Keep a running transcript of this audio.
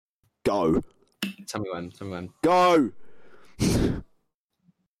Go. Tell me when. Go.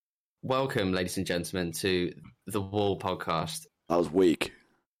 Welcome, ladies and gentlemen, to the Wall podcast. That was weak.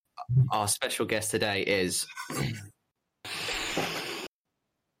 Our special guest today is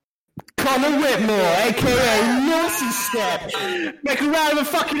Connor Whitmore, aka Nawtystep. Make a round of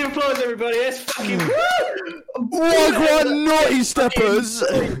fucking applause, everybody. Let's fucking What naughty steppers!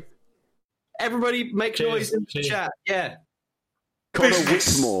 everybody make noise in the chat. Yeah, Connor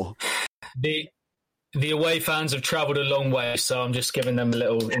Whitmore. The away fans have travelled a long way, so I'm just giving them a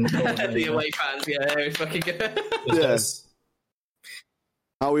little. The away fans, yeah, they're fucking good. Yes.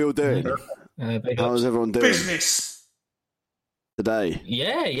 How are we all doing? How's everyone doing? Business. Today?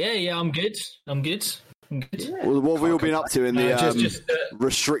 Yeah. I'm good. Well, what have we all been up to in the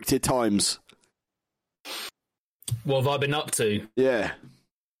restricted times? What have I been up to? Yeah.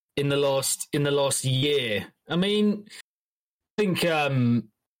 In the last year. I mean, I think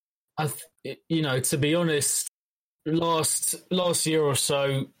to be honest, last year or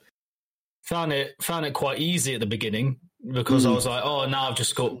so, found it quite easy at the beginning because I was like, oh, now I've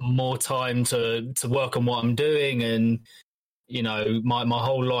just got more time to work on what I'm doing, and my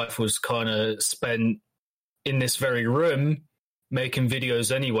whole life was kind of spent in this very room making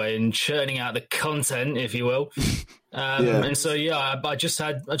videos anyway and churning out the content, if you will. And so I just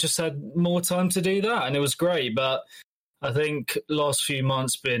had more time to do that, and it was great. But I think last few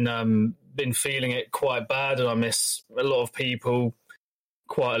months been feeling it quite bad, and I miss a lot of people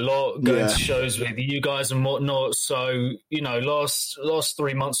quite a lot, going to shows with you guys and whatnot. So last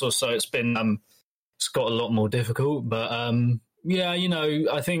 3 months or so, it's been it's got a lot more difficult. But I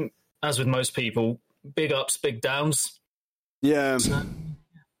think as with most people, big ups, big downs. Yeah. So,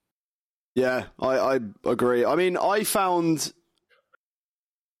 yeah, I agree. I mean, I think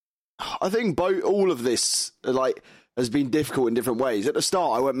all of this has been difficult in different ways. At the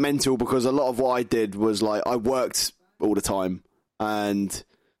start, I went mental because a lot of what I did was I worked all the time and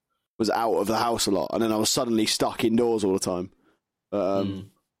was out of the house a lot, and then I was suddenly stuck indoors all the time.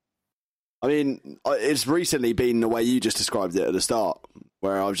 I mean, it's recently been the way you just described it at the start,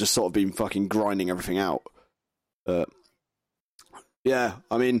 where I've just sort of been fucking grinding everything out. Yeah,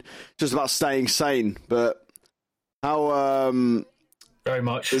 I mean, just about staying sane. But how? very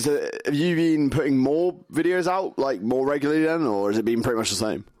much. Have you been putting more videos out, more regularly then, or has it been pretty much the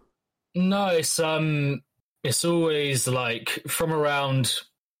same? No, it's always from around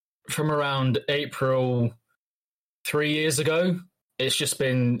April 3 years ago. It's just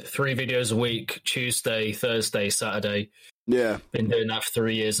been 3 videos a week, Tuesday, Thursday, Saturday. Yeah, been doing that for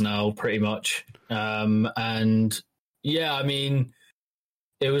 3 years now, pretty much. And yeah, I mean,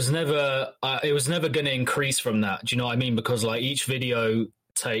 it was never going to increase from that. Do you know what I mean? Because each video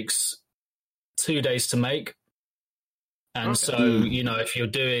takes 2 days to make, and so if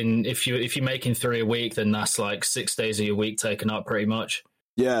you're making 3 a week, then that's 6 days of your week taken up, pretty much.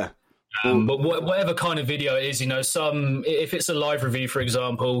 Yeah. But whatever kind of video it is, if it's a live review, for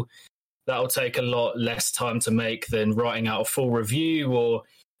example, that'll take a lot less time to make than writing out a full review or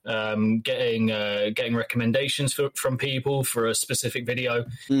getting recommendations from people for a specific video.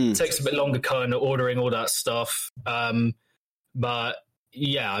 It takes a bit longer, kind of ordering all that stuff. But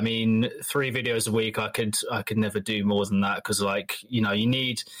yeah, I mean, 3 videos a week, I could never do more than that, because you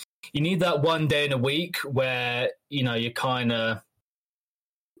need that one day in a week where you're kind of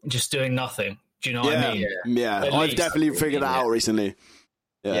just doing nothing. Do you know what I mean? Yeah, I've definitely figured that out recently.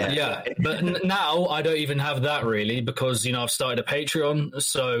 Yeah. But now I don't even have that really, because I've started a Patreon,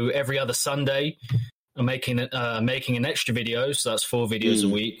 so every other Sunday I'm making an extra video, so that's 4 videos a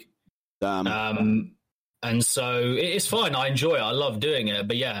week. Damn. And so it's fine. I enjoy it. I love doing it.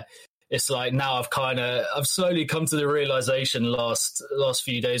 But yeah, it's now I've slowly come to the realization last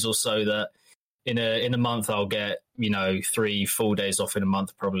few days or so that in a month I'll get 3 full days off in a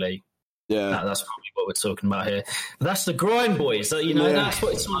month probably. Yeah, that's probably what we're talking about here. But that's the grind, boys. That's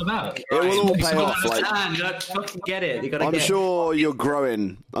what it's all about. It will all pay off. You gotta fucking get it. You gotta. I'm sure you're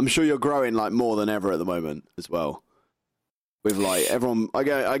growing. I'm sure you're growing more than ever at the moment as well. With everyone,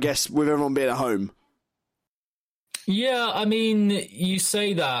 I guess with everyone being at home. Yeah, I mean, you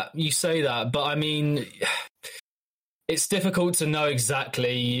say that, but I mean, it's difficult to know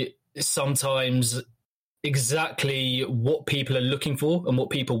sometimes exactly what people are looking for and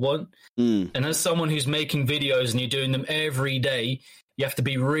what people want. And as someone who's making videos and you're doing them every day, you have to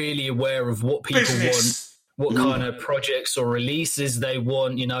be really aware of what people want, what kind of projects or releases they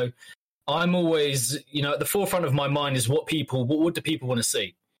want. I'm always, at the forefront of my mind is what do people want to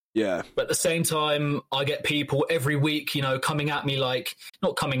see? Yeah. But at the same time, I get people every week, coming at me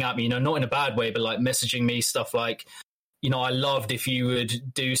not coming at me, not in a bad way, but messaging me stuff like, I loved if you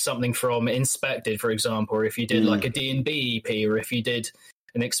would do something from Inspected, for example, or if you did like a D&B EP, or if you did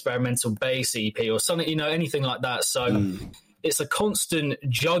an experimental bass EP or something, anything like that. So it's a constant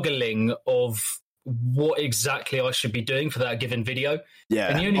juggling of what exactly I should be doing for that given video. Yeah.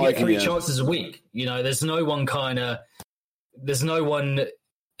 And you only get 3 chances a week. There's no one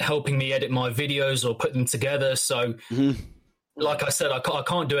helping me edit my videos or put them together. So like I said, I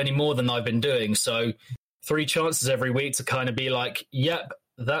can't do any more than I've been doing. So 3 chances every week to kind of be like, yep,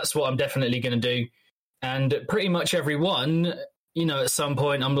 that's what I'm definitely going to do. And pretty much every one, at some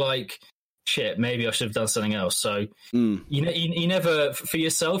point I'm like, shit, maybe I should have done something else. So you never, for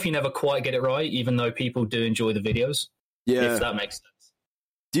yourself, you never quite get it right, even though people do enjoy the videos. Yeah. If that makes sense.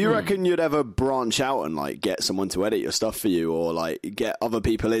 Do you reckon you'd ever branch out and like get someone to edit your stuff for you, or like get other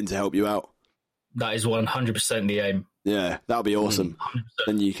people in to help you out? That is 100% the aim. Yeah, that would be awesome.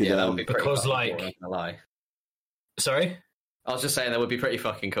 And you could, that would be because cool, like, I'm not gonna lie. Sorry? I was just saying that would be pretty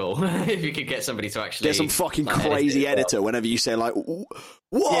fucking cool if you could get somebody to actually get some fucking crazy editor whenever you say like, whoa,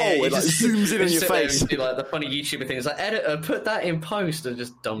 it like zooms in on your face. Do, like the funny YouTuber thing is like, editor, put that in post and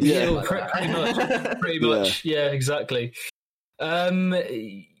just dump it. Like pretty much. Yeah, exactly.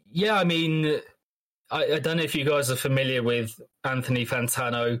 Yeah, I mean, I don't know if you guys are familiar with Anthony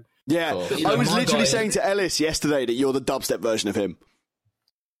Fantano. Yeah, I was literally saying to Ellis yesterday that you're the dubstep version of him.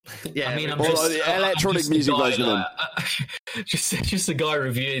 Yeah, I mean, I'm just the electronic music version of him. Just a guy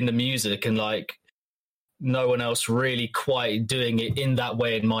reviewing the music, and like no one else really quite doing it in that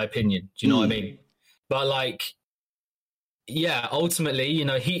way, in my opinion. Do you know what I mean? But like, yeah, ultimately,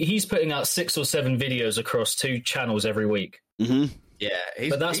 he's putting out 6 or 7 videos across 2 channels every week. Mm-hmm. Yeah,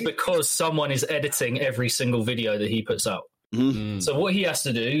 but that's because someone is editing every single video that he puts out. Mm-hmm. So what he has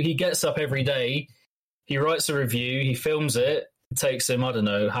to do, he gets up every day, he writes a review, he films it. It takes him, I don't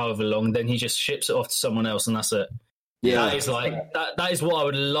know, however long, then he just ships it off to someone else, and that's it. Yeah, that is like that is what I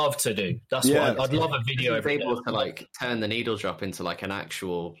would love to do. That's what I'd love a video every day. Able to like turn the needle drop into like an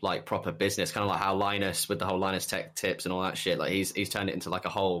actual like proper business, kind of like how Linus with the whole Linus Tech Tips and all that shit. Like he's turned it into like a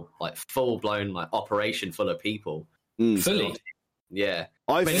whole like full blown like operation full of people. Fully. Yeah,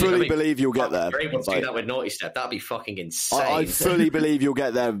 I fully believe you'll get there. If you're able to do that with Nawtystep, that'd be fucking insane. I fully believe you'll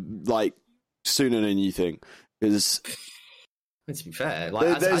get there like sooner than you think. Because to be fair,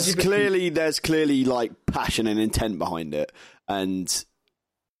 like, there's clearly like passion and intent behind it, and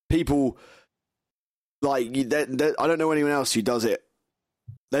people like I don't know anyone else who does it.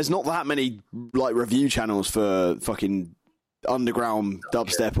 There's not that many like review channels for fucking underground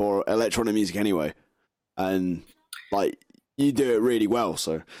dubstep or electronic music anyway, and like you do it really well.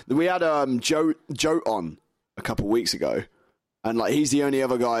 So we had Joe on a couple of weeks ago, and like he's the only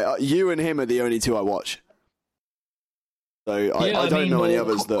other guy. You and him are the only 2 I watch. So I don't know any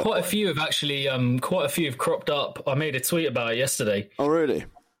others that. Quite a few have actually, quite a few have cropped up. I made a tweet about it yesterday. Oh, really?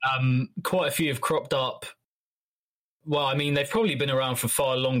 Quite a few have cropped up. Well, I mean, they've probably been around for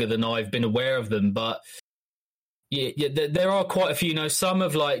far longer than I've been aware of them, but yeah, there are quite a few. Some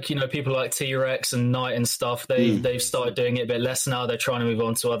of like, people like T-Rex and Knight and stuff. They've started doing it a bit less now. They're trying to move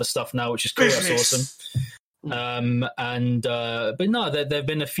on to other stuff now, which is cool. That's awesome. But no, there've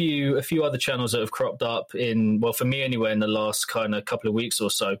been a few other channels that have cropped up for me anyway, in the last kind of couple of weeks or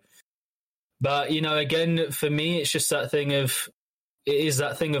so. But again, for me, it's just that thing of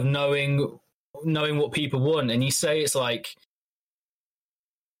knowing what people want. And you say it's like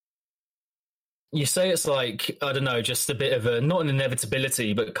I don't know, just a bit of a, not an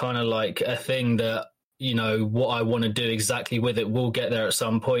inevitability, but kind of like a thing that what I want to do exactly with it will get there at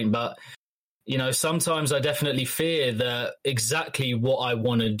some point. But sometimes I definitely fear that exactly what I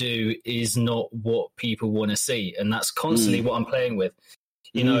want to do is not what people want to see. And that's constantly what I'm playing with.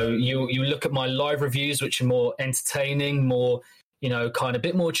 You look at my live reviews, which are more entertaining, more, kind of a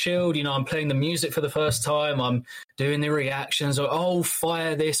bit more chilled. I'm playing the music for the first time. I'm doing the reactions. Oh,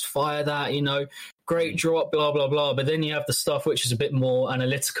 fire this, fire that, great drop, blah, blah, blah. But then you have the stuff which is a bit more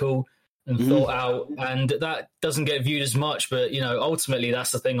analytical and thought out, and that doesn't get viewed as much, but ultimately that's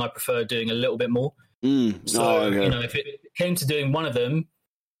the thing I prefer doing a little bit more. If it came to doing one of them,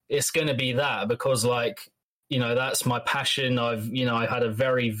 it's going to be that, because that's my passion. I've had a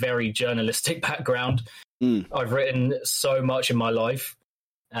very, very journalistic background. I've written so much in my life,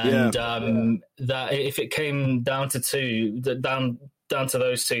 and that if it came down to down to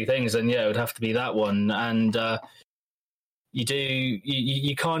those 2 things, then it would have to be that one. And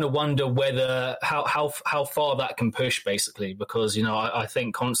you kind of wonder whether how far that can push, basically, because I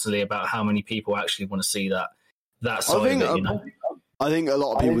think constantly about how many people actually want to see that side of it. I think a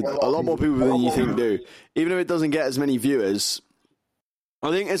lot more people than you think do. Even if it doesn't get as many viewers,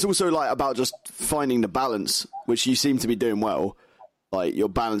 I think it's also like about just finding the balance, which you seem to be doing well. Like you're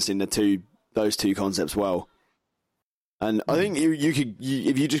balancing those two concepts well. And I think you could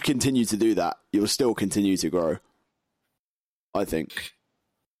if you just continue to do that, you'll still continue to grow. I think.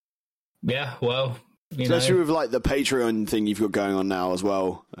 Yeah, well, especially with like the Patreon thing you've got going on now as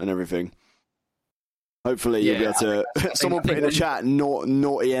well and everything. Hopefully you'll be able to. Someone put in the chat,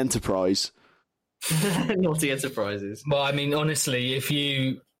 Naughty Enterprise. Naughty Enterprises. Well, I mean, honestly,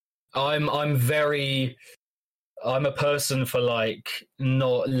 I'm a person for like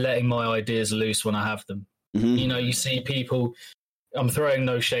not letting my ideas loose when I have them. Mm-hmm. You know, you see people. I'm throwing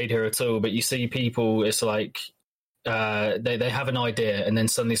no shade here at all, but you see people. It's like they have an idea, and then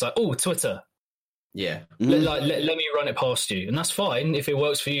suddenly it's like, oh, Twitter. Yeah. Let me run it past you, and that's fine if it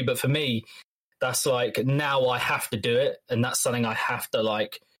works for you. But for me, that's like now I have to do it, and that's something I have to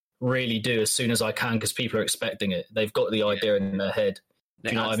like really do as soon as I can because people are expecting it. They've got the idea in their head. Do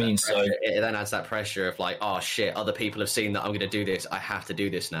you know what I mean? So it then adds that pressure of like, oh shit, other people have seen that I'm going to do this. I have to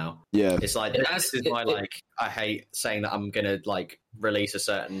do this now. Yeah, it's like this is why like I hate saying that I'm going to like release a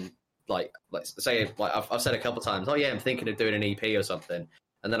certain like let's say like I've said a couple times. Oh yeah, I'm thinking of doing an EP or something,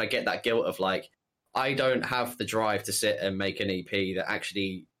 and then I get that guilt of like I don't have the drive to sit and make an EP that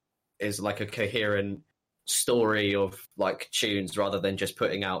actually is like a coherent story of like tunes rather than just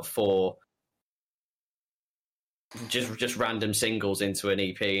putting out four just random singles into an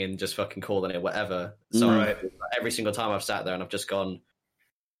EP and just fucking calling it whatever. So every single time I've sat there and I've just gone,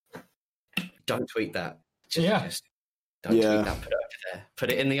 don't tweet that. Just don't tweet that. Put it over there.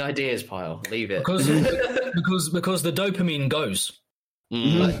 Put it in the ideas pile. Leave it because the dopamine goes.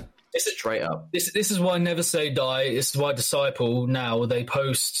 Like, this is straight up. This is why Never Say Die. This is why Disciple now they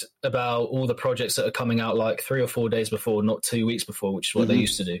post about all the projects that are coming out like 3 or 4 days before, not 2 weeks before, which is what they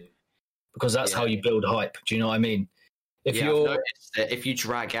used to do. Because that's how you build hype. Do you know what I mean? I've noticed that if you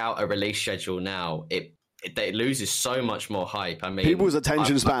drag out a release schedule now, it loses so much more hype. I mean, people's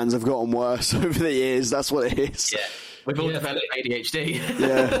attention spans have gotten worse over the years. That's what it is. Yeah, we've all developed ADHD.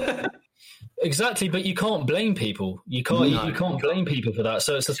 Yeah. Exactly, but you can't blame people. You can't blame people for that.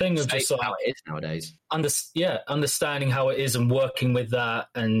 So it's a thing of just like how it is nowadays. Understanding how it is and working with that,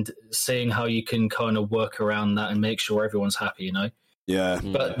 and seeing how you can kind of work around that and make sure everyone's happy. You know. Yeah.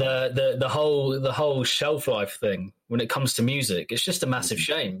 But the whole shelf life thing when it comes to music, it's just a massive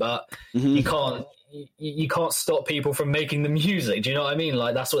shame. But you can't stop people from making the music. Do you know what I mean?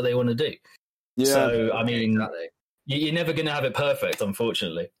 Like that's what they want to do. Yeah. So I mean, you're never going to have it perfect,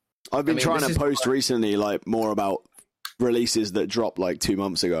 unfortunately. I've been trying to post recently, like more about releases that dropped like 2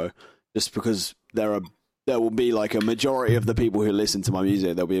 months ago, just because there will be like a majority of the people who listen to my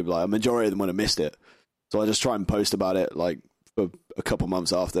music. There'll be like a majority of them would have missed it, so I just try and post about it like for a couple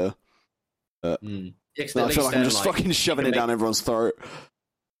months after. I feel like I'm just fucking shoving it down everyone's throat.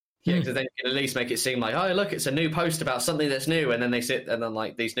 Yeah, because then you can at least make it seem like, oh look, it's a new post about something that's new, and then they sit and then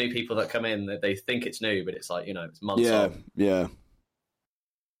like these new people that come in, they think it's new, but it's like it's months old. Yeah.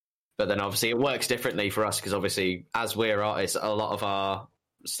 But then obviously it works differently for us because obviously as we're artists, a lot of our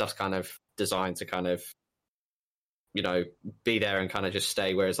stuff's kind of designed to kind of, be there and kind of just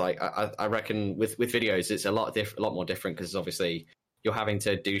stay. Whereas like I reckon with videos, it's a lot more different because obviously you're having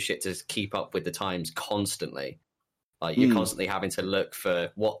to do shit to keep up with the times constantly. Like you're constantly having to look for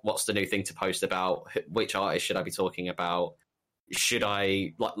what's the new thing to post about, which artist should I be talking about? Should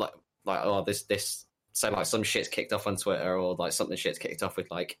I this. So like some shit's kicked off on Twitter or like something shit's kicked off with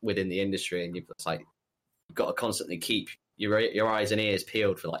like within the industry, and you've got to constantly keep your eyes and ears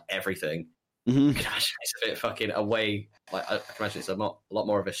peeled for like everything. I can imagine it's a bit fucking away. Like I can imagine it's a lot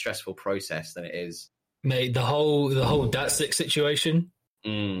more of a stressful process than it is. Mate, the whole Dat6 situation.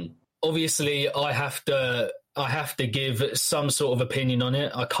 Obviously, I have to give some sort of opinion on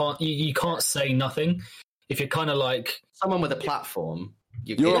it. I can't. You can't say nothing if you're kind of like someone with a platform.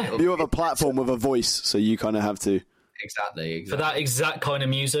 You have a platform with a voice, so you kind of have to. Exactly. For that exact kind of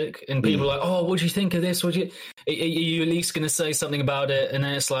music. And people are like, oh, what do you think of this? Are you at least going to say something about it? And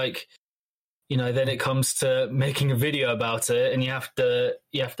then it's like, then it comes to making a video about it, and you have to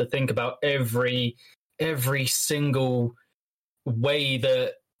think about every single way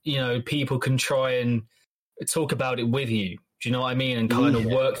that, people can try and talk about it with you. Do you know what I mean? And kind of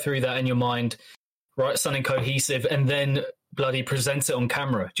work through that in your mind, write something cohesive, and then bloody present it on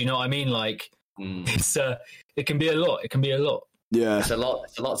camera. Do you know what I mean? Like it can be a lot. It can be a lot. Yeah, it's a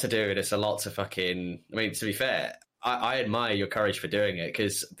lot to do, and it's a lot to fucking. I mean, to be fair, I admire your courage for doing it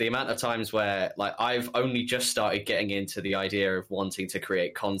because the amount of times where like I've only just started getting into the idea of wanting to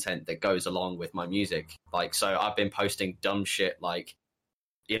create content that goes along with my music. Like, so I've been posting dumb shit like,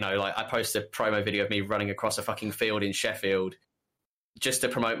 like I posted a promo video of me running across a fucking field in Sheffield just to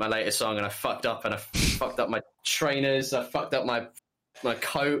promote my latest song, and I fucked up, and I fucked up my trainers. I fucked up my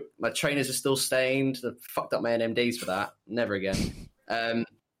coat. My trainers are still stained. I fucked up my NMDs for that. Never again.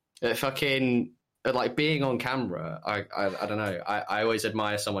 Fucking like being on camera. I don't know. I always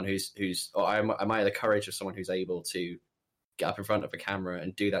admire someone or I admire the courage of someone who's able to get up in front of a camera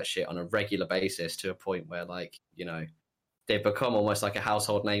and do that shit on a regular basis to a point where, like, you know, they've become almost like a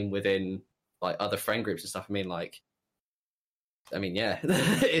household name within like other friend groups and stuff. I mean, yeah,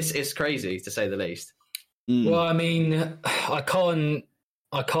 it's crazy to say the least. Well, I mean, I can't,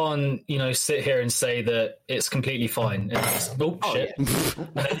 you know, sit here and say that it's completely fine. Shit.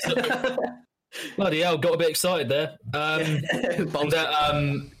 Yeah. Bloody hell, got a bit excited there. And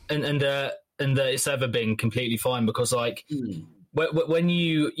that it's ever been completely fine, because, like, when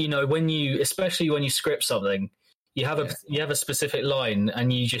you especially when you script something, you have a specific line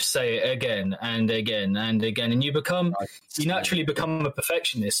and you just say it again and again and again, and you naturally become a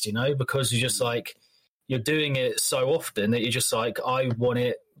perfectionist, you know, because you're just like, you're doing it so often that you're just like, I want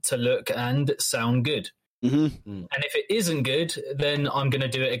it to look and sound good. Mm-hmm. And if it isn't good, then I'm going to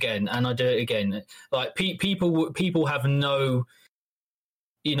do it again, and I do it again. Like people have no,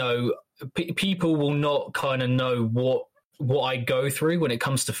 you know, people will not kind of know what I go through when it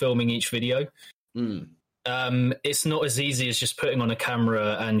comes to filming each video. It's not as easy as just putting on a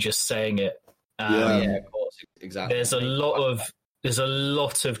camera and just saying it. Yeah, of course, exactly. There's a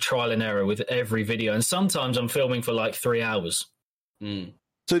lot of trial and error with every video, and sometimes I'm filming for like 3 hours. So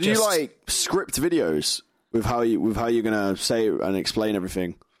do you like script videos with how you're gonna say and explain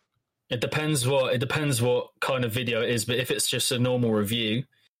everything? It depends what kind of video it is, but if it's just a normal review,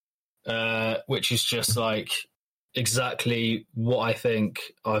 which is just like exactly what I think,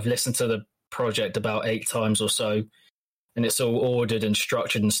 I've listened to the project about 8 times or so, and it's all ordered and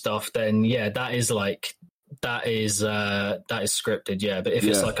structured and stuff, then yeah, that is scripted, yeah. But if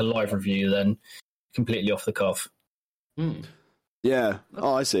it's like a live review, then completely off the cuff. Yeah.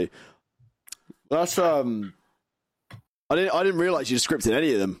 Oh, I see. That's I didn't realize you scripted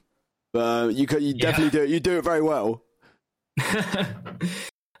any of them, but you definitely do it. You do it very well.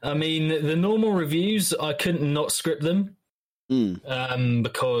 I mean, the normal reviews, I couldn't not script them,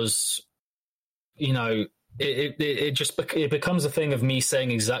 because, you know, it becomes a thing of me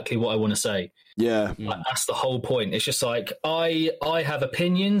saying exactly what I want to say. Yeah, like, that's the whole point. It's just like I have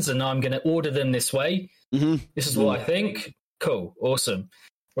opinions, and I'm going to order them this way. Mm-hmm. This is what I think. Cool, awesome.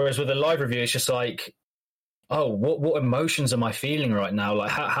 Whereas with a live review, it's just like, oh, what emotions am I feeling right now?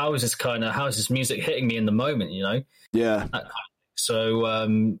 Like, how is this music hitting me in the moment? You know? Yeah.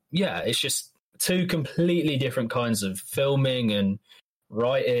 So it's just 2 completely different kinds of filming and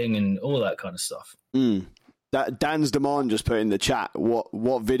writing and all that kind of stuff. That Dan's Demand just put in the chat,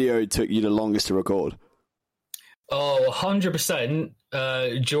 what video took you the longest to record? Oh, 100%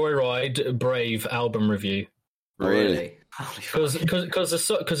 Joyride Brave album review. Really? Because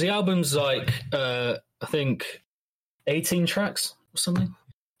the album's like I think 18 tracks or something.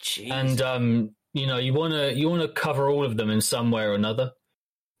 Jeez. And you know, you want to cover all of them in some way or another.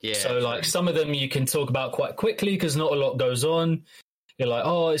 Yeah. So like some of them you can talk about quite quickly because not a lot goes on. You're like,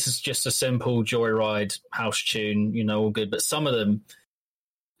 oh, this is just a simple Joyride house tune, you know, all good. But some of the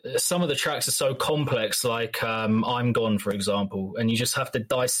tracks are so complex, like I'm Gone, for example, and you just have to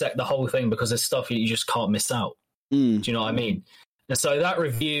dissect the whole thing because there's stuff you just can't miss out. Do you know what I mean? And so that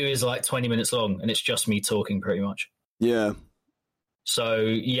review is like 20 minutes long, and it's just me talking pretty much. Yeah. So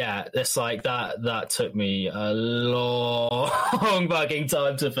yeah, it's like that took me a long fucking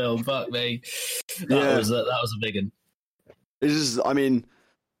time to film. Fuck me. That was a big one. It's just, I mean,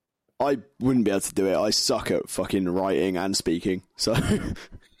 I wouldn't be able to do it. I suck at fucking writing and speaking. So,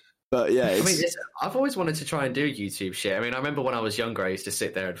 but yeah, I've always wanted to try and do YouTube shit. I mean, I remember when I was younger, I used to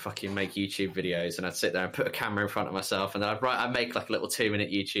sit there and fucking make YouTube videos, and I'd sit there and put a camera in front of myself, and then I'd make like a little 2-minute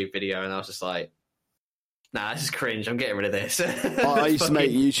YouTube video, and I was just like, nah, this is cringe. I'm getting rid of this. I used to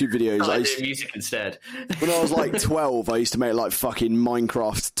make YouTube videos. I do music instead. When I was like 12, I used to make like fucking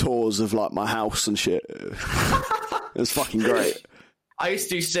Minecraft tours of like my house and shit. It was fucking great. I used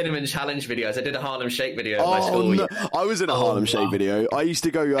to do cinnamon challenge videos. I did a Harlem Shake video at my school. No. I was in a Harlem Shake video. I used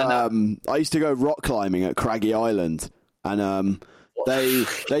to go. I used to go rock climbing at Craggy Island, and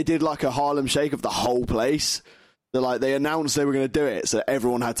they did like a Harlem Shake of the whole place. They announced they were going to do it, so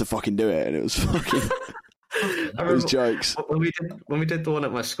everyone had to fucking do it, and it was fucking. It was jokes. When we did the one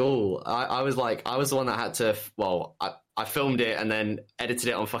at my school, I was the one that had to. Well, I filmed it and then edited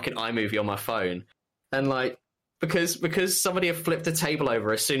it on fucking iMovie on my phone, and like. Because somebody had flipped a table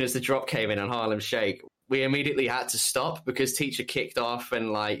over as soon as the drop came in on Harlem Shake, we immediately had to stop because teacher kicked off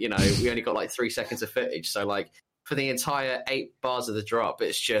and, like, you know, we only got like 3 seconds of footage. So like for the entire 8 bars of the drop,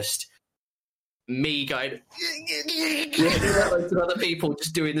 it's just me going to other people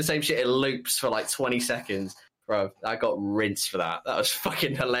just doing the same shit in loops for like 20 seconds. Bro, I got rinsed for that. That was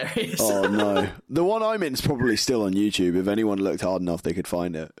fucking hilarious. Oh no, the one I'm in is probably still on YouTube. If anyone looked hard enough, they could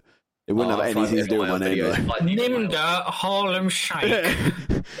find it. It wouldn't have anything to do with my name, though. Like, Nimda Harlem Shake.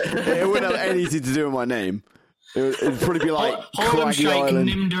 It wouldn't have anything to do with my name. It'd probably be like Harlem Craggy Shake Island.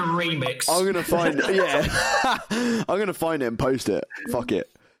 Nimda remix. I'm gonna find it. Yeah, I'm gonna find it and post it. Fuck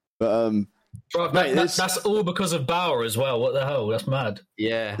it. But Right, mate, that's all because of Bauer as well. What the hell? That's mad.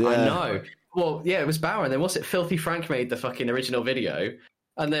 yeah, I know. Well, yeah, it was Bauer, and then what's it? Filthy Frank made the fucking original video,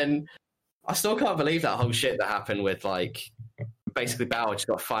 and then I still can't believe that whole shit that happened with like basically Bauer just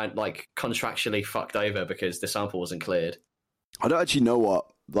got contractually fucked over because the sample wasn't cleared. I don't actually know what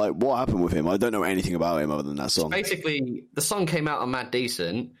happened with him. I don't know anything about him other than that song. Basically, the song came out on Mad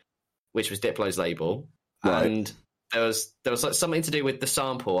Decent, which was Diplo's label, Right. and there was like something to do with the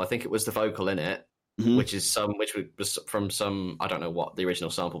sample. I think it was the vocal in it, Mhm. which was from some, I don't know what the original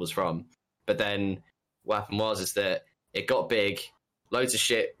sample was from. But then what happened is that it got big, loads of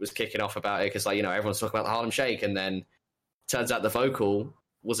shit was kicking off about it because everyone's talking about the Harlem Shake, and then turns out the vocal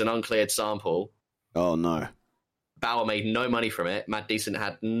was an uncleared sample. Oh no. Bauer made no money from it. Mad Decent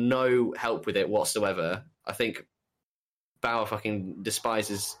had no help with it whatsoever. I think Bauer fucking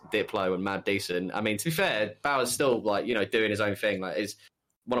despises Diplo and Mad Decent. I mean, to be fair, Bauer's still doing his own thing. Like,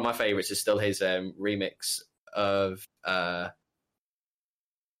 one of my favorites is still his remix of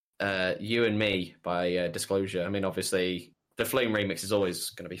You and Me by Disclosure. I mean, obviously the Flume remix is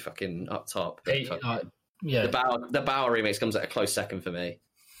always going to be fucking up top. Yeah. The Bauer remix comes at a close second for me.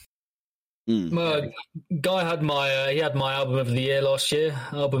 Well, Guy had my album of the year last year,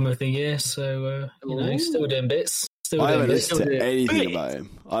 album of the year. So still doing bits. I haven't listened to anything about him.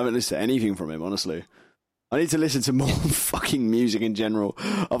 I haven't listened to anything from him, honestly. I need to listen to more fucking music in general,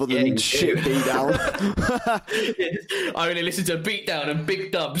 other than shit beatdown. I only listen to beatdown and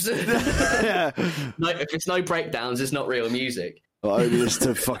big dubs. Yeah. No, if it's no breakdowns, it's not real music. I only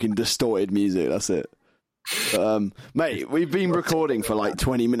listen to fucking distorted music. That's it. But, mate, we've been recording for like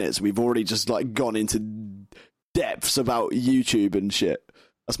 20 minutes. We've already just like gone into depths about YouTube and shit.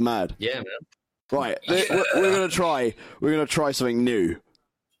 That's mad. Yeah, man. Right, we're gonna try something new.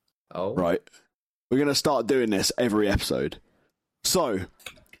 Oh, right. We're gonna start doing this every episode. So,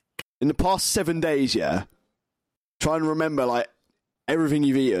 in the past 7 days, try and remember like everything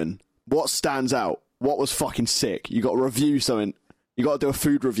you've eaten. What stands out? What was fucking sick? You got to review something. You got to do a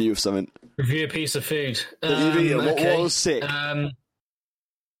food review of something. Review a piece of food. That you've eaten. What was sick? Huh?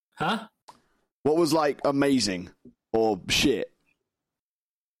 What was like amazing or shit?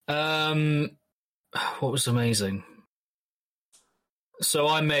 What was amazing? So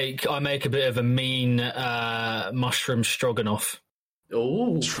I make a bit of a mean mushroom stroganoff.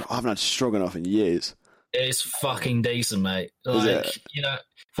 Oh, I haven't had stroganoff in years. It's fucking decent, mate. Like,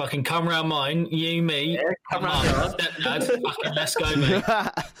 fucking come round mine, you, me, come round ours. stepdad, fucking let's go, mate.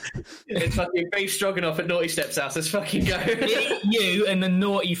 It's fucking beef stroganoff at Nawtystep's house. Let's fucking go. You and the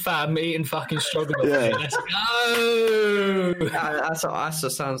naughty fam eating fucking stroganoff. Yeah. Let's go.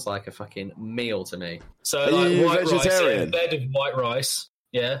 That sounds like a fucking meal to me. So, Are like, you white vegetarian? rice, a bed of white rice,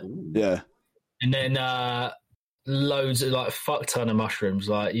 yeah. Yeah. And then loads of like fuck ton of mushrooms.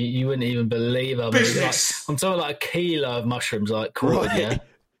 Like you wouldn't even believe how many. Like, I'm talking like a kilo of mushrooms, like quartered, Right.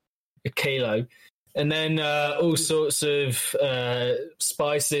 a kilo. And then all sorts of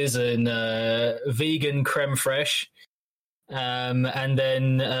spices and vegan creme fraiche, and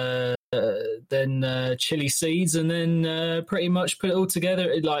then chili seeds, and then pretty much put it all together.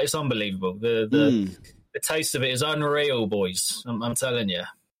 It's unbelievable. The taste of it is unreal, boys. I'm telling you.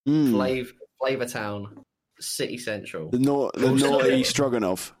 Flavor Town, City Central. The naughty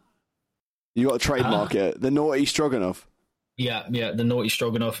stroganoff. You got to trademark it. The naughty stroganoff. Yeah, the naughty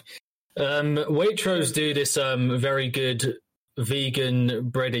stroganoff. Waitrose do this very good vegan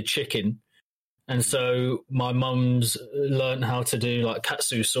breaded chicken, and so my mum's learned how to do like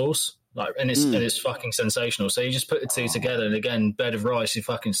katsu sauce, and it's fucking sensational. So you just put the two together, and again, bed of rice, you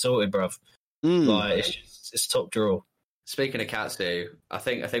fucking sorted, bruv. Like it's top drawer. Speaking of katsu, I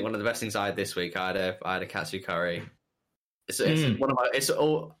think one of the best things I had this week, I had a katsu curry. It's one of my, it's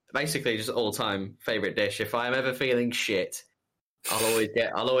all basically just all time favorite dish. If I'm ever feeling shit,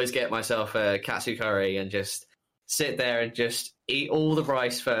 I'll always get myself a katsu curry and just sit there and just eat all the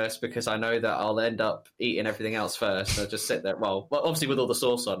rice first, because I know that I'll end up eating everything else first. So I just sit there. Well, obviously with all the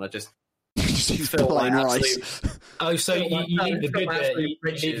sauce on, I just plain rice. Oh, so you leave the good bit. You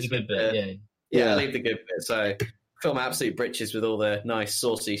leave the good bit. Yeah, I leave the good bit. So fill my absolute britches with all the nice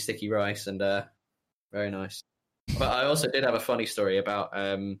saucy sticky rice, and very nice. But I also did have a funny story about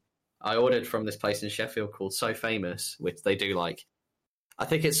I ordered from this place in Sheffield called So Famous, which they do like, I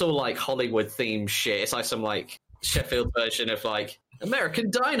think it's all like Hollywood themed shit. It's like some like Sheffield version of like American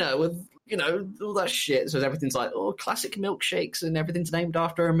Diner with, you know, all that shit. So everything's like, oh, classic milkshakes and everything's named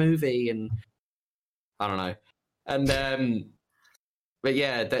after a movie and I don't know. And but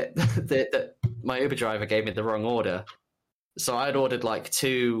yeah, my Uber driver gave me the wrong order. So I'd ordered like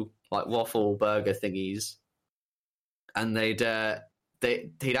 2 like waffle burger thingies, and he'd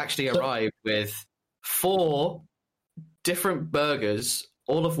actually arrived with 4 different burgers,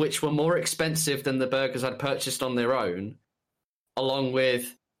 all of which were more expensive than the burgers I'd purchased on their own, along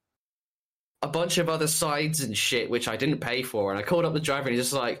with a bunch of other sides and shit which I didn't pay for. And I called up the driver, and he's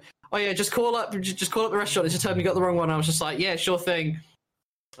just like, "Oh yeah, just call up the restaurant. They just told me you got the wrong one." And I was just like, "Yeah, sure thing."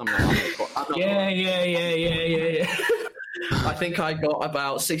 I'm not Yeah. I think I got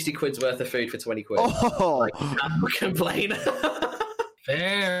about 60 quid's worth of food for 20 quid. Oh, Like, I'm not complaining.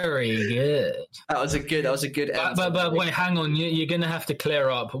 Very good. That was a good. But wait, hang on. You're gonna have to clear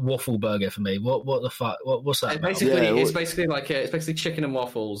up waffle burger for me. What the fuck? What's that? About? It's basically chicken and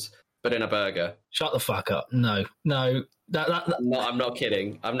waffles, but in a burger. Shut the fuck up. No. No, I'm not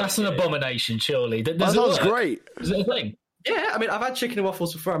kidding. That's an abomination. Surely. that sounds great. Is it a thing? Yeah, I mean, I've had chicken and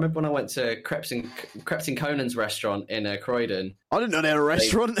waffles before. I remember when I went to Crepes and Conan's restaurant in Croydon. I didn't know they had a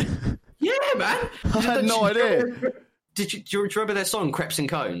restaurant. Yeah, man. I had no idea. Do you remember their song, Crepes and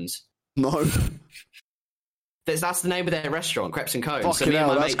Cones? No. That's the name of their restaurant, Crepes and Cones. Fucking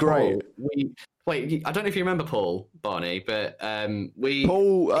hell, that's great. Paul, I don't know if you remember Paul, Barney, but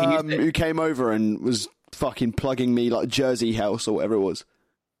Paul, who came over and was fucking plugging me like Jersey House or whatever it was.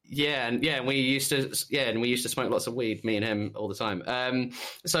 And we used to smoke lots of weed, me and him, all the time.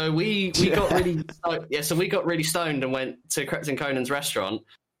 So we got really stoned and went to Crepes and Conan's restaurant,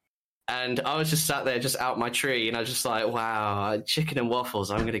 and I was just sat there, just out my tree, and I was just like, wow, chicken and waffles,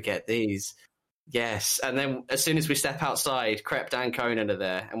 I'm gonna get these, yes. And then as soon as we step outside, Crepe and Conan are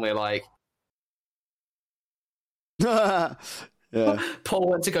there, and we're like, Yeah. Paul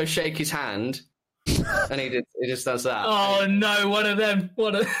went to go shake his hand. And he just does that. Oh no, one of them.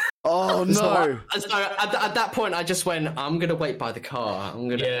 Oh no. So at that point, I just went, I'm going to wait by the car.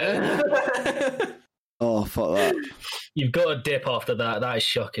 Yeah. Oh, fuck that. You've got to dip after that. That is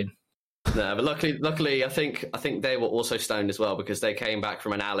shocking. No, but luckily, I think they were also stoned as well, because they came back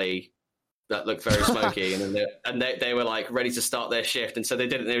from an alley that looked very smoky, and then they were like ready to start their shift, and so they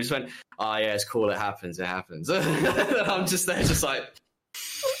didn't. They just went, "Oh yeah, it's cool. It happens. And I'm just there, just like.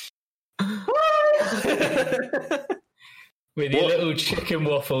 With your little chicken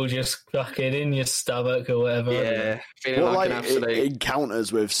waffle just fucking in your stomach or whatever. Yeah, feeling what like an absolute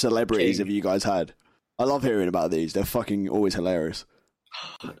encounters with celebrities king. have you guys had? I love hearing about these. They're fucking always hilarious.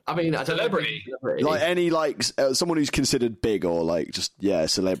 I mean, celebrity. Like any someone who's considered big or like just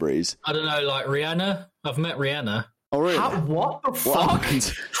celebrities. I don't know, like Rihanna. I've met Rihanna. Oh really? What the fuck?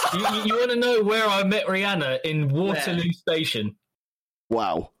 you want to know where I met Rihanna? In Waterloo Station.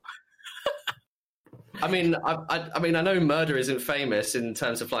 Wow. I mean, I know murder isn't famous in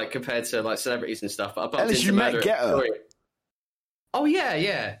terms of like compared to like celebrities and stuff, but I bumped into murder. Met Getter. Oh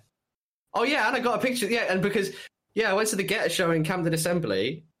yeah. Oh yeah, and I got a picture. Yeah, and because I went to the Getter show in Camden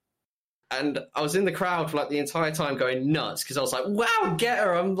Assembly, and I was in the crowd for like the entire time going nuts because I was like, "Wow,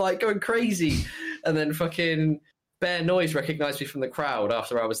 Getter!" I'm like going crazy, and then fucking Bear Noise recognised me from the crowd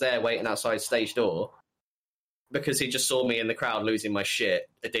after I was there waiting outside stage door. Because he just saw me in the crowd losing my shit,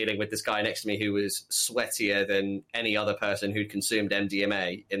 dealing with this guy next to me who was sweatier than any other person who'd consumed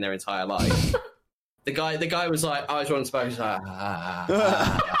MDMA in their entire life. The guy was like, I was running smoke, he was like,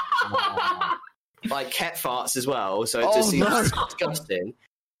 like cat farts as well, so it just seems disgusting.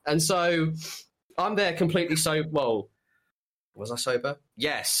 And so I'm there completely sober. Well, was I sober?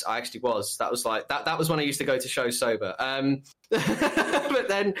 Yes, I actually was. That was like that was when I used to go to shows sober. But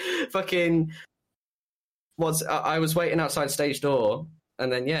then fucking. I was waiting outside stage door,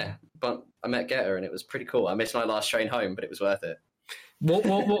 and then but I met Getter, and it was pretty cool. I missed my last train home, but it was worth it.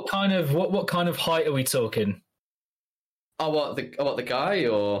 What kind of height are we talking? What the guy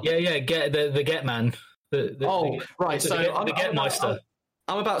or get the get man. Right. So the Getmeister.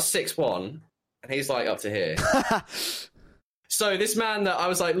 I'm about 6'1", and he's like up to here. So this man that I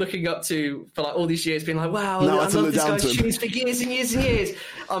was like looking up to for like all these years, being like, wow, I love this guy's tunes for years and years and years.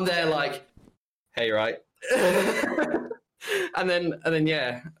 I'm there like, hey, right. and then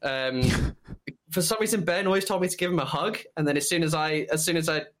for some reason Ben always told me to give him a hug, and then as soon as we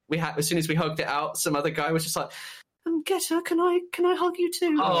hugged it out, some other guy was just like, Getter, can I hug you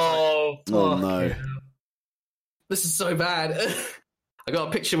too? Oh no, this is so bad. I got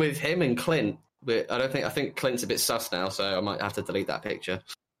a picture with him and Clint But I think Clint's a bit sus now, so I might have to delete that picture.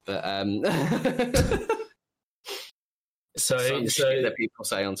 But so shit that people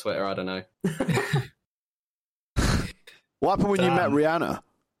say on Twitter, I don't know. What happened when you met Rihanna?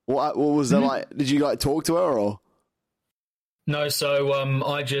 What was there like? Did you like talk to her or? No, so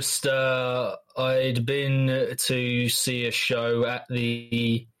I just I'd been to see a show at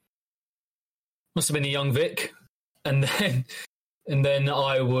the must have been the Young Vic, and then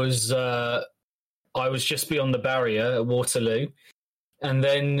I was just beyond the barrier at Waterloo, and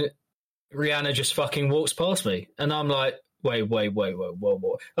then Rihanna just fucking walks past me, and I'm like, wait,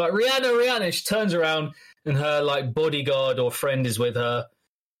 whoa. Like, Rihanna, she turns around, and her like bodyguard or friend is with her,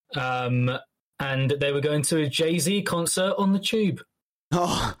 and they were going to a Jay-Z concert on the Tube.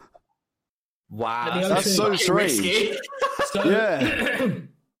 Oh, wow, that's so strange. So, yeah.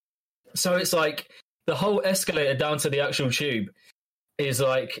 So it's like the whole escalator down to the actual tube is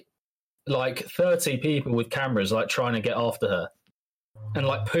like 30 people with cameras like trying to get after her and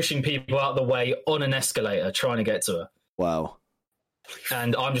like pushing people out of the way on an escalator trying to get to her. Wow.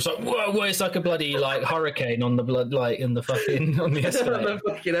 And I'm just like, whoa, it's like a bloody like hurricane on the blood light in the fucking on the escalator. On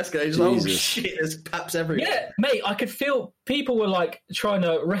the fucking escalator. Oh shit, there's paps everywhere. Yeah, mate, I could feel people were like trying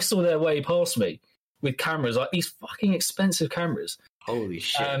to wrestle their way past me with cameras, like these fucking expensive cameras. Holy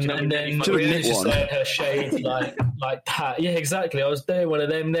shit. And then Rihanna's just like her shades like that. Yeah, exactly. I was there, one of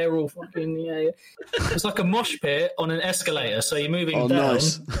them. They're all fucking, yeah. It's like a mosh pit on an escalator. So you're moving down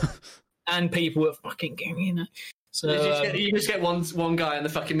nice. and people are fucking, you know. So you just get one guy in the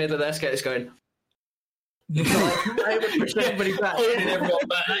fucking middle of the escalator just going, push everybody back. And everyone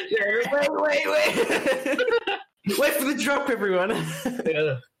back. Wait. Wait for the drop, everyone.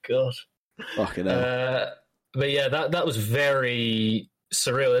 Yeah, God. Fucking hell. But yeah, that was very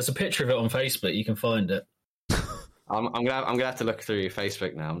surreal. There's a picture of it on Facebook. You can find it. I'm gonna have to look through your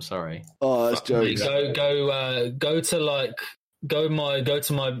Facebook now. I'm sorry. Oh, that's jokes. Go to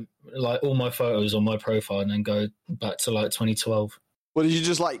my like all my photos on my profile and then go back to like 2012. Well, did you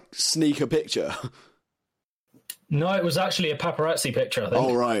just like sneak a picture? No, it was actually a paparazzi picture, I think.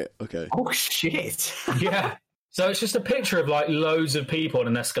 Oh, right. Okay. Oh, shit. Yeah. So it's just a picture of like loads of people on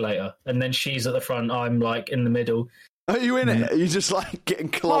an escalator, and then she's at the front. I'm like in the middle. Are you in it? Are you just like getting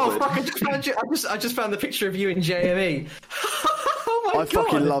clobbered? Oh fuck! I just found the picture of you in JME. Oh my I God.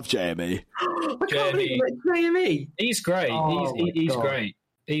 fucking love JME. JME. He's great. Oh he's great.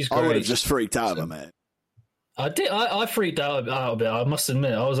 He's great. I would have just freaked out, mate. I did. I freaked out a bit. I must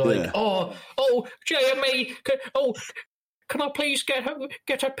admit. I was like, Yeah. oh, JME. Can I please get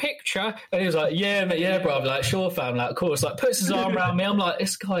a picture? And he was like, yeah, bro. I'm like, sure, fam. Like, of course. Like, puts his arm around me. I'm like,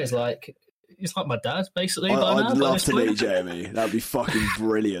 this guy's like, he's like my dad, basically. I'd love to meet Jamie. That'd be fucking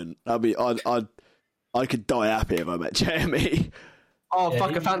brilliant. I could die happy if I met Jamie. Oh,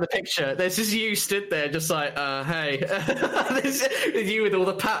 fuck, I found the picture. There's just you stood there just like, hey. There's you with all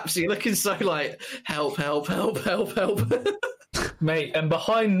the paps. You're looking so like, help. Mate, and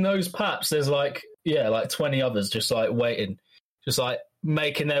behind those paps, there's like 20 others just like waiting. Just like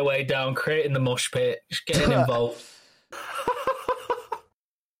making their way down, creating the mosh pit, just getting involved.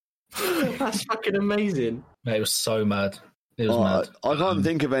 That's fucking amazing. Mate, it was so mad. It was mad. I can't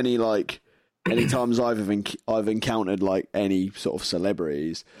think of any times I've encountered like any sort of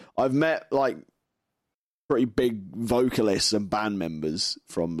celebrities. I've met like pretty big vocalists and band members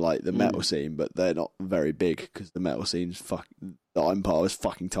from like the metal scene, but they're not very big because the metal scene's that I'm part of is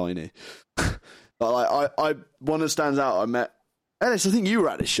fucking tiny. But like one that stands out, I met Ellis. I think you were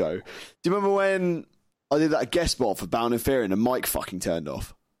at this show. Do you remember when I did that guest spot for Bound and Fear and the mic fucking turned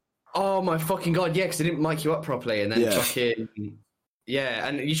off? Oh my fucking God, yeah, because they didn't mic you up properly, and then fucking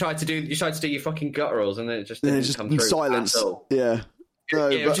and you tried to do your fucking gutturals, and then it just didn't come through. Silence. At all. Yeah. No,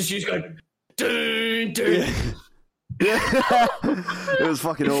 it was just you going, dude. Yeah. It was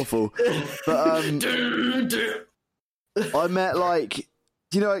fucking awful. But I met like,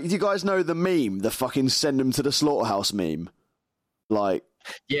 do you guys know the meme, the fucking send them to the slaughterhouse meme? Like,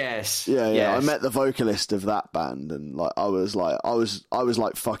 yes. Yeah. Yes. I met the vocalist of that band, and like I was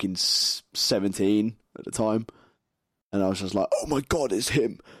like fucking 17 at the time, and I was just like, oh my God, it's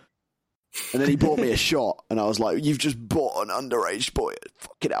him. And then he bought me a shot, and I was like, you've just bought an underage boy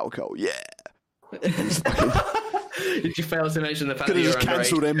fucking alcohol, yeah. Did you fail to mention the fact Could that have you just were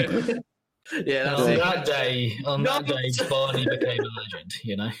cancelled him. Yeah, that's it. On that day, Barney became a legend,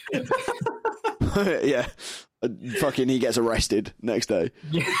 you know? Yeah. Fucking he gets arrested next day.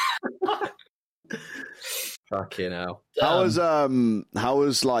 Fucking hell. How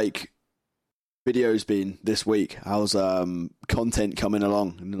was like videos been this week? How's content coming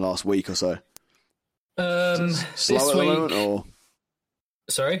along in the last week or so? Slow Slow at the moment, or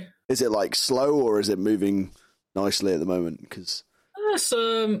sorry? Is it like slow or is it moving nicely at the moment? Because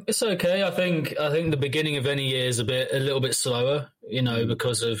it's okay. I think the beginning of any year is a little bit slower,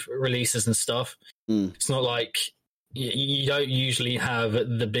 because of releases and stuff. It's not like you don't usually have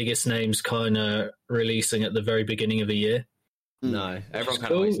the biggest names kind of releasing at the very beginning of a year. No, everyone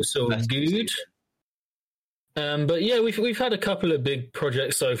kind cool. of It's all good. But yeah, we've had a couple of big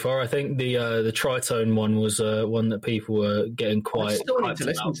projects so far. I think the Tritone one was one that people were getting quite. I still need to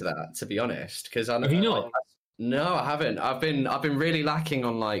listen about. to that, to be honest, because I Have you not? No, I haven't. I've been really lacking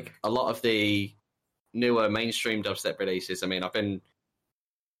on like a lot of the newer mainstream dubstep releases. I mean, I've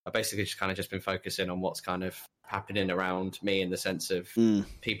basically just been focusing on what's kind of happening around me in the sense of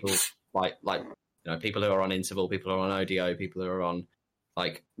people like people who are on interval, people who are on ODO, people who are on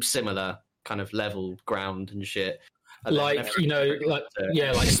like similar kind of level ground and shit. And like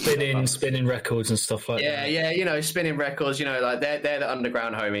spinning records and stuff like that. Yeah, spinning records. Like they're the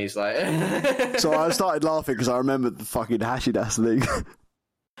underground homies. Like, so I started laughing because I remembered the fucking Hashidas thing.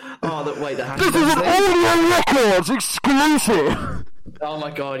 Oh, wait, the This is audio records exclusive. Oh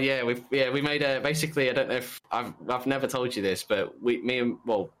my god, yeah, we made a basically. I don't know if I've never told you this, but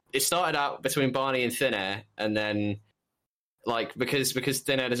it started out between Barney and Thin Air, and then like because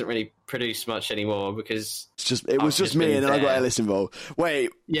Thin Air doesn't really produce much anymore because it was just me and then I got Ellis involved. Wait,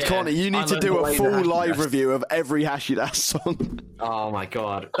 Connor, you need to do a full live review of every Hashidas song. Oh my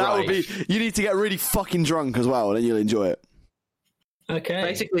god, that would be. You need to get really fucking drunk as well, and then you'll enjoy it. Okay.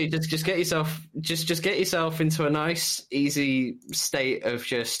 Basically, just get yourself into a nice, easy state of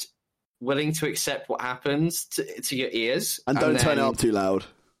just willing to accept what happens to your ears, and don't turn it up too loud.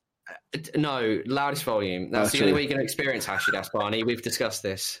 No, loudest volume. That's the only way you're going to experience Hashidas, Barney. We've discussed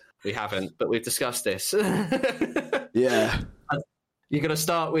this. We haven't, but we've discussed this. Yeah. You're going to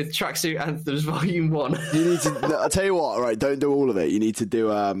start with Tracksuit Anthems Volume 1. You need to. I'll tell you what. Right, don't do all of it. You need to do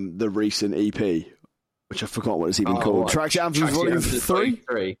the recent EP. Which I forgot what it's even called. Tracksuit Anthems Volume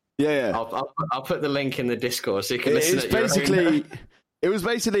 3? Yeah. I'll put the link in the Discord so you can listen to it. It was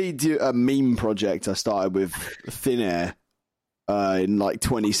basically a meme project I started with Thin Air in like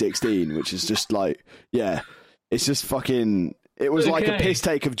 2016, which is just like, it's just fucking... It was like a piss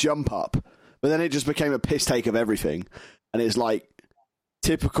take of Jump Up, but then it just became a piss take of everything. And it's like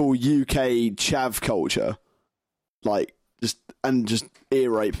typical UK chav culture. Like... just ear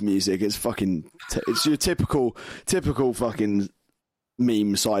rape music. It's fucking. It's your typical fucking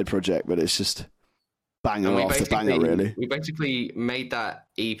meme side project, but it's just banger after banger. Really, we basically made that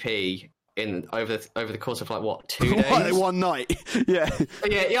EP in over the course of like what 2 days, one night. Yeah.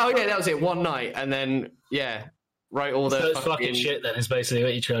 That was it. One night, and then wrote all the fucking shit. Then is basically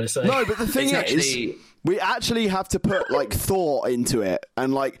what you're trying to say. No, but the thing is. We actually have to put like thought into it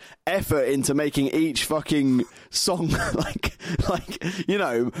and like effort into making each fucking song like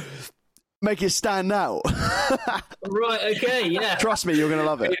make it stand out. Right? Okay. Yeah. Trust me, you're gonna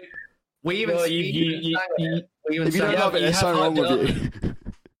love it. We even if you don't love it, there's something wrong with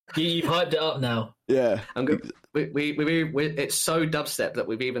you. You've hyped it up now. Yeah. It's so dubstep that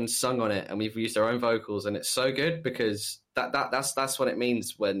we've even sung on it and we've used our own vocals, and it's so good because that's what it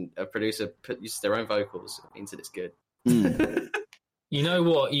means when a producer uses their own vocals. It means that it's good. You know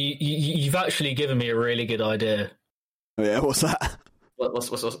what? You've actually given me a really good idea. Oh yeah, what's that?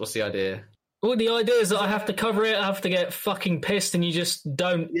 What's the idea? Well, the idea is that I have to cover it, I have to get fucking pissed, and you just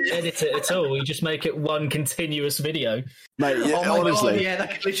don't edit it at all. You just make it one continuous video. Mate, honestly. God,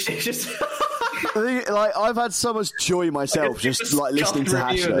 that literally just... like I've had so much joy myself just like listening to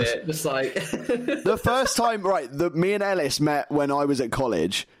Hashidas. Just like the first time, me and Ellis met when I was at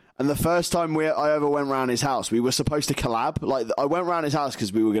college, and the first time I ever went round his house, we were supposed to collab. Like I went round his house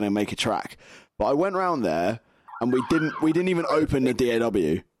because we were going to make a track, but I went round there and we didn't even open the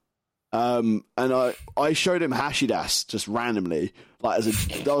DAW. And I showed him Hashidas just randomly, I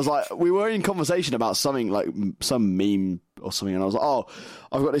was like, we were in conversation about something like some meme or something, and I was like, oh,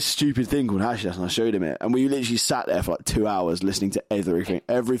 I've got this stupid thing called Hashidas, and I showed him it, and we literally sat there for like 2 hours listening to everything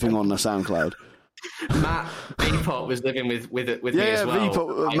on the SoundCloud. Matt Vpot was living with me as well.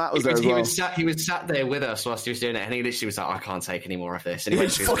 Vpot, Matt was there as well. He was sat there with us whilst he was doing it, and he literally was like, I can't take any more of this. And he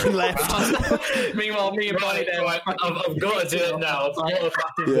just fucking left. Meanwhile, me and Barney there, I've got to do it now.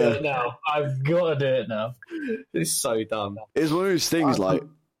 I've got to do it now. It's so dumb. It's one of those things,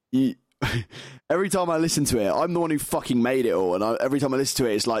 every time I listen to it, I'm the one who fucking made it all, and every time I listen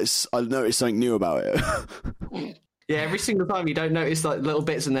to it, it's like I notice something new about it. Yeah, every single time you don't notice like little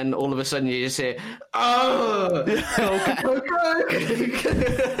bits, and then all of a sudden you just hear, "Oh,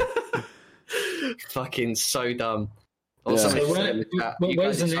 fucking so dumb." Also,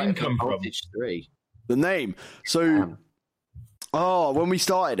 where's the name come from? The name. So Oh, when we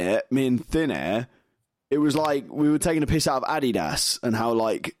started it, me and Thin Air, it was like we were taking a piss out of Adidas and how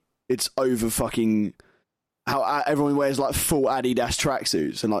like it's over fucking how everyone wears like full Adidas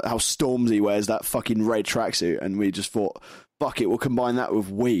tracksuits and like how Stormzy wears that fucking red tracksuit, and we just thought, fuck it, we'll combine that with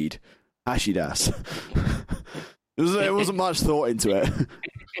weed, Hashidas. There wasn't much thought into it.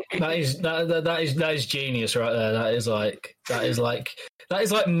 That is genius right there. That is like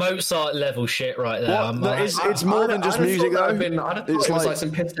Mozart level shit right there. It's more than just music though. I thought it was like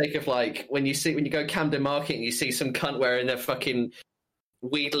some piss take of like when you go Camden Market and you see some cunt wearing their fucking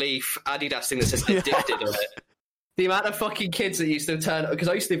weed leaf Adidas thing that says addicted on it. The amount of fucking kids that used to turn, because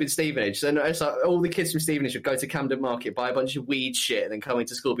I used to live in Stevenage, and it's like all the kids from Stevenage would go to Camden Market, buy a bunch of weed shit, and then come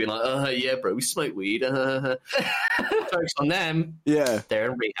into school being like, yeah, bro, we smoke weed. Jokes on them. Yeah.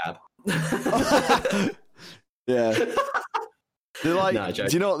 They're in rehab. Yeah. They're like, do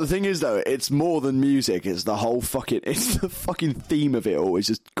you know what the thing is though? It's more than music. It's the fucking theme of it all is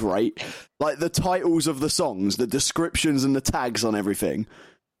just great. Like the titles of the songs, the descriptions and the tags on everything,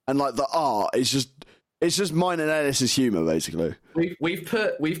 and like the art is just. It's just mine and Ellis's humour, basically. We've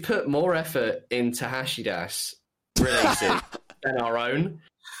put more effort into Hashidas releases than our own,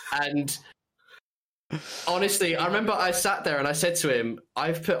 and honestly, I remember I sat there and I said to him,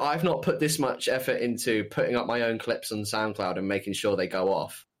 "I've not put this much effort into putting up my own clips on SoundCloud and making sure they go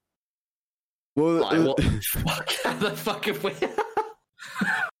off." Well, like, what the fuck? How the fuck have we?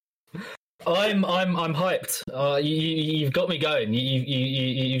 I'm hyped. You've got me going.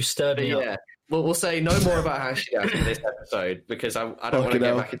 You've stirred me up. Well, we'll say no more about Hashidas in this episode because I don't want to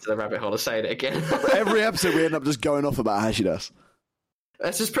get back into the rabbit hole of saying it again. Every episode we end up just going off about Hashidas.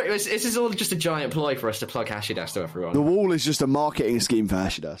 This is all just a giant ploy for us to plug Hashidas to everyone. The wall is just a marketing scheme for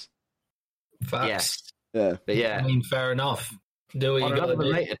Hashidas. Facts. Yes. Yeah. But yeah. I mean, fair enough. Do what you got to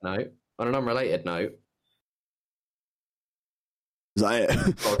do. On an unrelated note. Is that it? I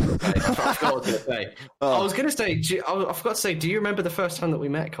forgot what I was going to say. Oh. I was going to say, I forgot to say, do you remember the first time that we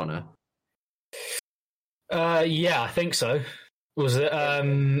met, Connor? Yeah, I think so. Was it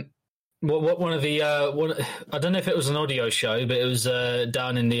one of the I don't know if it was an audio show, but it was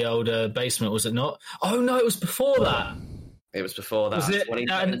down in the old basement, was it not? Oh no, it was before that. It was before that. Was it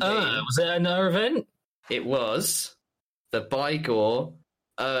an event? It was the Bygore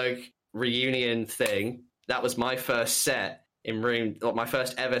reunion thing. That was my first set my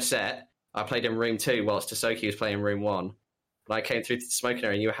first ever set. I played in room 2 whilst Tasoki was playing room 1. And I came through to the smoking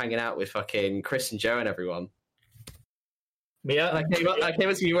area and you were hanging out with fucking Chris and Joe and everyone. Yeah. And I came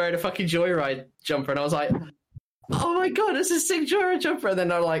up to you wearing a fucking Joyride jumper and I was like, oh my God, this is a sick Joyride jumper. And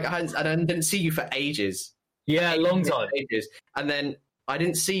then I didn't see you for ages. Yeah, long time. Ages. And then I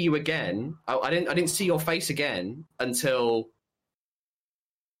didn't see you again. I didn't see your face again until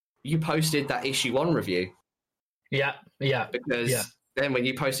you posted that issue 1 review. Yeah. Because then when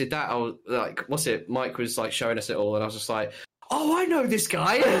you posted that, I was like, what's it? Mike was like showing us it all and I was just like, oh, I know this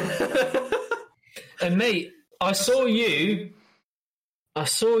guy. And mate, I saw you at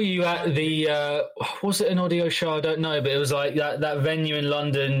the was it an audio show? I don't know, but it was like that venue in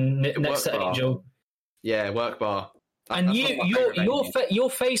London next to Angel. Yeah, Work Bar. And your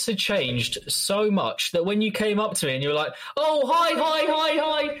face had changed so much that when you came up to me and you were like, "Oh, hi,"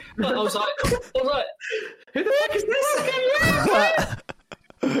 I was like, who the fuck is this?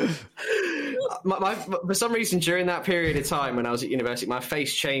 For some reason, during that period of time when I was at university, my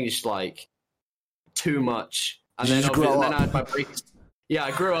face changed like too much, and then I had my braces. Yeah,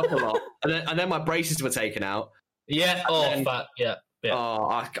 I grew up a lot, and then my braces were taken out. Yeah. Yeah. Oh,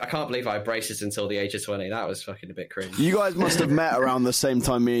 I can't believe I had braces until the age of 20. That was fucking a bit cringe. You guys must have met around the same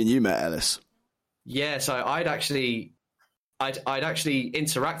time me and you met, Ellis. Yeah, so I'd actually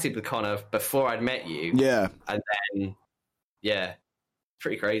interacted with Connor before I'd met you. Yeah. And then, yeah,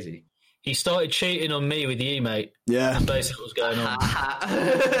 pretty crazy. He started cheating on me with you, mate. Yeah. That's basically what was going on.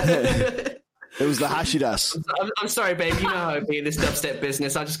 It was the Hashidas. I'm sorry, babe. You know how I be in this dubstep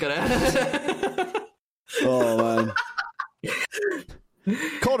business. I just gotta... Oh, man.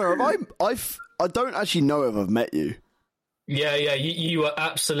 Connor, I don't actually know if I've met you. Yeah, you were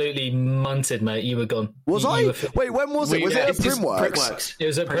absolutely munted, mate. You were gone. Was I? Wait, when was it? Was it at Primworks? It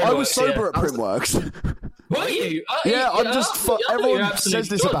was at Primworks. I was sober at Primworks. Were you? I'm just... everyone says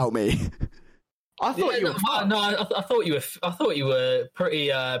this about me. I thought you were fun. No, I thought you were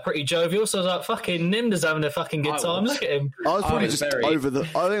pretty jovial. So I was like, fucking Nimda's having a fucking good time. Look at him. I was probably just over the...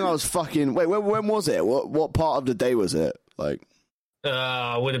 I think I was fucking... Wait, when was it? What part of the day was it? Like...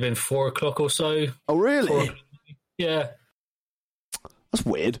 would have been 4 o'clock or so. Oh, really? Yeah. That's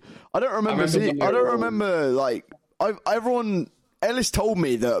weird. I don't remember. Like, everyone. Ellis told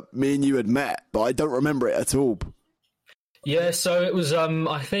me that me and you had met, but I don't remember it at all. Yeah, so it was.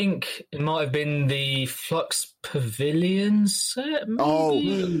 I think it might have been the Flux Pavilion set,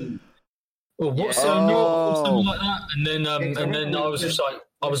 maybe, or what's Yeah. so not, or Oh. something like that. And then I was just like,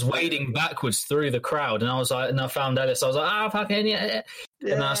 I was wading backwards through the crowd, and I was like, and I found Ellis. I was like, fucking yeah.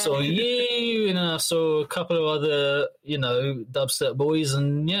 And then I saw you, and then I saw a couple of other, dubstep boys,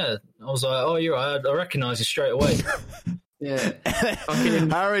 and yeah, I was like, oh, you're right. I recognise you straight away. Yeah.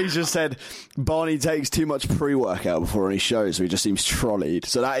 Harry just said Barney takes too much pre-workout before any shows, so he just seems trolleyed.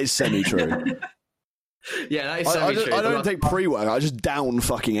 So that is semi-true. Yeah, that is semi-true. I don't take pre-workout. I just down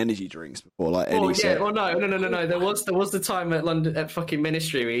fucking energy drinks before any set. Well, no. There was the time at London at fucking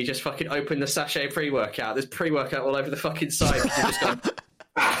Ministry where you just fucking opened the sachet pre-workout. There's pre-workout all over the fucking site. You just go,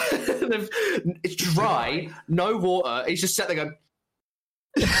 it's dry, no water. He's just sat there going.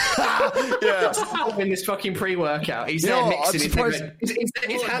 Yeah, in this fucking pre-workout, he's there mixing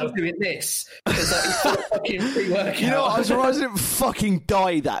his hands doing this because he's fucking pre-workout. You know what? I'm surprised I didn't fucking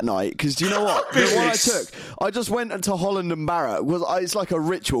die that night because do you know what? The one I just went to Holland and Barrett. It's like a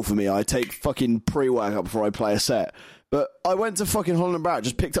ritual for me. I take fucking pre-workout before I play a set. But I went to fucking Holland and Barrett,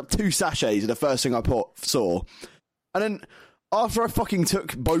 just picked up 2 sachets, the first thing I saw, and then after I fucking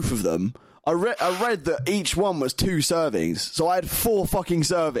took both of them. I read that each one was 2 servings, so I had 4 fucking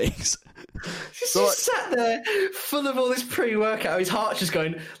servings. Just sat there, full of all this pre-workout. His heart's just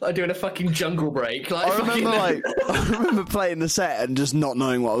going like doing a fucking jungle break. Like, I remember playing the set and just not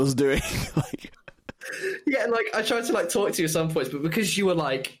knowing what I was doing. Yeah, and I tried to talk to you at some points, but because you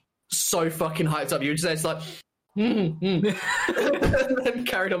were so fucking hyped up, you were just there, it's like, and then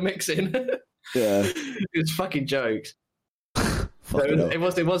carried on mixing. Yeah, it was fucking jokes. It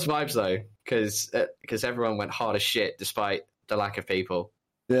was vibes though, because everyone went hard as shit despite the lack of people.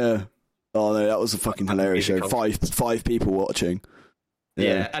 Yeah. Oh no, that was a fucking hilarious show. Five people watching.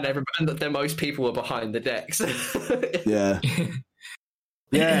 Yeah, and then most people were behind the decks. Yeah.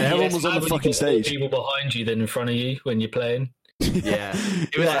 Yeah, everyone was on the fucking stage. People behind you than in front of you when you're playing. Yeah,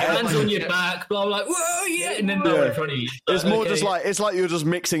 it was hands on your back, blah blah, whoa, yeah, and then no one in front of you. It's more just it's like you're just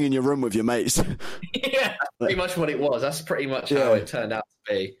mixing in your room with your mates. Yeah, that's pretty much what it was. That's pretty much how it turned out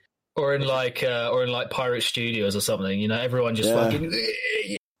to be. Or in Pirate Studios or something, everyone just fucking.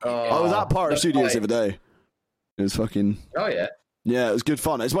 I was at Pirate Studios the other day. It was fucking. Oh yeah. Yeah, it was good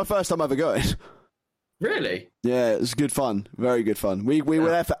fun. It's my first time ever going. Really? Yeah, it was good fun. Very good fun. We were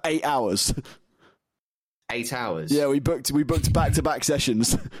there for 8 hours. 8 hours. Yeah, we booked back-to-back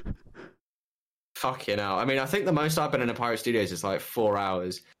sessions. Fucking hell. I mean, I think the most I've been in a Pirate Studios is 4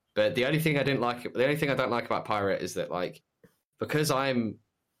 hours. But the only thing I don't like about Pirate is that because I'm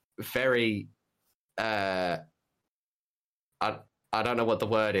very I don't know what the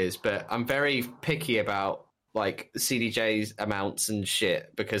word is, but I'm very picky about CDJ's amounts and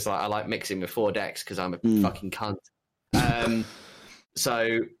shit because I like mixing with 4 decks because I'm a fucking cunt.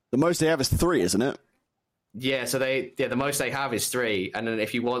 So the most they have is 3, isn't it? Yeah, so the most they have is 3, and then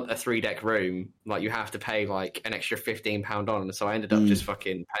if you want a 3-deck room, you have to pay an extra £15 on. So I ended up just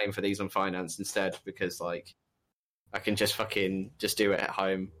fucking paying for these on finance instead because I can just do it at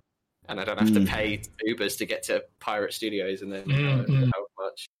home, and I don't have to pay Ubers to get to Pirate Studios and then how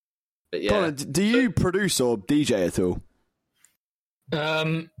much. But yeah, Colin, do you produce or DJ at all?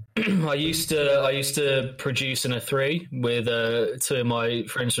 I used to produce in a 3 with 2 of my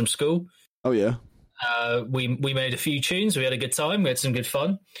friends from school. Oh yeah. We made a few tunes. We had a good time. We had some good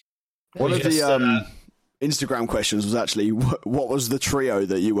fun. One of the Instagram questions was actually what was the trio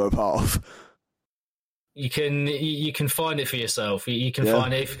that you were part of? You can find it for yourself. You can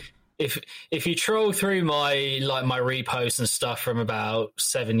find it if you troll through my my reposts and stuff from about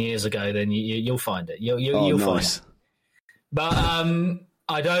 7 years ago. Then you'll find it. You'll find it. But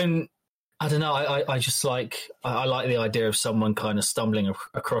I don't know. I just I like the idea of someone kind of stumbling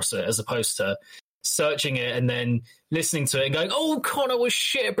across it as opposed to searching it and then listening to it and going, "Oh, Connor was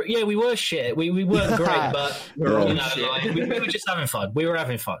shit." But yeah, we were shit. We weren't great, but we were just having fun. We were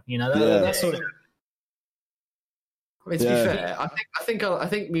having fun. That's sort of. I mean, to be fair, I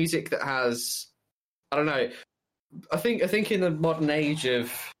think music that has, I don't know. I think in the modern age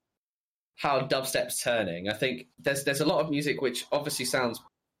of how dubstep's turning, I think there's a lot of music which obviously sounds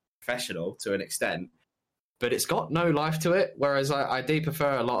professional to an extent, but it's got no life to it. Whereas I do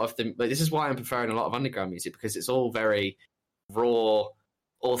prefer a lot of the. This is why I'm preferring a lot of underground music because it's all very raw,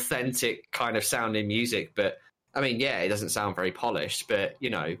 authentic kind of sounding music. But I mean, yeah, it doesn't sound very polished, but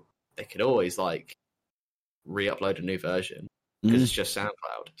they could always re-upload a new version because it's just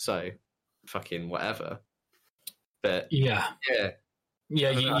SoundCloud. So fucking whatever. But yeah. I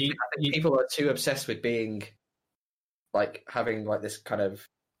think people are too obsessed with being having this kind of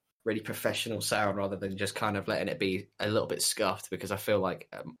really professional sound rather than just kind of letting it be a little bit scuffed, because I feel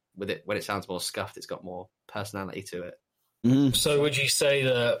like with it, when it sounds more scuffed, it's got more personality to it. Mm-hmm. So would you say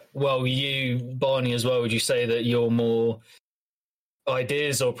that, well, you, Barney, as well, would you say that you're more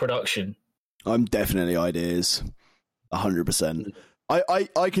ideas or production? I'm definitely ideas, 100%.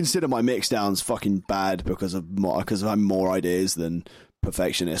 I consider my mix downs fucking bad because I'm more ideas than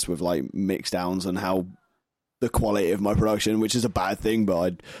perfectionist with like mix downs and how the quality of my production, which is a bad thing,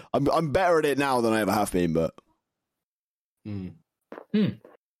 but I'm better at it now than I ever have been. But I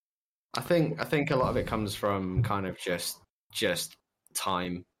think a lot of it comes from kind of just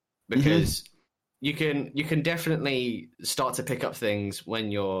time, because you can definitely start to pick up things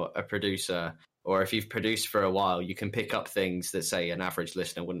when you're a producer, or if you've produced for a while, you can pick up things that, say, an average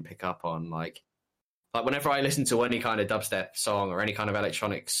listener wouldn't pick up on. Like whenever I listen to any kind of dubstep song or any kind of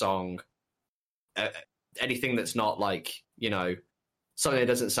electronic song, anything that's not like, something that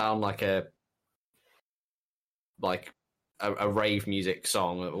doesn't sound like a rave music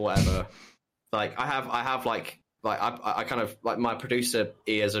song or whatever. Like I have I kind of like, my producer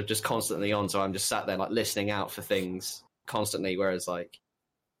ears are just constantly on, so I'm just sat there like listening out for things constantly. Whereas like,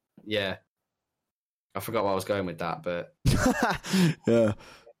 yeah, I forgot where I was going with that, but yeah.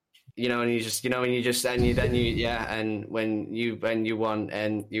 And when you won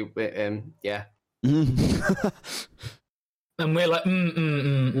and you yeah. And we're like,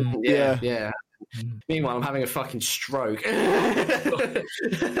 yeah. Meanwhile, I'm having a fucking stroke.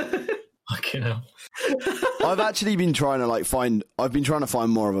 Fucking hell. I've actually been trying to find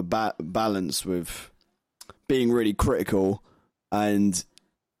more of a balance with being really critical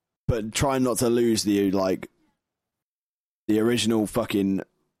but trying not to lose the original fucking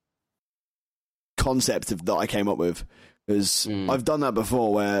concept that I came up with, because I've done that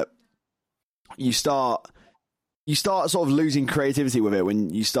before where you start sort of losing creativity with it when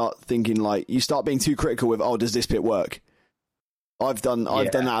you start thinking, like, you start being too critical with, oh, does this bit work? I've done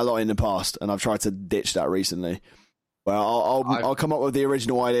that a lot in the past, and I've tried to ditch that recently. Where I'll come up with the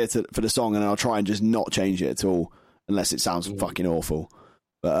original idea for the song, and I'll try and just not change it at all unless it sounds fucking awful.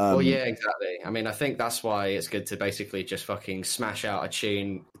 But, well, yeah, exactly. I mean, I think that's why it's good to basically just fucking smash out a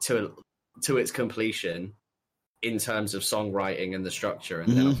tune to its completion in terms of songwriting and the structure,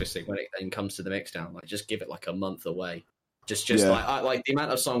 and then obviously when it then comes to the mixdown, like, just give it like a month away. Just like the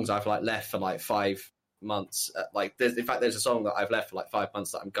amount of songs I've like left for like 5 months. There's a song that I've left for like 5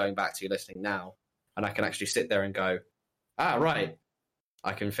 months that I'm going back to listening now, and I can actually sit there and go, right,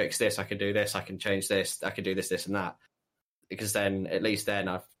 I can fix this, I can do this, I can change this, I can do this and that. Because then, at least then,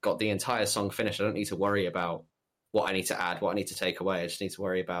 I've got the entire song finished. I don't need to worry about what I need to add, what I need to take away. I just need to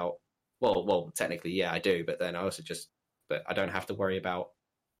worry about, well, technically, yeah, I do. But then I also but I don't have to worry about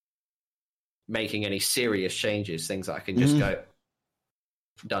making any serious changes, things that I can just go,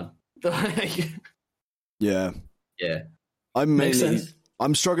 done. Yeah. Yeah.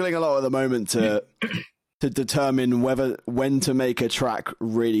 I'm struggling a lot at the moment to determine when to make a track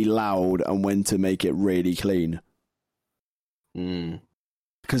really loud and when to make it really clean.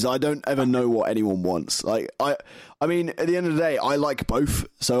 Because I don't ever know what anyone wants. Like, I mean, at the end of the day, I like both,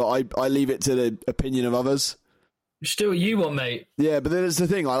 so I leave it to the opinion of others. Just do what you want, mate. Yeah, but then it's the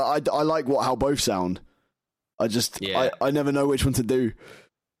thing. I like how both sound. I never know which one to do.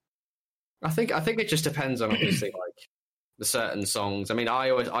 I think it just depends on, obviously, like, the certain songs. I mean,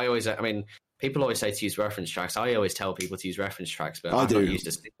 people always say to use reference tracks. I always tell people to use reference tracks, but I've not used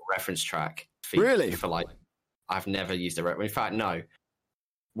a single reference track for like, I've never used a reference. In fact, no.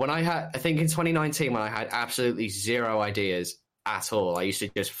 I think in 2019, when I had absolutely zero ideas at all, I used to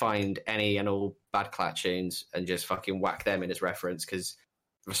just find any and all Bad Clat tunes and just fucking whack them in as reference, because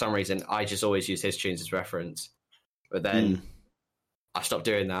for some reason I just always use his tunes as reference. But then I stopped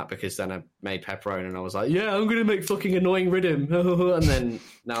doing that, because then I made Pepperoni and I was like, yeah, I'm going to make fucking annoying rhythm. And then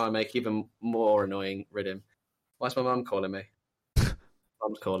now I make even more annoying rhythm. Why's my mum calling me?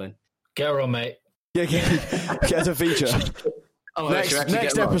 Mum's calling. Get her on, mate. Yeah, get a feature.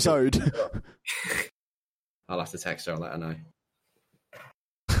 Next episode. I'll have to text her and let her know.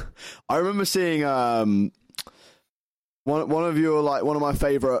 I remember seeing one of my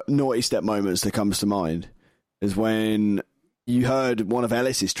favourite Nawtystep moments that comes to mind is when you heard one of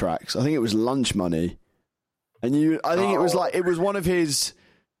Ellis's tracks. I think it was Lunch Money, and it was one of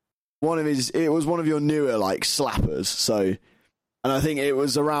your newer like slappers. So. And I think it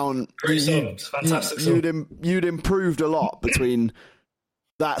was around. Great songs, fantastic song. You'd improved a lot between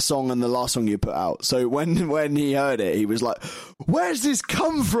that song and the last song you put out. So when he heard it, he was like, "Where's this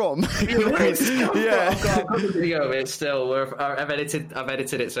come from?" Yeah, I've got the video of it still. I've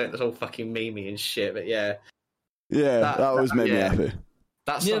edited it so it's all fucking memey and shit. But yeah, that made me happy.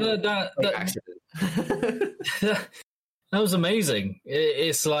 That's that was amazing.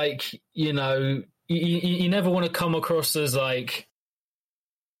 It's like, you never want to come across as like,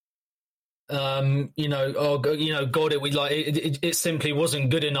 God, it simply wasn't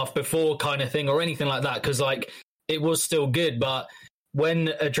good enough before kind of thing or anything like that. Because like it was still good, but when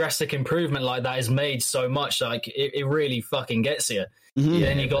a drastic improvement like that is made so much, like it really fucking gets you. Mm-hmm. Yeah,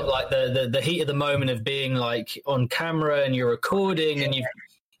 and you got like the heat of the moment of being like on camera and you're recording and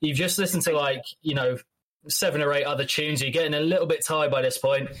you've just listened to like 7 or 8 other tunes. You're getting a little bit tired by this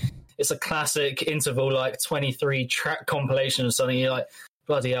point. It's a classic interval like 23 track compilation or something. You're like,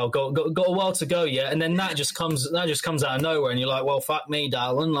 bloody hell, got a while to go yet, and then that just comes out of nowhere, and you're like, well, fuck me,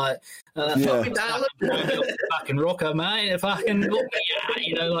 darling, like, fuck me, darling, fucking rocker, mate, fucking rock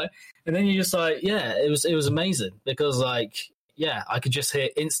me, like, and then you're just like, yeah, it was amazing because like, yeah, I could just hear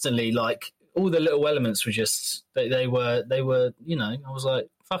instantly like all the little elements were just they were I was like,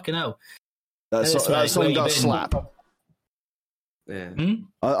 fucking hell, that song does slap. Yeah,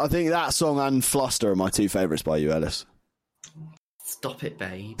 I think that song and Fluster are my 2 favourites by you, Ellis. Stop it,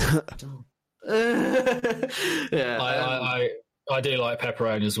 babe. Yeah, I do like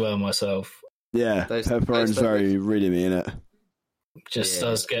Pepperoni as well myself. Yeah, Pepperoni's very reading-y, innit? Just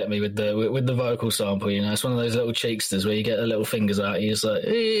does get me with the vocal sample. It's one of those little cheeksters where you get the little fingers out. You're just like,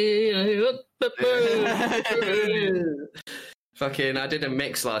 fucking. I did a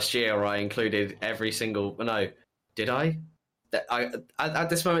mix last year where I included every single. No, did I? At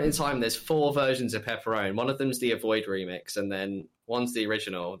this moment in time, there's 4 versions of Pepperoni. One of them's the Avoid remix, and then one's the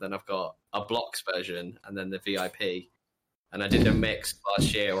original. Then I've got a Blocks version, and then the VIP. And I did a mix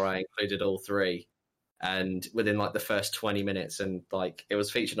last year where I included all 3. And within like the first 20 minutes, and like it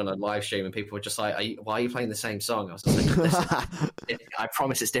was featured on a live stream, and people were just like, "Why are you playing the same song?" I was just like, "I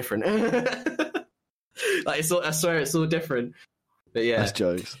promise it's different." Like I swear it's all different. But yeah, that's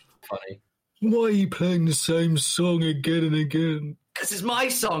jokes. Funny. Why are you playing the same song again and again? Because it's my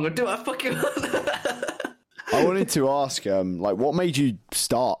song. I do what I fucking want. I wanted to ask, like, what made you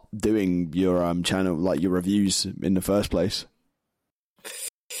start doing your channel, like your reviews in the first place?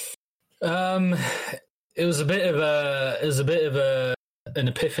 It was a bit of an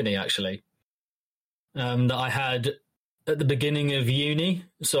epiphany actually. That I had at the beginning of uni.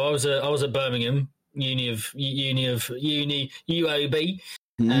 So I was at Birmingham UOB.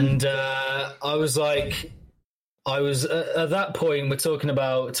 And I was at that point, we're talking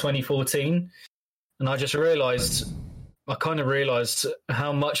about 2014, and I kind of realized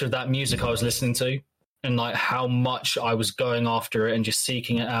how much of that music I was listening to and like how much I was going after it and just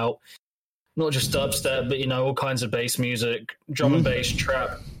seeking it out. Not just dubstep, but all kinds of bass music, drum and bass,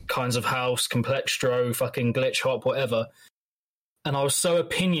 trap, kinds of house, complextro, fucking glitch hop, whatever. And I was so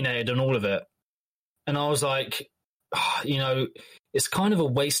opinionated on all of it. And I was like, it's kind of a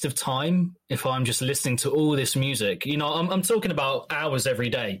waste of time if I'm just listening to all this music. I'm talking about hours every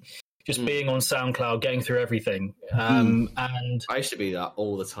day, just being on SoundCloud, getting through everything. And I used to be that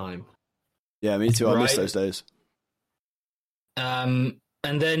all the time. Yeah, me too. I miss those days.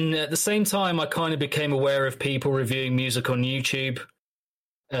 And then at the same time, I kind of became aware of people reviewing music on YouTube.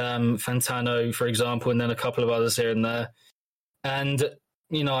 Fantano, for example, and then a couple of others here and there. And,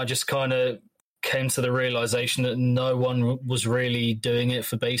 I just kind of came to the realization that no one was really doing it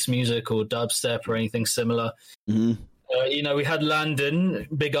for bass music or dubstep or anything similar. Mm-hmm. We had Landon.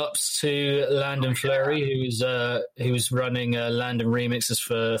 Big ups to Landon Fleury, who was running Landon remixes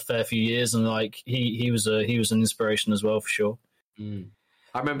for a fair few years, and like he was an inspiration as well for sure.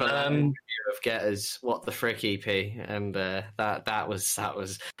 I remember that review of Getter's What the Frick EP, and that was.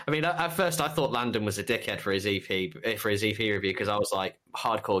 I mean, at first I thought Landon was a dickhead for his EP review because I was like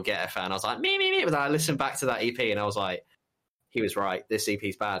hardcore Getter fan. I was like me, but then I listened back to that EP and I was like, he was right. This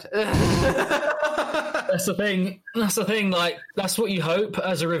EP's bad. That's the thing. Like that's what you hope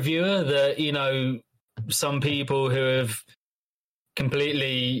as a reviewer, that some people who have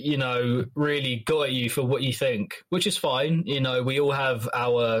completely, really got at you for what you think, which is fine. We all have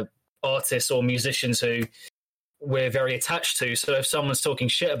our artists or musicians who we're very attached to. So if someone's talking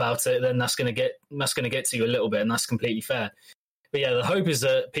shit about it, then that's going to get to you a little bit, and that's completely fair. But yeah, the hope is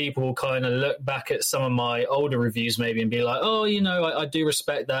that people will kind of look back at some of my older reviews maybe and be like, oh, I do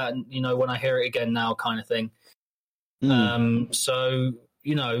respect that. And, when I hear it again now kind of thing. So,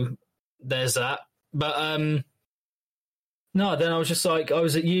 there's that. But, no, then I was just like, I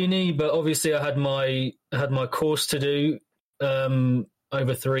was at uni, but obviously I had my course to do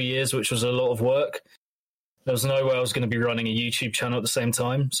over 3 years, which was a lot of work. There was no way I was going to be running a YouTube channel at the same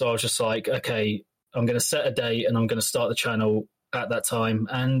time. So I was just like, okay, I'm going to set a date and I'm going to start the channel at that time.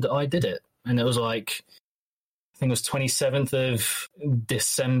 And I did it. And it was like, I think it was 27th of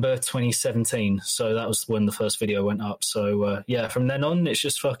December 2017. So that was when the first video went up. So yeah, from then on, it's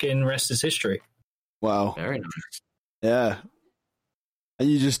just fucking rest is history. Wow. Very nice. Yeah. And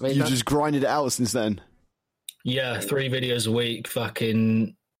you just grinded it out since then. Yeah, 3 videos a week,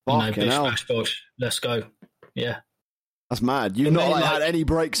 fucking, bish, bash, bosh, let's go. Yeah. That's mad. You've not had any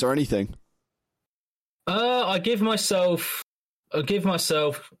breaks or anything? I give myself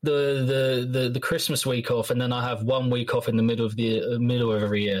the Christmas week off, and then I have 1 week off in the middle of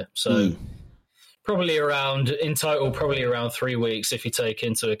every year. So probably around 3 weeks if you take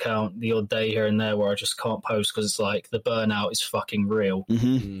into account the odd day here and there where I just can't post because it's like the burnout is fucking real.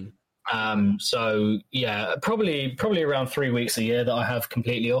 So yeah, probably around 3 weeks a year that I have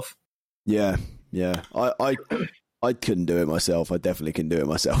completely off. Yeah. I couldn't do it myself. I definitely couldn't do it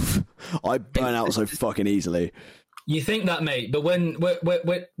myself. I burn out so fucking easily. You think that, mate, but when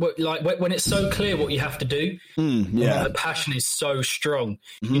it's so clear what you have to do, the passion is so strong.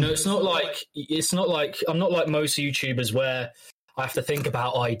 You know, it's not like I'm not like most YouTubers where I have to think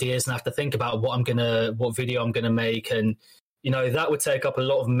about ideas and I have to think about what video I'm gonna make, and you know that would take up a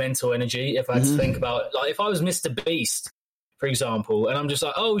lot of mental energy if I had to think about, like, if I was Mr. Beast, for example, and I'm just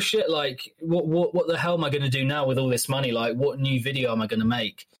like, oh shit, like what the hell am I going to do now with all this money? Like, what new video am I going to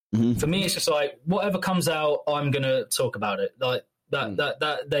make? For me, it's just like whatever comes out, I'm going to talk about it. Like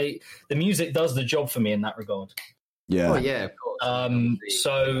the music does the job for me in that regard. Yeah, yeah, of course.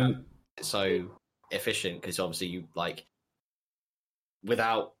 So efficient because obviously you like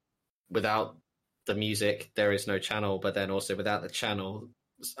without the music there is no channel, but then also without the channel.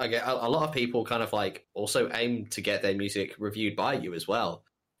 I get a lot of people kind of like also aim to get their music reviewed by you as well.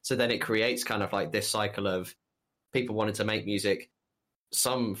 So then it creates kind of like this cycle of people wanting to make music,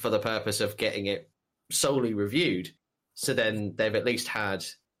 some for the purpose of getting it solely reviewed. So then they've at least had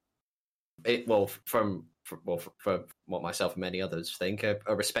it, from what myself and many others think, a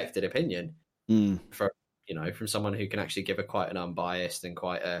respected opinion from someone who can actually give quite an unbiased and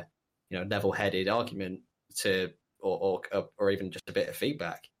quite a level-headed argument to. Or even just a bit of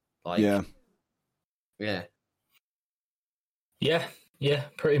feedback. Like, yeah,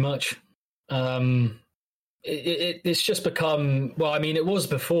 pretty much. It's just become, well, I mean, it was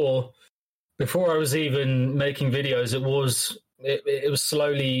before I was even making videos. It was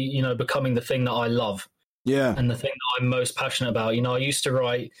slowly, becoming the thing that I love. Yeah, and the thing that I'm most passionate about. I used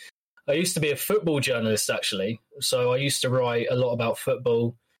to be a football journalist actually, so I used to write a lot about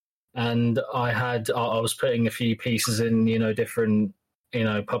football. And I was putting a few pieces in, different,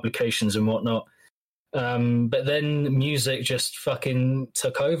 publications and whatnot. But then music just fucking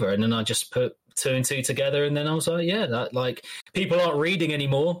took over, and then I just put 2 and 2 together, and then I was like, yeah, that, like, people aren't reading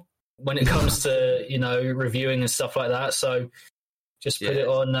anymore when it comes to reviewing and stuff like that. So just put it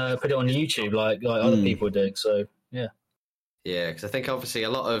on YouTube like other people do. So yeah, because I think obviously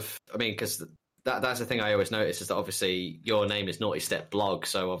because that's the thing I always notice is that obviously your name is Nawtystep blog,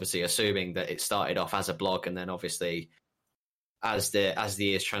 so obviously assuming that it started off as a blog, and then obviously as the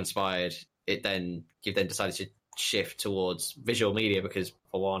years transpired, you've then decided to shift towards visual media because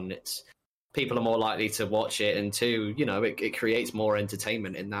for one, it's people are more likely to watch it, and two, it creates more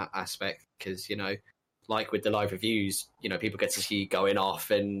entertainment in that aspect because like with the live reviews, people get to see you going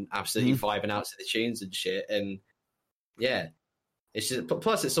off and absolutely vibing out to the tunes and shit, and yeah, it's just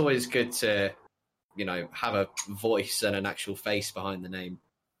plus it's always good to have a voice and an actual face behind the name,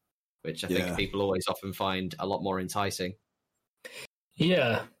 which I think people always often find a lot more enticing.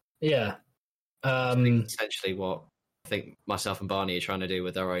 Yeah. Essentially what I think myself and Barney are trying to do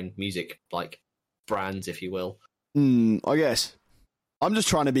with our own music, like, brands, if you will. I guess. I'm just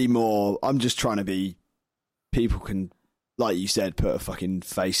trying to be people can, like you said, put a fucking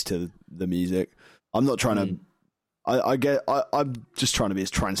face to the music. I'm not trying to... I'm just trying to be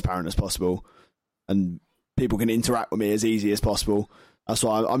as transparent as possible, and people can interact with me as easy as possible. That's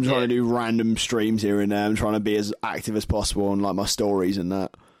why I'm trying to do random streams here and there. I'm trying to be as active as possible on like my stories and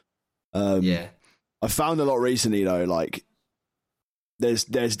that. I found a lot recently though, like there's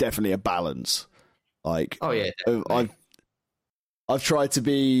definitely a balance. Like, I've tried to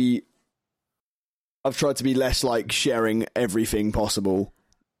be less like sharing everything possible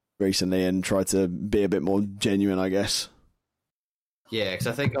recently and try to be a bit more genuine, I guess. Yeah, because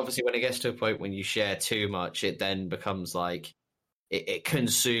I think obviously when it gets to a point when you share too much, it then becomes like it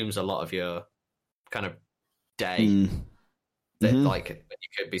consumes a lot of your kind of day that like you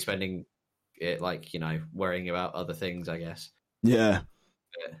could be spending it like worrying about other things, I guess. Yeah.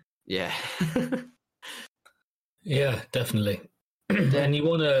 Yeah. Yeah, definitely. And you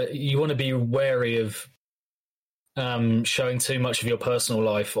wanna be wary of showing too much of your personal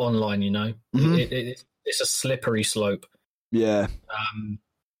life online. it's a slippery slope. Yeah.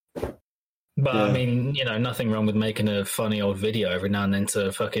 But Yeah. I mean, nothing wrong with making a funny old video every now and then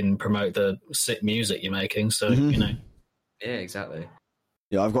to fucking promote the sick music you're making. So, Yeah, exactly.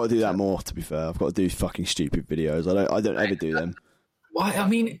 Yeah, I've got to do that more, to be fair. I've got to do fucking stupid videos. I don't ever do them. Why? I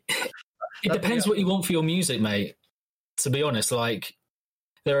mean, it depends what you want for your music, mate. To be honest, like,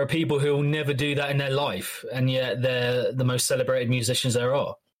 there are people who will never do that in their life, and yet they're the most celebrated musicians there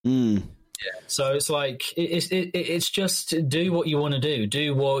are. Mm. Yeah. So it's like, it's just do what you want to do.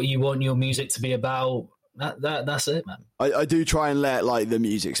 Do what you want your music to be about. That's it, man. I do try and let, like, the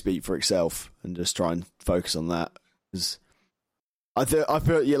music speak for itself and just try and focus on that. 'Cause I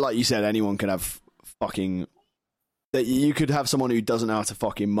feel, yeah, like you said, anyone can have fucking... That you could have someone who doesn't know how to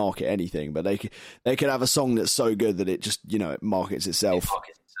fucking market anything, but they could have a song that's so good that it just, it markets itself. It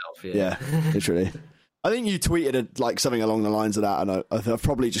markets itself, Yeah, literally. I think you tweeted like something along the lines of that, and I've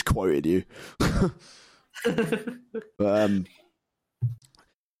probably just quoted you. But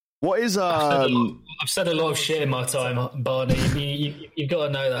what is I've said a lot of shit in my time, Barney. You've got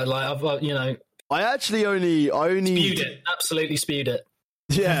to know that. Like, I actually only spewed it. Absolutely spewed it.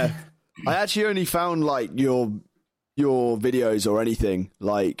 Yeah, I actually only found like your videos or anything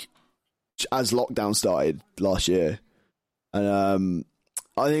like as lockdown started last year, and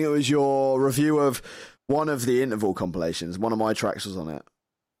I think it was your review of one of the interval compilations. One of my tracks was on it.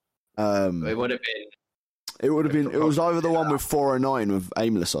 It would have been. It was either the one with 409 with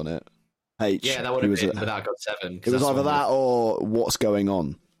Aimless on it. H. Yeah, that would have been, but that got 7. It was either that or What's Going On,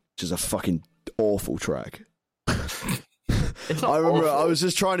 which is a fucking awful track. I remember I was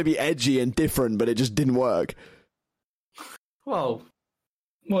just trying to be edgy and different, but it just didn't work. Well,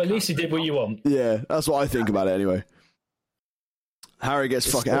 at least you did what you want. Yeah, that's what I think about it anyway. Harry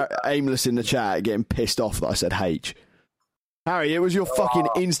gets fucking Aimless in the chat, getting pissed off that I said H. Harry, it was your fucking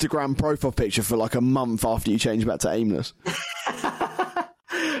Instagram profile picture for like a month after you changed back to Aimless.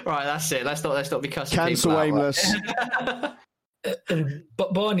 Right, that's it. Let's not be cussing Cancel people out, Aimless.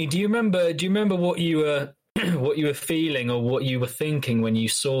 But Barney, do you remember what you were feeling or what you were thinking when you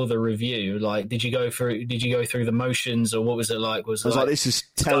saw the review? Like, did you go through the motions, or what was it like? I was like, this is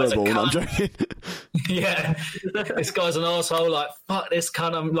terrible. No, I'm joking. Yeah, this guy's an asshole. Like, fuck this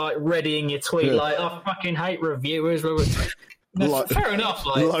cunt. I'm like readying your tweet. Yeah. Like, I fucking hate reviewers. Fair enough.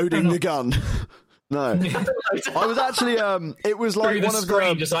 Like, loading the gun. No, I was actually. It was like one of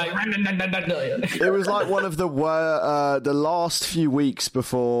the. Just like, It was like one of the last few weeks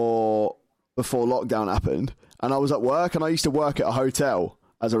before lockdown happened, and I was at work, and I used to work at a hotel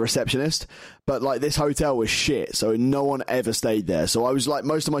as a receptionist, but like this hotel was shit, so no one ever stayed there. So I was like,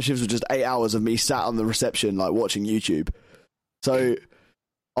 most of my shifts were just 8 hours of me sat on the reception, like watching YouTube. So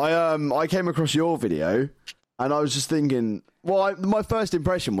I came across your video, and I was just thinking, well, my first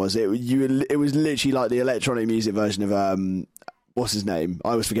impression was it was literally like the electronic music version of what's his name?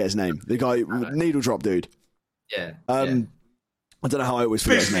 I always forget his name. The guy, Needle Drop dude. Yeah. I don't know how I always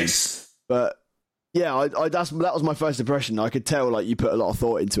forget his name, but yeah, that was my first impression. I could tell like you put a lot of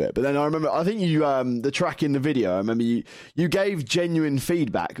thought into it. But then I think you the track in the video, I remember you gave genuine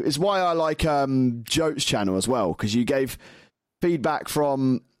feedback. It's why I like Jote's channel as well, because you gave feedback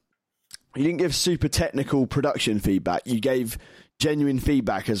from. You didn't give super technical production feedback. You gave genuine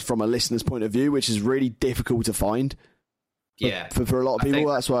feedback as from a listener's point of view, which is really difficult to find. Yeah, for a lot of people,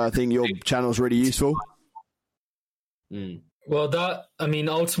 that's why I think your channel is really useful. Mm. Well,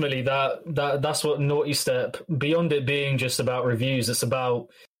 ultimately, that's what Nawtystep. Beyond it being just about reviews, it's about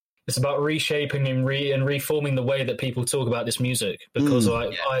reshaping and reforming the way that people talk about this music. Because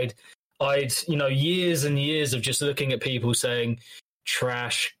I'd years and years of just looking at people saying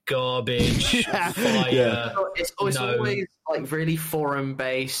trash, garbage, fire. Yeah. It's always like really forum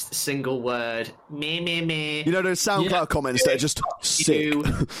based, single word, me. You know those SoundCloud comments that are just sick.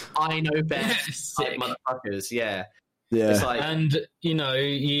 I know best, like motherfuckers. Yeah. Yeah. It's like, and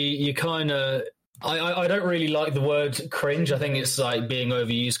you kind of. I don't really like the word cringe. I think it's like being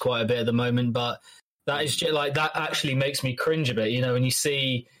overused quite a bit at the moment, but that is just like that actually makes me cringe a bit. When you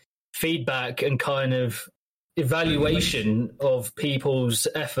see feedback and kind of evaluation of people's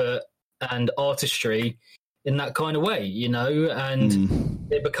effort and artistry in that kind of way, and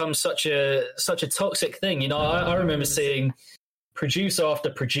it becomes such a toxic thing. I remember seeing producer after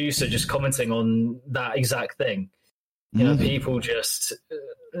producer just commenting on that exact thing. People just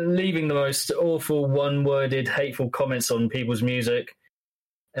leaving the most awful, one-worded, hateful comments on people's music.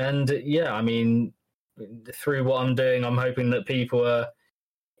 And yeah, I mean, through what I'm doing, I'm hoping that people are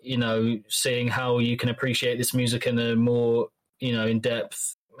seeing how you can appreciate this music in a more,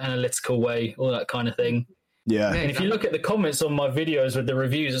 in-depth, analytical way, all that kind of thing. Yeah. And if you look at the comments on my videos with the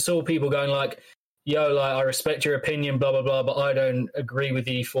reviews, it's all people going like, yo, like, I respect your opinion, blah, blah, blah, but I don't agree with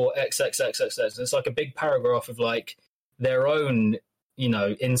you for X, X, X, X, X. It's like a big paragraph of, like, their own,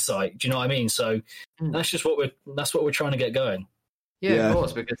 insight. Do you know what I mean? So that's what we're trying to get going. Yeah, of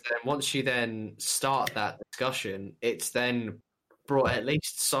course, because then once you then start that discussion, it's then brought at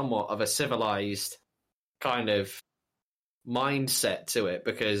least somewhat of a civilized kind of mindset to it,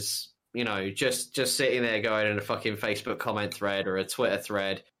 because, just sitting there going in a fucking Facebook comment thread or a Twitter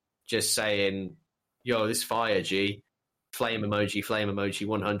thread, just saying, yo, this fire, G, flame emoji,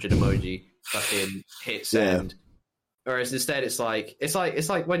 100 emoji, fucking hit send. Whereas instead it's like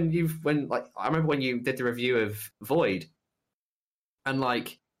when I remember when you did the review of Void, and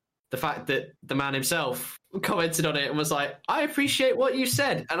like the fact that the man himself commented on it and was like, I appreciate what you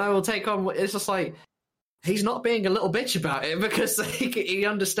said and I will take on what it's just like, he's not being a little bitch about it, because he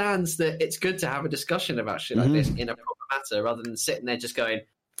understands that it's good to have a discussion about shit like this in a proper matter, rather than sitting there just going,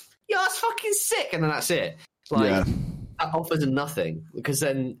 yeah, that's fucking sick, and then that's it. Like, that offers nothing, because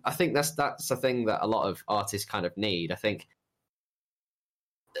then I think that's the thing that a lot of artists kind of need. I think,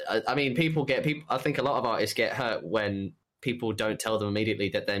 I mean, I think a lot of artists get hurt when people don't tell them immediately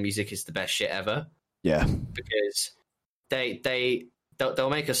that their music is the best shit ever. Yeah. Because they'll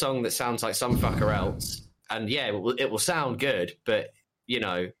make a song that sounds like some fucker else, and it will sound good, but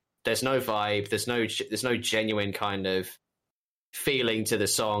there's no vibe, there's no genuine kind of feeling to the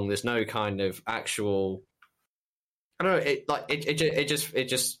song, there's no kind of actual, I don't know, it just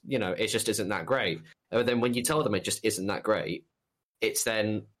isn't that great. And then when you tell them it just isn't that great, it's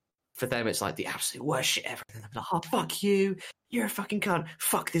then for them it's like the absolute worst shit ever. And they're like, oh, fuck you, you're a fucking cunt,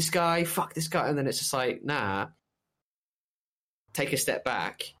 fuck this guy, and then it's just like, nah, take a step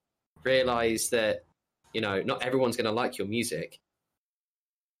back, realize that not everyone's going to like your music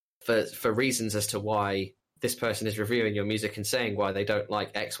for reasons as to why this person is reviewing your music and saying why they don't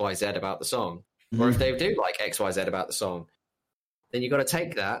like XYZ about the song. Or if they do like XYZ about the song, then you got to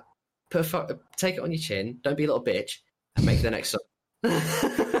take that, take it on your chin, don't be a little bitch, and make the next song.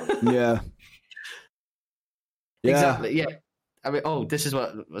 Exactly. Yeah. I mean, this is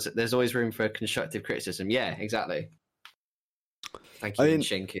what was it? There's always room for constructive criticism. Yeah, exactly. Thank you,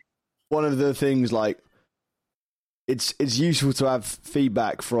 Shinky. One of the things, like, it's useful to have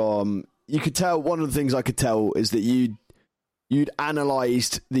feedback from. You could tell. One of the things I could tell is that you'd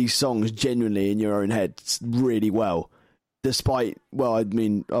analysed these songs genuinely in your own head really well, despite, well, I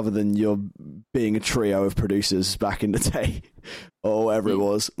mean, other than your being a trio of producers back in the day or whatever it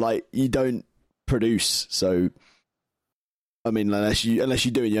was, like, you don't produce, so I mean, unless you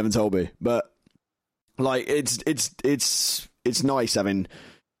do and you haven't told me, but like, it's nice having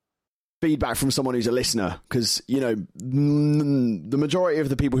feedback from someone who's a listener, because the majority of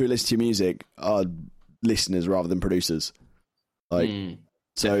the people who listen to your music are listeners rather than producers. Like,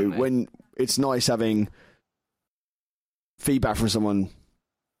 so definitely. When it's nice having feedback from someone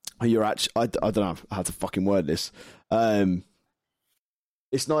who you're actually, I don't know how to fucking word this.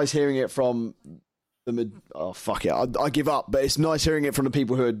 It's nice hearing it from fuck it, I give up. But it's nice hearing it from the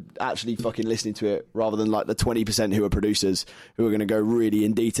people who are actually fucking listening to it, rather than like the 20% who are producers who are going to go really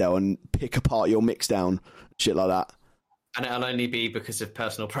in detail and pick apart your mix down, shit like that. And it'll only be because of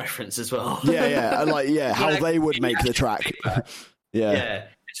personal preference as well. Yeah, and like, how they would make the track. Yeah.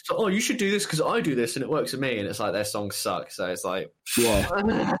 It's like, oh, you should do this because I do this and it works for me, and it's like their songs suck. So it's like,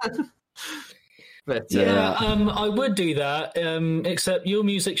 But I would do that, except your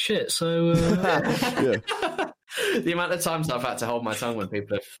music's shit. So the amount of times I've had to hold my tongue when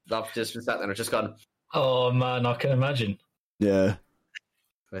people I've just been sat there and I've just gone, oh man, I can imagine. Yeah.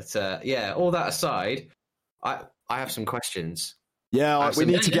 But all that aside, I have some questions. Yeah, we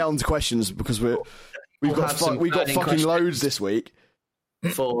need to get on to questions, because we've got fucking loads this week.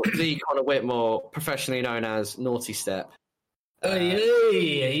 For the Connor Whitmore, professionally known as Nawtystep.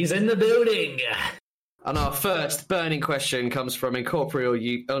 Hey, he's in the building. And our first burning question comes from Incorporeal.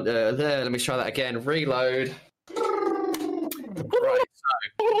 Let me try that again. Reload. Right.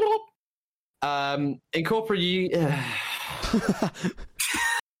 So,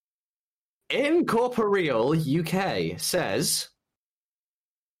 Incorporeal UK says,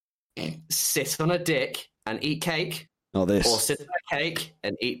 sit on a dick and eat cake. Not this. Or sit on a cake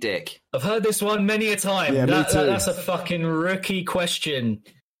and eat dick. I've heard this one many a time. Yeah, me too. That's a fucking rookie question.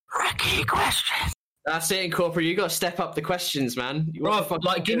 That's it, Incorporeal. You got to step up the questions, man.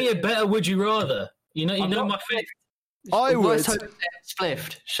 Give me a better would you rather. You know my favorite. I would.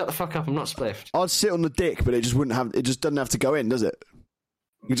 Spliffed. Shut the fuck up. I'm not spliffed. I'd sit on the dick, but it just doesn't have to go in, does it?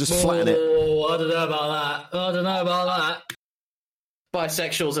 You just flatten it. Oh, I don't know about that.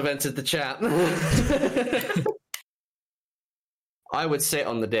 Bisexuals have entered the chat. I would sit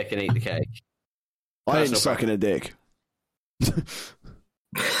on the dick and eat the cake. I ain't Personal sucking a dick.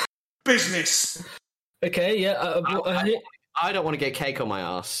 Business. Okay, yeah. I don't want to get cake on my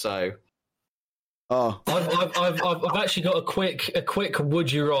ass, so Oh, I've actually got a quick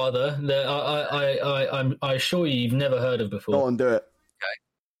would you rather that I assure you've never heard of before. go on, do it.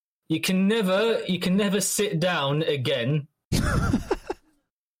 You can never sit down again,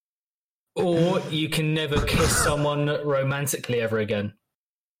 or you can never kiss someone romantically ever again.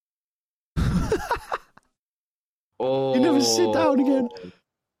 oh, You never sit down again.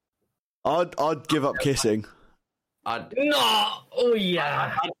 I'd give up kissing. No, oh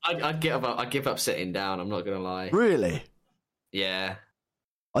yeah. I'd give up sitting down. I'm not gonna lie. Really? Yeah.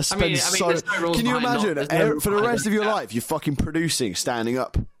 I spend there's no rules Can you behind imagine there's no rules for the behind rest of your that. life you're fucking producing standing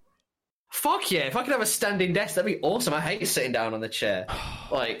up? Fuck yeah! If I could have a standing desk, that'd be awesome. I hate sitting down on the chair.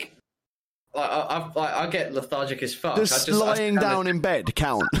 I get lethargic as fuck. Does lying down in bed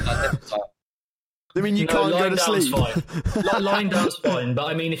count? I mean, you can't go to sleep. Fine. Lying down's fine, but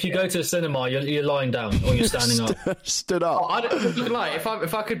I mean, if you go to the cinema, you're lying down or you're standing up. Stood up. I don't lie. If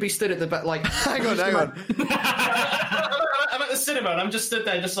I could be stood at the back, like, Hang on. I'm at the cinema and I'm just stood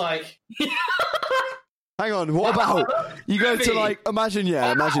there, just like. Hang on. What about you go to like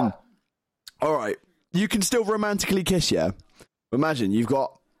imagine. All right, you can still romantically kiss, yeah. Imagine you've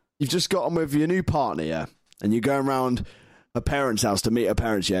just got on with your new partner, yeah, and you're going around her parents' house to meet her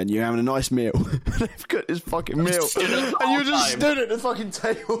parents, yeah, and you're having a nice meal. They've got this fucking meal, and you're just stood at the fucking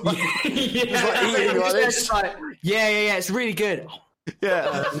table, just like eating like this. Yeah, it's really good.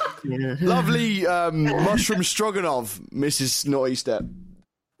 Yeah, lovely mushroom stroganoff, Mrs. Nawtystep.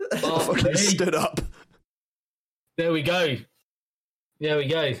 Fucking stood up. There we go.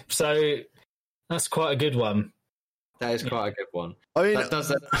 So that's quite a good one. That is quite a good one. I mean, That does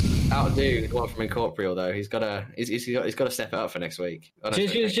outdo the one from Incorporeal though. He's got to step it up for next week.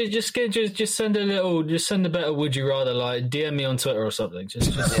 Just send a better would you rather, like DM me on Twitter or something.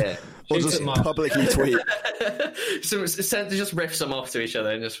 Just Yeah. or just publicly tweet. So just riff some off to each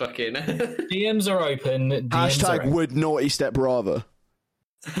other and just fucking. DMs are open. Hashtag would Nawtystep rather.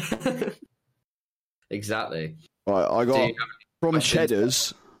 Exactly. Right, I got from questions?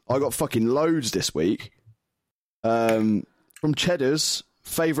 Cheddar's. I got fucking loads this week. From Cheddar's,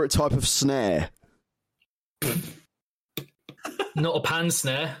 favourite type of snare. Not a pan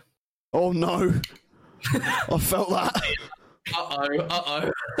snare. Oh no, I felt that.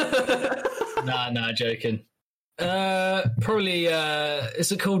 Uh oh. Nah, joking. Probably.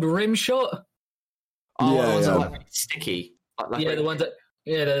 Is it called rim shot? Oh, Yeah, the ones yeah. that are like sticky. Yeah, the ones that.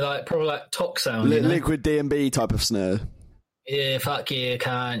 Yeah, they're like probably like talk sound. you know? Liquid D&B type of snare. Yeah, fuck yeah,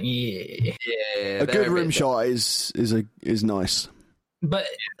 can't yeah. Yeah, A good rim shot is nice. But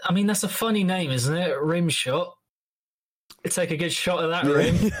I mean, that's a funny name, isn't it? Rim shot. Take a good shot of that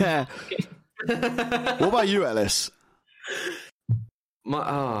rim. Yeah. What about you, Ellis?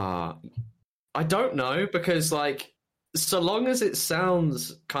 I don't know, because like, so long as it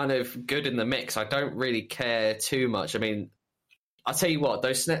sounds kind of good in the mix, I don't really care too much. I mean, I'll tell you what,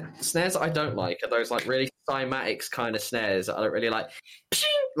 those snares that I don't like are those like really cymatics kind of snares that I don't really like.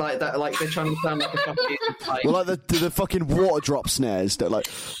 Like that, like they're trying to sound like a fucking like. Well, like the fucking water drop snares that like.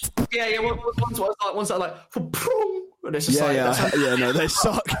 Yeah. Ones that are like. And it's just No, they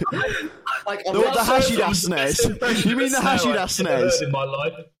suck. Like the Hashidas snares. You mean the Hashidas snares? In my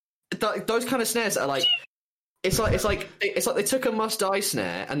life. Those kind of snares that are like. It's like they took a Must Die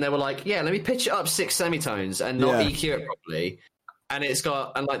snare and they were like, yeah, let me pitch it up 6 semitones and not EQ it properly, and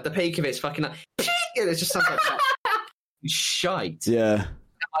like the peak of it's fucking like, and it just sounds like shite. Yeah,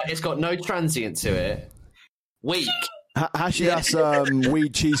 It's got no transient to it. Weak. Hashidas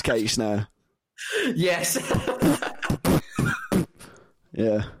weed cheesecake snare. Yes.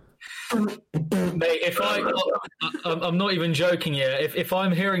 Yeah. Mate, if I'm not even joking here. If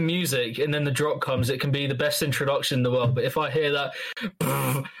I'm hearing music and then the drop comes, it can be the best introduction in the world. But if I hear that,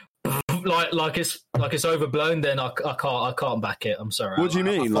 like it's overblown, then I can't back it. I'm sorry. What do you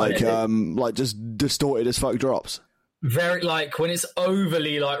mean? Like just distorted as fuck drops? Very like when it's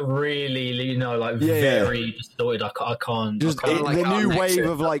overly like really, very distorted. I can't. Just the new wave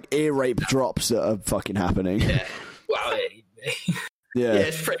of like ear rape drops that are fucking happening. Yeah. Wow. Yeah. Yeah,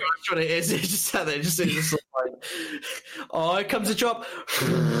 it's pretty much what it is. It's just how it's just like, oh, it comes a drop.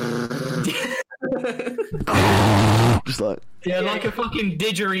 Just like like a fucking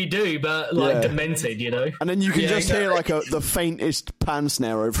didgeridoo, but like demented, you know. And then you can just hear like the faintest pan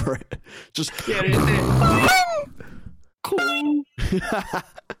snare over it. Just Cool.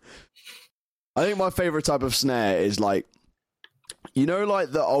 I think my favourite type of snare is like, you know,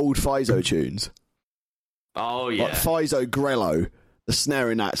 like the old Fizo tunes. Oh yeah. Like Fizo Grello. The snare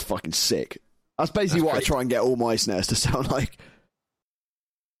in that's fucking sick. That's basically what I pretty- try and get all my snares to sound like.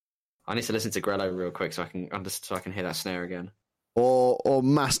 I need to listen to Grello real quick so I can hear that snare again. Or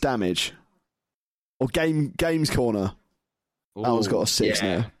Mass Damage. Or Games Corner. That one's got a sick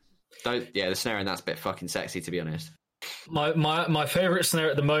snare. The snare in that's a bit fucking sexy, to be honest. My favourite snare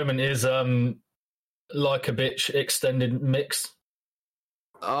at the moment is Like a Bitch extended mix.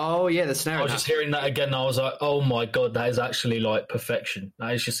 Oh yeah, the snare. I was just hearing that again and I was like, oh my god, that is actually like perfection.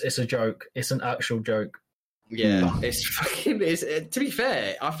 That is just, it's a joke. It's an actual joke. Yeah, it's fucking. To be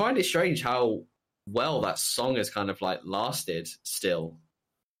fair, I find it strange how well that song has kind of like lasted still.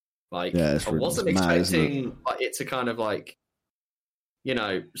 Like, Yeah, I wasn't expecting it to kind of like, you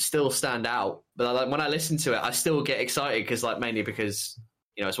know, still stand out. But like, when I listen to it, I still get excited because, like, mainly because,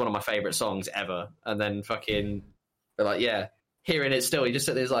 you know, it's one of my favorite songs ever. And then fucking, but like, yeah, hearing it still, you just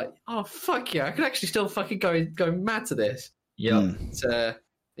sit there, like, oh fuck yeah, I could actually still fucking go mad to this. Yeah,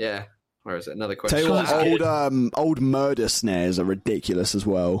 yeah. Where is it? Another question. Tell you what, old murder snares are ridiculous as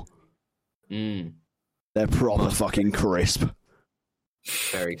well. They're proper fucking crisp.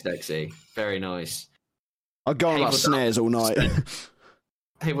 Very sexy. Very nice. I'll go on about snares all night.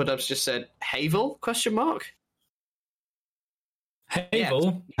 Havel Dubs just said, Havel? Question mark?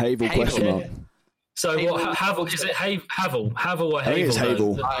 Havel? Havel question mark. So Havel. what, Havel, is it Havel? Havel or Havel? I think it's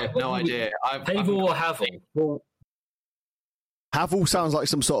Havel. I have no idea. Havel or Havel? Well, Havel sounds like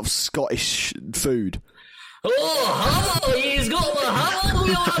some sort of Scottish food. oh, Havel, he's got the Havel,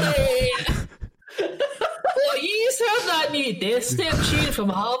 you Oh, you heard that new Nawtystep tune from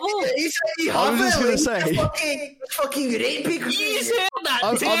Havel? I was just going to say... fucking great because You heard that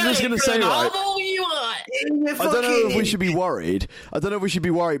I'm just going to say, right, Havel, you are. I don't know if we should be worried.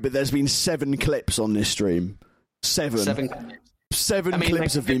 But there's been 7 clips on this stream. 7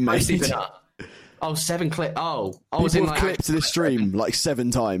 clips have been made. Oh, 7 clips. Oh, People have clipped this stream like 7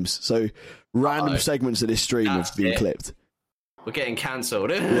 times. So random segments of this stream have been clipped. We're getting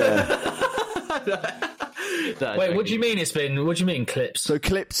cancelled. Wait, what do you mean it's been? What do you mean clips? So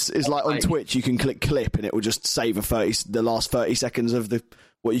clips is like on Twitch, you can click clip and it will just save the last 30 seconds of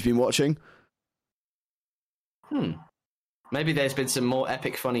what you've been watching. Maybe there's been some more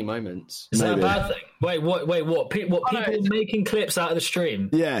epic, funny moments. Is that a bad thing? Wait, what? People making clips out of the stream?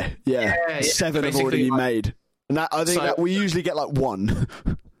 Yeah. 7 have already been made, and I think that we usually get like 1.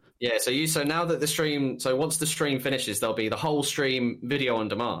 Yeah, so now that once the stream finishes, there'll be the whole stream video on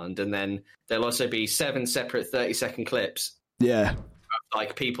demand, and then there'll also be 7 separate 30-second clips. Yeah, of,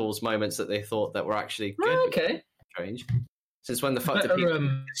 like people's moments that they thought that were actually good. Okay, strange. Since when the fuck did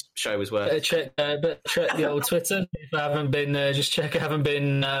people show was worth? Better check the old Twitter. If I haven't been, just check. I haven't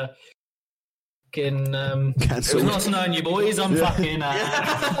been getting cancelled. It was nice knowing you boys. I'm fucking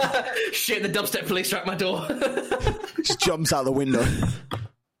shit. The dubstep police are at my door. Just jumps out the window.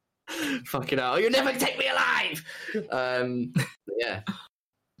 Fucking hell! You'll never take me alive. Yeah.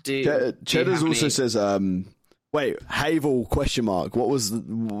 Cheddars also says, "Wait, Havel question mark? What was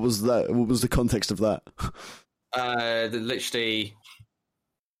that? What was the context of that?" Literally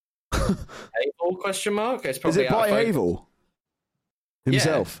Havel question mark. It's probably is it by Havel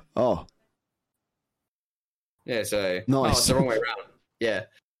himself? Yeah. Oh, yeah. So nice. it's the wrong way around. Yeah.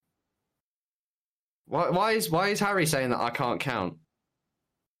 Why is Harry saying that I can't count?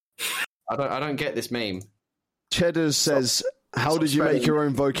 I don't get this meme. Cheddars says, "How did you make your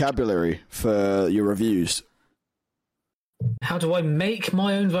own vocabulary for your reviews?" How do I make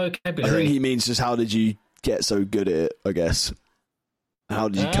my own vocabulary? I think he means just how did you get so good at it, I guess. How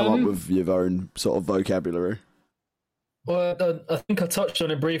did you come up with your own sort of vocabulary? Well, I think I touched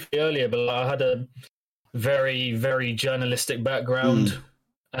on it briefly earlier, but I had a very, very journalistic background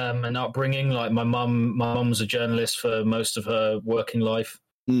and upbringing. Like my mum was a journalist for most of her working life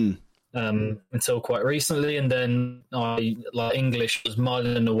until quite recently, and then English was miles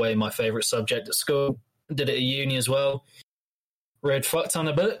and away my favourite subject at school. Did it at uni as well. Read fuck ton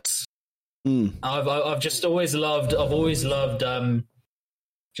of books. I've just always loved. I've always loved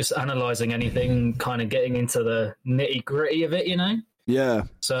just analysing anything, kind of getting into the nitty gritty of it, you know. Yeah.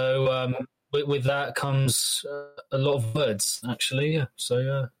 So with that comes a lot of words, actually. Yeah.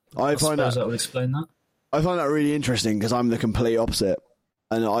 So I find that would explain that. I find that really interesting because I'm the complete opposite,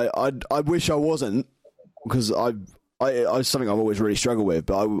 and I wish I wasn't, because it's something I've always really struggled with.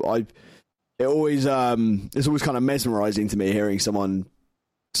 But it's always kind of mesmerising to me hearing someone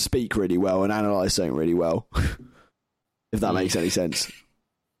speak really well and analyse something really well, if that makes any sense.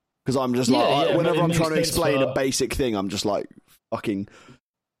 Because I'm just whenever I'm trying to explain a basic thing, I'm just like, fucking,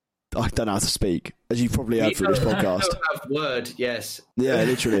 I don't know how to speak, as you've probably heard through this podcast. Word, yes. Yeah,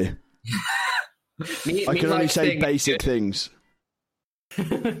 literally. I can only say basic things.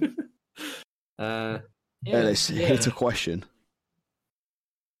 Ellis, hit a question.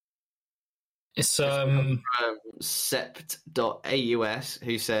 It's Sept.aus,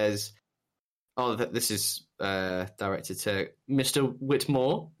 who says, this is directed to Mr.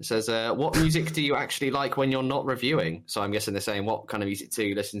 Whitmore. It says, what music do you actually like when you're not reviewing? So I'm guessing they're saying, what kind of music do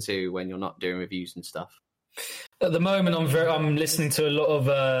you listen to when you're not doing reviews and stuff? At the moment, I'm listening to a lot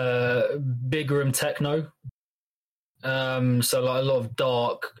of big room techno. So like a lot of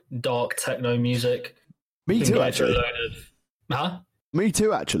dark techno music. Me too, actually. Me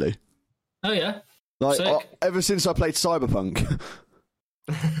too, actually. Oh yeah. Like ever since I played Cyberpunk.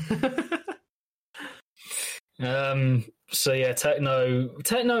 So yeah,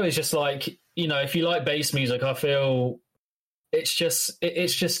 techno is just like, if you like bass music, I feel it's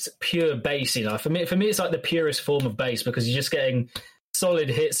just pure bass, For me it's like the purest form of bass, because you're just getting solid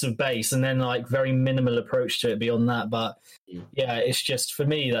hits of bass and then like very minimal approach to it beyond that. But yeah, it's just, for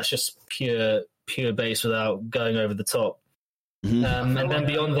me, that's just pure bass without going over the top. And then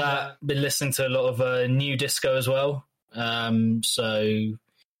beyond that, been listening to a lot of new disco as well. So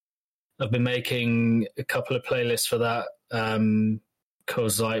I've been making a couple of playlists for that,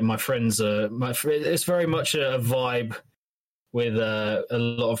 because like my friends it's very much a vibe with a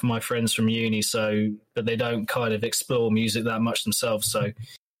lot of my friends from uni. But they don't kind of explore music that much themselves. So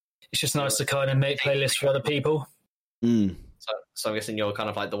it's just nice to kind of make playlists for other people. So I'm guessing you're kind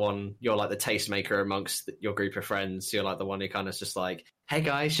of like you're like the tastemaker amongst your group of friends. You're like the one who kind of just like, hey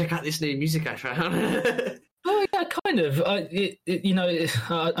guys, check out this new music I found. Oh yeah, kind of. I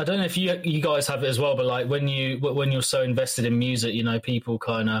don't know if you guys have it as well, but like when you're so invested in music, people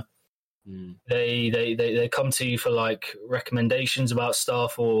kind of they come to you for like recommendations about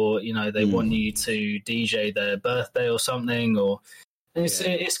stuff, or they want you to DJ their birthday or something, or.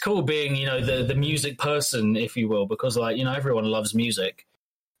 It's cool being, the music person, if you will, because like, everyone loves music.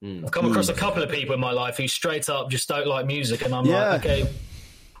 I've come across a couple of people in my life who straight up just don't like music, and I'm like, okay.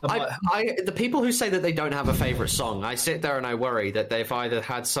 The people who say that they don't have a favourite song, I sit there and I worry that they've either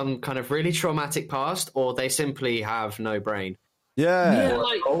had some kind of really traumatic past, or they simply have no brain. Yeah.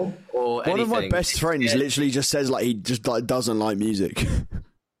 Or one of my best friends literally just says like he just like doesn't like music.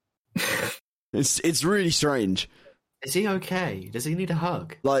 It's really strange. Is he okay? Does he need a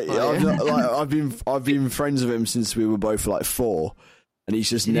hug? I've been friends with him since we were both like 4, and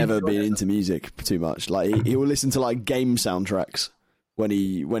he's just never been into music too much. Like he will listen to like game soundtracks when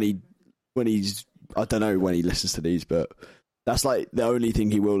he's I don't know when he listens to these, but that's like the only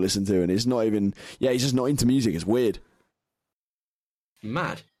thing he will listen to, and it's not even he's just not into music. It's weird.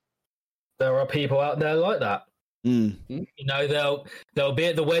 Mad. There are people out there like that. They'll be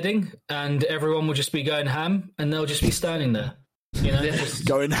at the wedding and everyone will just be going ham, and they'll just be standing there,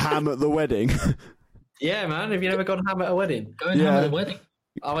 going ham at the wedding. Yeah, man. Have you never gone ham at a wedding? Going ham at a wedding.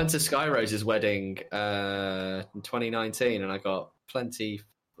 I went to Sky Rose's wedding in 2019, and I got plenty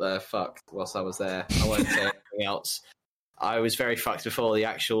fucked whilst I was there. I won't say anything else. I was very fucked before the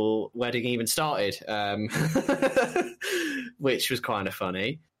actual wedding even started, which was kind of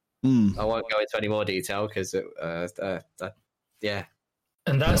funny. I won't go into any more detail because yeah.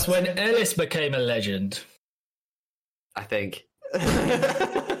 And that's when Ellis became a legend, I think.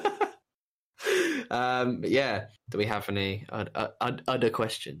 Yeah. Do we have any other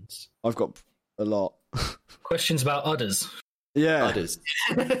questions? I've got a lot. Questions about udders. Yeah. Udders.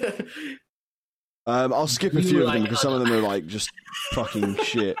 I'll skip a few of them because some of them are like just fucking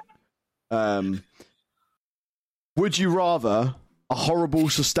shit. Would you rather a horrible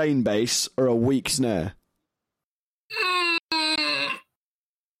sustain bass or a weak snare?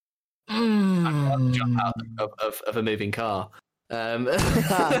 I'd jump out of a moving car. I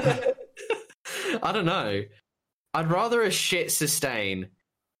don't know. I'd rather a shit sustain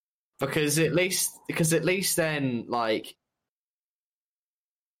because at least then like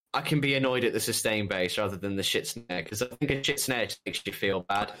I can be annoyed at the sustain bass rather than the shit snare, because I think a shit snare just makes you feel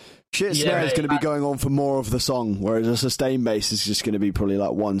bad. Shit snare is going to be going on for more of the song, whereas a sustain bass is just going to be probably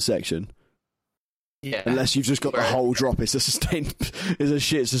like one section. Yeah. Unless you've just got the whole drop, it's a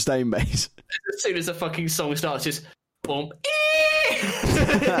shit sustain bass. As soon as the fucking song starts, just boom.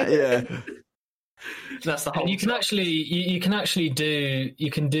 Yeah. That's the whole. And you can actually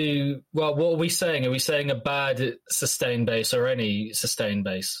do well. What are we saying? Are we saying a bad sustain bass or any sustain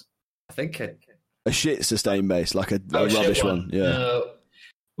bass? I think a shit sustain bass, like a rubbish one. Yeah.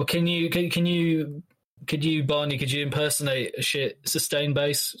 Well, could you, Barney? Could you impersonate a shit sustain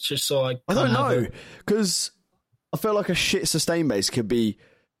bass? Just so I don't know, because I feel like a shit sustain bass could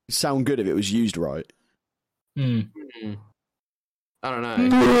sound good if it was used right. I don't know.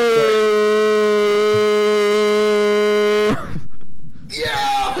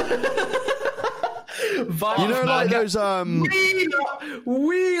 Yeah. You know, like those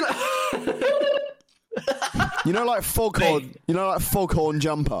Wheeler. you know, like foghorn. You know, like foghorn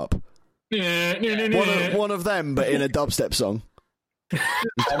jump up. One of them, but in a dubstep song.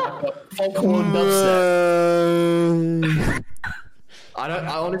 Foghorn dubstep.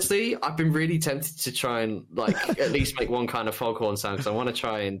 I've been really tempted to try and like at least make one kind of foghorn sound because I want to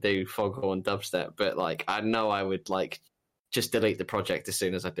try and do foghorn dubstep, but like I know I would like just delete the project as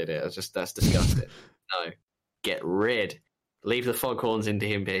soon as I did it. That's disgusting. No, get rid. Leave the foghorns in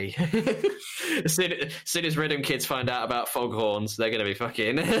D&B. as soon as Rhythm Kids find out about foghorns, they're going to be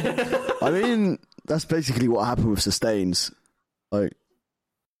fucking... I mean, that's basically what happened with Sustains. Like,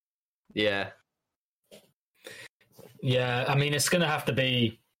 yeah, I mean, it's going to have to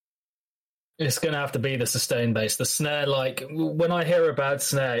be the sustain bass. The snare, like, when I hear a bad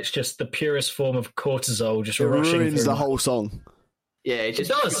snare, it's just the purest form of cortisol just rushing through. It ruins the whole song. Yeah, it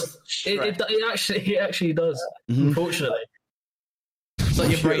does. It actually does, unfortunately. It's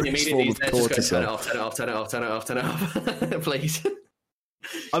like your brain immediately just goes, turn it off, please.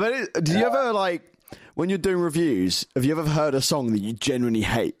 I mean, do you ever, like, when you're doing reviews, have you ever heard a song that you genuinely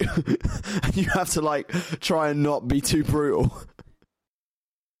hate? And you have to, like, try and not be too brutal?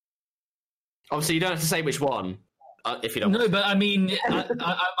 Obviously, you don't have to say which one, if you don't. No, but I mean,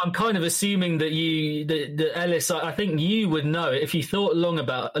 I'm kind of assuming that Ellis, I think you would know if you thought long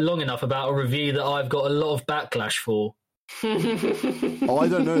enough about a review that I've got a lot of backlash for. Oh, I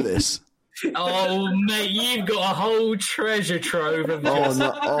don't know this. Oh, mate, you've got a whole treasure trove of just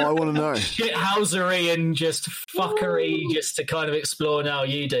I want to know. shithousery and just fuckery just to kind of explore now.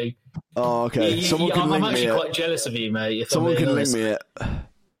 You do. Oh, okay. I'm actually quite jealous of you, mate. If someone can link me it.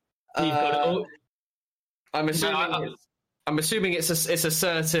 I'm assuming it's a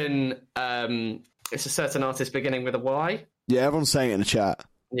certain artist beginning with a Y. Yeah, everyone's saying it in the chat.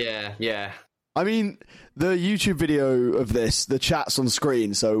 Yeah. I mean, the YouTube video of this, the chat's on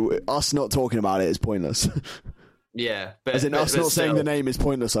screen, so us not talking about it is pointless. Yeah, us not saying the name is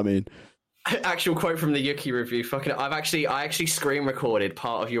pointless. I mean, actual quote from the Yuki review. Fucking, I actually screen recorded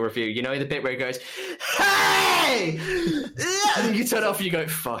part of your review. You know the bit where it goes, "Hey!" and you turn it off and you go,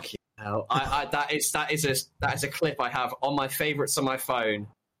 "Fuck you." That is a clip I have on my favorites on my phone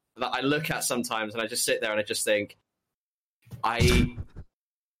that I look at sometimes, and I just sit there and I just think, I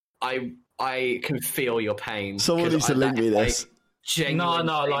can feel your pain. Someone needs to link me this. No,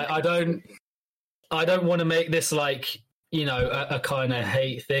 like I don't want to make this like, you know, a kind of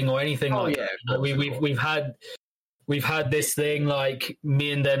hate thing or anything like that. You know, we've had this thing like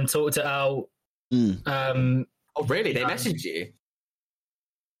me and them talked it out. Oh really? They messaged you?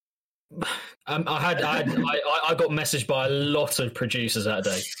 I got messaged by a lot of producers that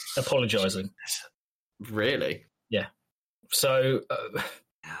day apologising. Really? Yeah. So.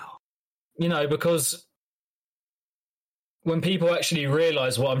 You know, because when people actually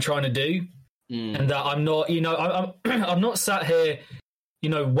realise what I'm trying to do, and that I'm not, you know, I'm not sat here, you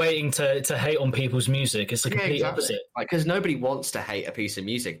know, waiting to hate on people's music. It's the complete opposite. Like, because nobody wants to hate a piece of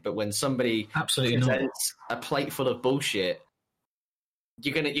music, but when somebody presents a plate full of bullshit,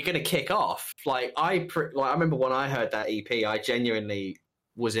 you're gonna kick off. Like I remember when I heard that EP, I genuinely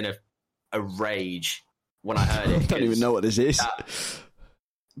was in a rage when I heard it. I don't even know what this is.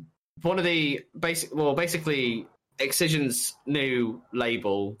 One of the basically Excision's new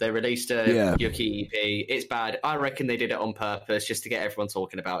label, they released a Yuki EP. It's bad. I reckon they did it on purpose just to get everyone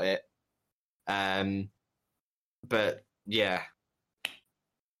talking about it. But yeah,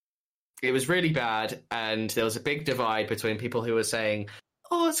 it was really bad, and there was a big divide between people who were saying,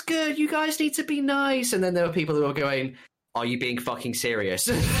 "Oh, it's good. You guys need to be nice," and then there were people who were going, "Are you being fucking serious?"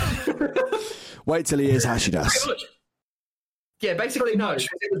 Wait till he hears Hashidas. Yeah, basically no. It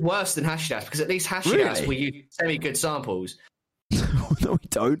was worse than Hashidas because at least Hashidas we use semi-good samples. No, we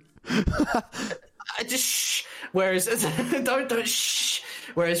don't. I just shh. Whereas don't shh.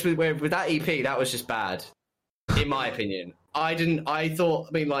 Whereas with that EP, that was just bad, in my opinion. I thought.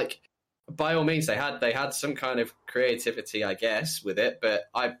 I mean, like, by all means, they had some kind of creativity, I guess, with it. But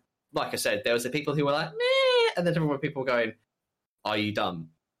like I said, there was the people who were like, meh, and then there were people going, "Are you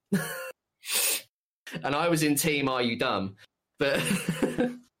dumb?" And I was in team, "Are you dumb?" But I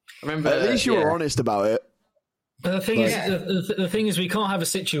remember. At least you were honest about it. But the thing is, we can't have a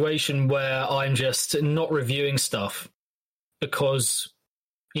situation where I'm just not reviewing stuff because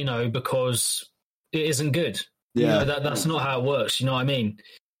it isn't good. Yeah, you know, that's not how it works. You know what I mean?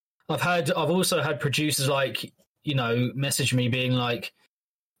 I've also had producers like, you know, message me being like,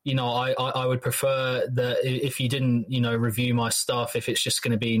 you know, I would prefer that if you didn't, you know, review my stuff if it's just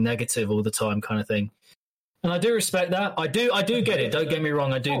going to be negative all the time, kind of thing. And I do respect that. I do get it. Don't get me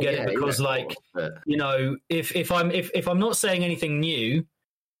wrong. I do get it because, you know, if I'm not saying anything new,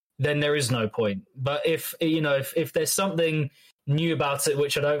 then there is no point. But if there's something new about it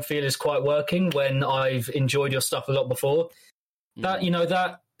which I don't feel is quite working when I've enjoyed your stuff a lot before, that's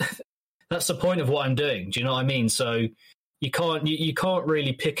the point of what I'm doing. Do you know what I mean? So you can't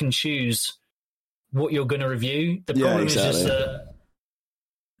really pick and choose what you're going to review. The problem is just that.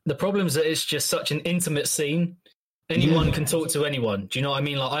 The problem is that it's just such an intimate scene. Anyone can talk to anyone. Do you know what I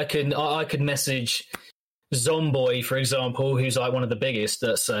mean? Like I could message Zomboy, for example, who's like one of the biggest,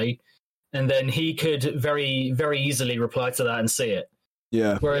 let's say, and then he could very, very easily reply to that and see it.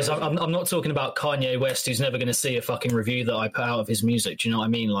 Yeah. Whereas I'm not talking about Kanye West, who's never going to see a fucking review that I put out of his music. Do you know what I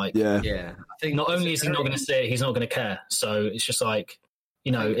mean? Like, I think not only is he not going to see it, he's not going to care. So it's just like,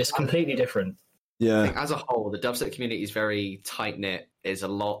 you know, it's completely different. Yeah. I think as a whole, the dubstep community is very tight knit. There's a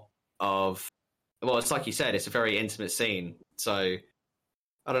lot of, well, it's like you said, it's a very intimate scene. So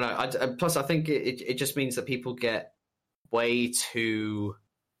I don't know. Plus, I think it just means that people get way too.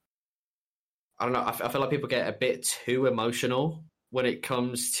 I don't know. I feel like people get a bit too emotional when it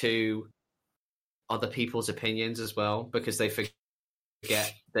comes to other people's opinions as well, because they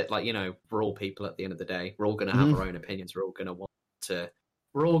forget that, like, you know, we're all people at the end of the day. We're all going to have our own opinions. We're all going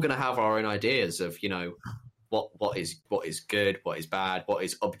to have our own ideas of, you know, what is good, what is bad, what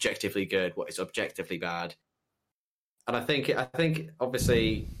is objectively good, what is objectively bad. And I think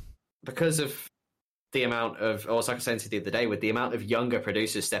obviously because of the amount of, or like I said the other day, with the amount of younger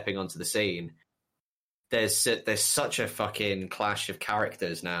producers stepping onto the scene, there's such a fucking clash of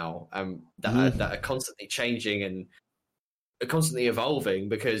characters now that are constantly changing and are constantly evolving,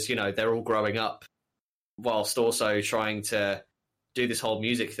 because, you know, they're all growing up whilst also trying to do this whole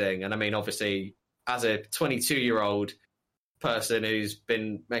music thing. And I mean, obviously, as a 22-year-old person who's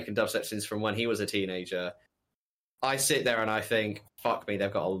been making dubstep since from when he was a teenager, I sit there and I think, fuck me,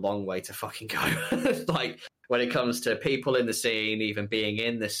 they've got a long way to fucking go. Like, when it comes to people in the scene, even being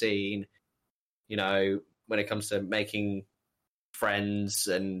in the scene, you know, when it comes to making friends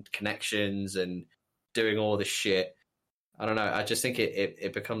and connections and doing all this shit, I don't know. I just think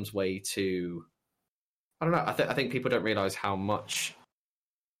it becomes way too, I don't know. I think people don't realize how much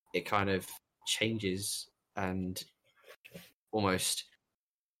it kind of changes and almost,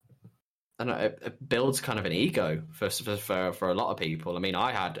 I don't know, it builds kind of an ego for a lot of people. I mean,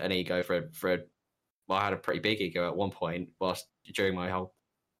 I had an ego I had a pretty big ego at one point whilst during my whole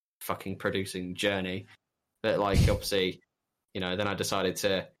fucking producing journey. But, like, obviously, you know, then I decided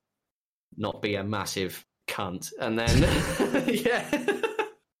to not be a massive cunt, and then yeah.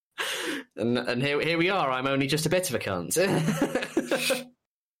 And here we are. I'm only just a bit of a cunt.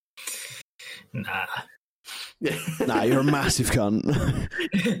 Nah, you're a massive cunt.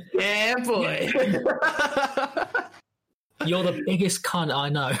 Yeah, boy. You're the biggest cunt I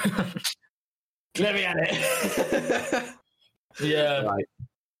know. Let me at it. Yeah. Right.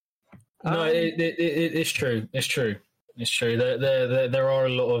 No, it's true. It's true. It's true. There are a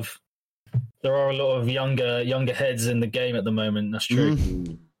lot of younger heads in the game at the moment. That's true.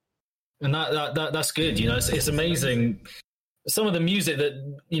 Mm. And that's good. You know, it's amazing. Some of the music that,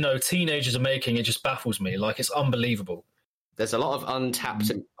 you know, teenagers are making, it just baffles me. Like, it's unbelievable. There's a lot of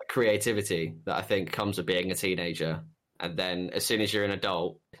untapped creativity that I think comes with being a teenager. And then as soon as you're an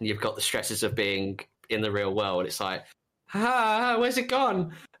adult and you've got the stresses of being in the real world, it's like, where's it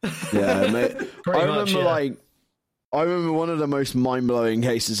gone? Yeah, mate. I remember one of the most mind-blowing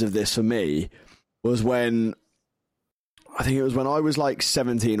cases of this for me was when, I think it was when I was like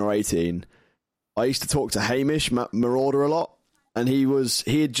 17 or 18. I used to talk to Hamish Marauder a lot, and he was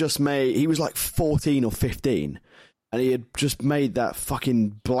like 14 or 15, and he had just made that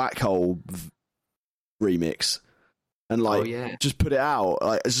fucking Black Hole remix, and like just put it out.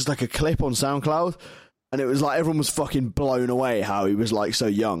 Like, it's just like a clip on SoundCloud, and it was like everyone was fucking blown away how he was like so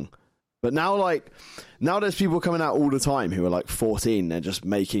young. But now there's people coming out all the time who are like 14. They're just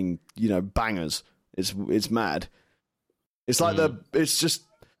making, you know, bangers. It's mad. It's like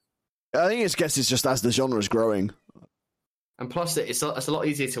I think it's just as the genre is growing. And plus, it's a lot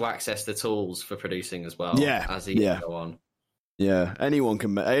easier to access the tools for producing as well. Yeah, as the years go on. Yeah, anyone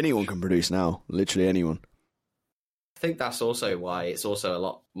can produce now. Literally anyone. I think that's also why it's also a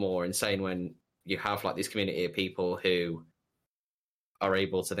lot more insane when you have like this community of people who are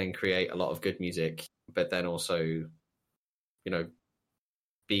able to then create a lot of good music, but then also, you know,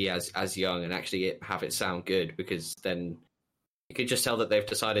 be as young and actually have it sound good, because then you could just tell that they've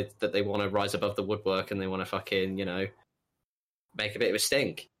decided that they want to rise above the woodwork and they want to fucking, you know, make a bit of a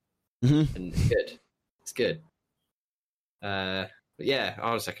stink. Mm-hmm. And it's good. It's good. But yeah,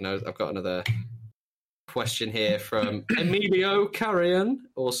 hold on a second. I've got another question here from Emilio Carrion,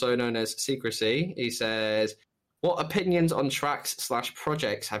 also known as Secrecy. He says, what opinions on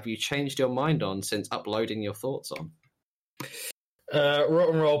tracks/projects have you changed your mind on since uploading your thoughts on? Rock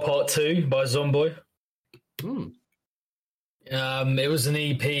and Roll Part 2 by Zomboy. It was an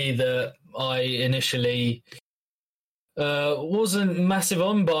EP that I initially wasn't massive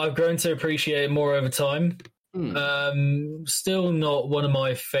on, but I've grown to appreciate it more over time. Still not one of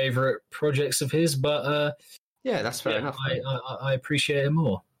my favourite projects of his, but yeah, that's fair enough. I appreciate it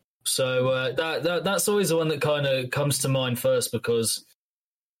more. So that's always the one that kind of comes to mind first, because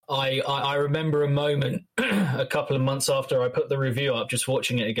I remember a moment a couple of months after I put the review up, just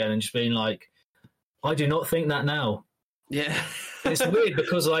watching it again and just being like, I do not think that now. Yeah. It's weird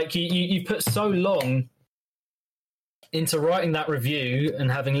because like you put so long into writing that review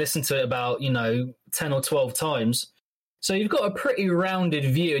and having listened to it about, 10 or 12 times. So you've got a pretty rounded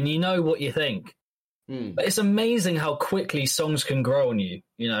view and you know what you think. But it's amazing how quickly songs can grow on you,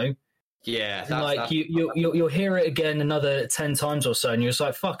 Yeah. You'll hear it again another 10 times or so and you're just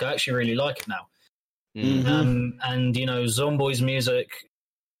like, fuck, I actually really like it now. And, Zomboy's music,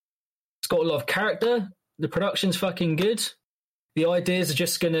 it's got a lot of character. The production's fucking good. The ideas are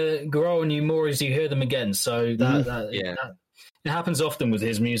just going to grow on you more as you hear them again. So that it happens often with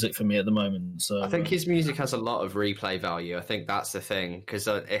his music for me at the moment. So I think his music has a lot of replay value. I think that's the thing, because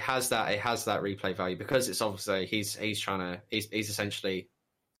it has that replay value, because it's obviously he's essentially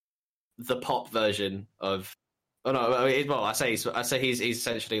the pop version of. Oh no! Well, I say he's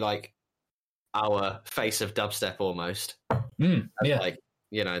essentially like our face of dubstep almost. Yeah, like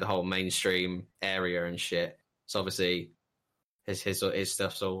the whole mainstream area and shit. So obviously his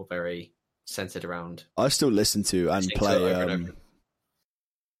stuff's all very centered around. I still listen to and play.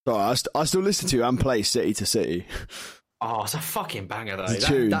 I still listen to and play City to City. Oh, it's a fucking banger though.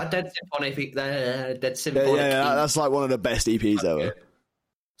 That Dead Symphonic. Yeah, that's like one of the best EPs ever. Good.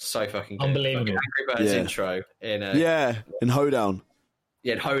 So fucking good. Unbelievable. Angry Birds intro in in Hoedown.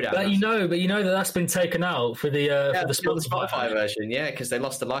 Yeah, in Hoedown. But you know that's been taken out for the Spotify version. Yeah, because they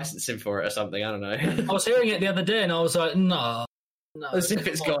lost the licensing for it or something. I don't know. I was hearing it the other day and I was like, no. As if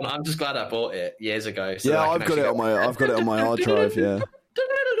it's gone. I'm just glad I bought it years ago. So I've got it on my hard drive. Yeah.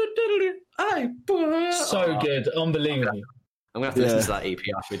 So good, unbelievable. I'm gonna have to listen to that EP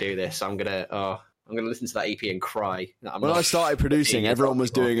after we do this. I'm gonna listen to that EP and cry. When I started producing, everyone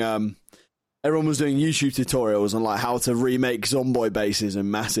was doing YouTube tutorials on like how to remake Zomboy basses and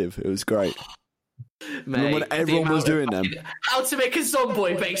Massive. It was great. Mate, when everyone was doing them, how to make a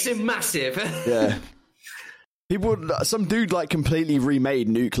Zomboy bass in Massive. Yeah. Some dude like completely remade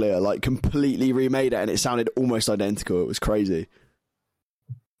Nuclear, and it sounded almost identical. It was crazy.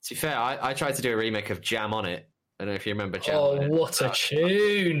 To be fair, I tried to do a remake of Jam on It. I don't know if you remember Jam on It. Oh, what a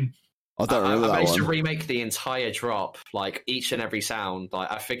tune! I don't remember that one. I managed to remake the entire drop, like each and every sound.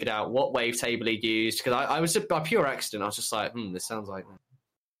 Like I figured out what wavetable he'd used, because I was by pure accident. I was just like, this sounds like that.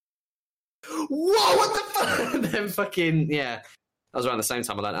 Whoa, what the fuck? And then fucking, yeah. That was around the same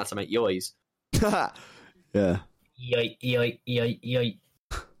time I learned how to make yoys. Yeah. Yoy.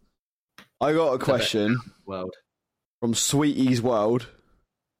 I got a question from Sweetie's World.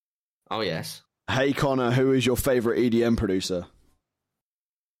 Oh, yes. Hey, Connor, who is your favourite EDM producer?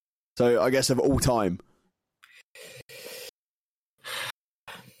 So, I guess of all time.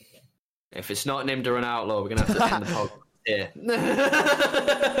 If it's not Nimda and Outlaw, we're going to have to end the podcast here.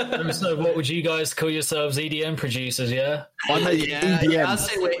 So, what would you guys call yourselves, EDM producers, yeah? I make EDM. Yeah, I'll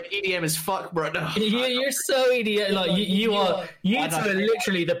say we're EDM as fuck, bro. No. You're so EDM. Like, you two are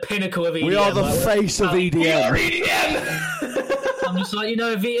literally the pinnacle of EDM. We are the face of EDM. We are EDM! I'm just like,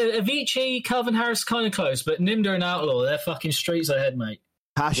 Avicii, Calvin Harris, kind of close, but Nimda and Outlaw, they're fucking streets ahead, mate.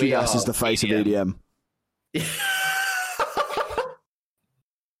 Hashidas is the face EDM. of EDM.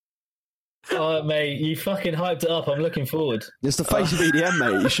 Oh, mate, you fucking hyped it up. I'm looking forward. It's the face of EDM,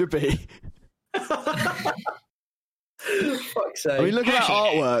 mate. You should be. Fuck's sake. I mean, look at that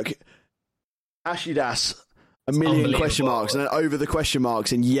artwork. Hashidas, a million question marks, and then over the question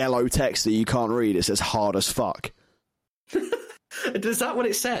marks in yellow text that you can't read, it says hard as fuck. Is that what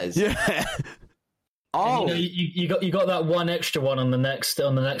it says? Yeah. Oh, you got that one extra one on the next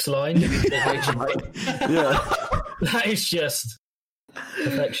line. Yeah, that is just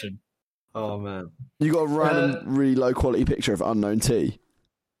perfection. Oh man, you got a random, really low quality picture of Unknown T.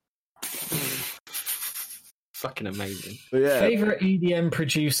 Fucking amazing. But yeah. Favorite EDM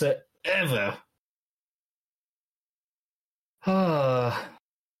producer ever? I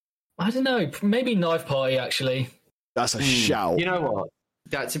don't know. Maybe Knife Party, actually. That's a shout. You know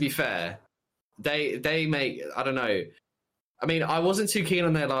what? To be fair, they make, I don't know. I mean, I wasn't too keen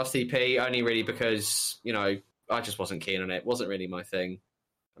on their last EP, only really because, you know, I just wasn't keen on it. It wasn't really my thing.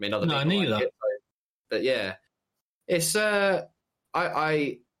 I mean, other people neither. like it, but yeah, it's I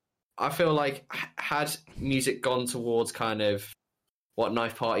feel like had music gone towards kind of what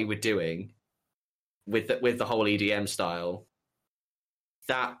Knife Party were doing with the whole EDM style,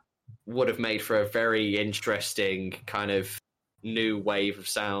 that would have made for a very interesting kind of new wave of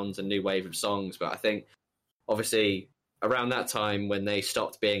sounds and new wave of songs. But I think obviously around that time when they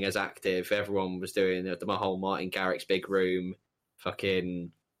stopped being as active, everyone was doing the whole Martin Garrix's Big Room,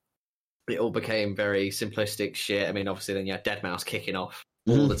 fucking, it all became very simplistic shit. I mean, obviously then you had Deadmau5 kicking off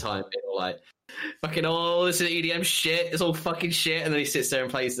all the time, being all like, fucking, oh, this is EDM shit, it's all fucking shit, and then he sits there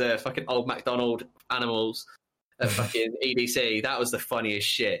and plays the fucking Old MacDonald Animals at fucking EDC. That was the funniest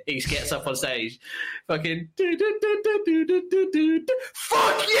shit. He gets up on stage, fucking,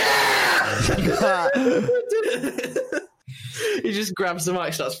 fuck yeah! He just grabs the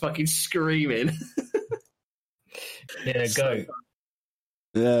mic, starts fucking screaming. Yeah, go.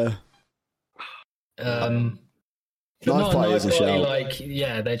 Yeah. Knife Party is a shout. Like,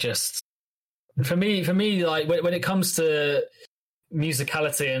 yeah, they're just for me. Like when it comes to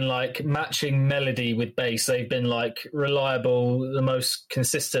musicality and like matching melody with bass, they've been like reliable, the most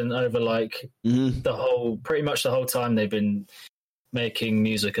consistent over like pretty much the whole time they've been making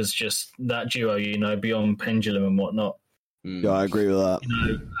music as just that duo. You know, beyond Pendulum and whatnot. Yeah, I agree with that. You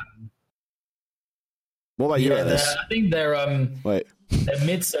know, what about you, Ellis? I think they're Wait. their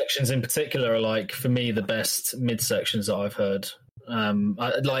mid sections in particular are like for me the best mid sections that I've heard.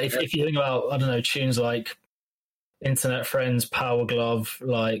 If you think about, I don't know, tunes like Internet Friends, Power Glove,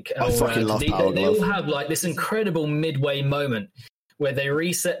 like I fucking love Power Glove. They all have like this incredible midway moment where they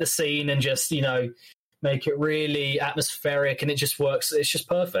reset the scene and just, you know, make it really atmospheric, and it just works. It's just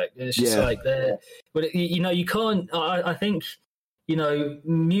perfect. It's just like they're, but you know, you can't. I think, you know,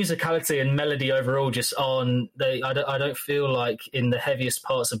 musicality and melody overall just aren't. I don't feel like in the heaviest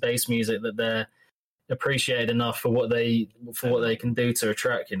parts of bass music that they're appreciated enough for what they can do to a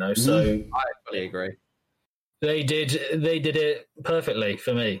track. You know, so I fully agree. They did it perfectly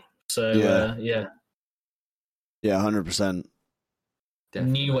for me. So yeah, 100%.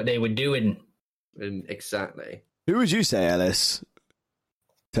 Knew what they were doing. Exactly. Who would you say, Ellis,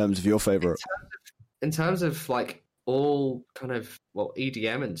 in terms of your favourite? In terms of like all kind of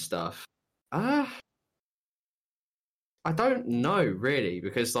EDM and stuff, I don't know really,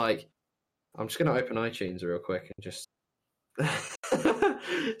 because like I'm just gonna open iTunes real quick and just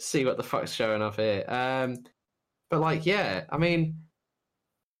see what the fuck's showing up here. But like, yeah, I mean,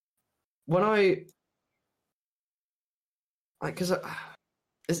 when because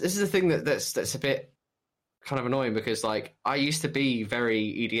this is the thing that's a bit kind of annoying, because like I used to be very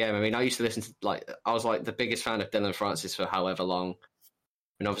EDM. I mean, I used to listen to I was like the biggest fan of Dylan Francis for however long,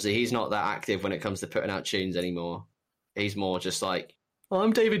 and obviously he's not that active when it comes to putting out tunes anymore. He's more just like, oh,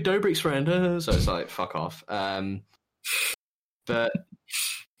 I'm David Dobrik's friend, so it's like fuck off. But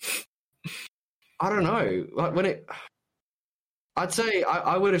I don't know, like I'd say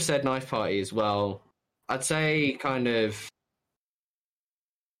I would have said Knife Party as well. I'd say kind of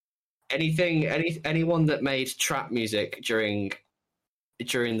anyone that made trap music during the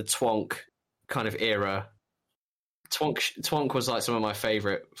Twonk kind of era. Twonk was like some of my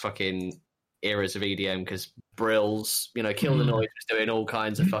favorite fucking eras of EDM, because Brills, you know, Kill the Noise was doing all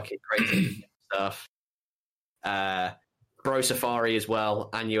kinds of fucking crazy stuff. Bro Safari as well,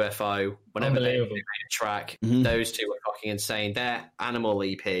 and UFO. Whenever they made a track, those two were fucking insane. Their Animal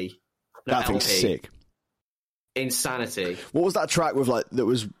EP, that thing's sick. Insanity. What was that track with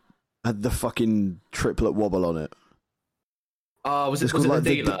had the fucking triplet wobble on it? Oh, was it the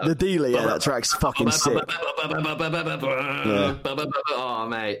Dealer? The Dealer, yeah, that track's fucking sick. Oh,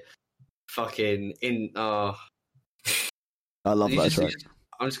 mate. Fucking I love that track.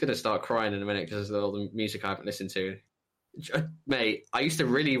 I'm just going to start crying in a minute because of all the music I haven't listened to. Mate, I used to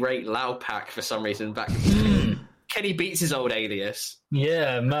really rate Loud Pack for some reason back. Kenny Beats' old alias.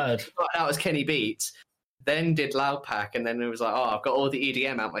 Yeah, mad. That was Kenny Beats. Then did Loud Pack, and then it was like, oh, I've got all the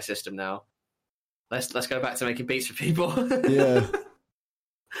EDM out my system now. Let's go back to making beats for people. Yeah.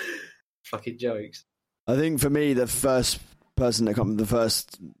 Fucking jokes. I think for me, the first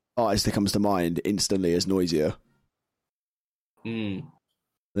artist that comes to mind instantly is Noisier. I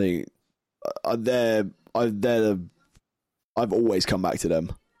think I've always come back to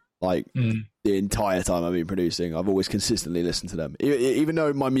them. Like the entire time I've been producing, I've always consistently listened to them. Even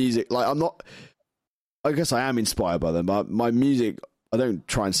though my music, like I guess I am inspired by them, but my music, I don't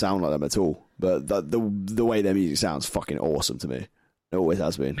try and sound like them at all. But the way their music sounds fucking awesome to me. It always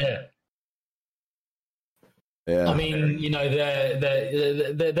has been. Yeah. Yeah. I mean, you know, they're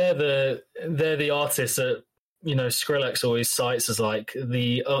the artists that, you know, Skrillex always cites as like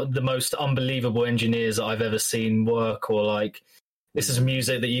the most unbelievable engineers that I've ever seen work, or like this is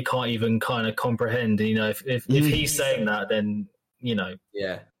music that you can't even kind of comprehend. You know, if he's saying that, then you know.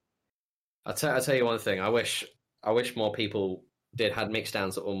 Yeah, I'll tell you one thing. I wish more people had mix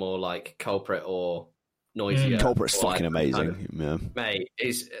downs that were more like Culprit or noisier. Culprit's or fucking like, amazing. Yeah. Mate,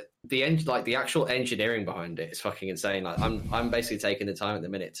 is the actual engineering behind it is fucking insane. Like I'm basically taking the time at the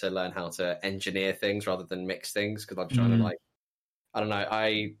minute to learn how to engineer things rather than mix things, because I'm trying to like, I don't know,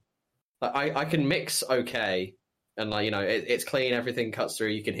 I can mix okay, and like, you know, it's clean, everything cuts through,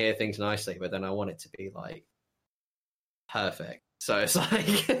 you can hear things nicely, but then I want it to be like perfect. So it's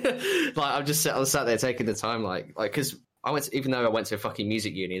like I'm sat there taking the time, like because even though I went to a fucking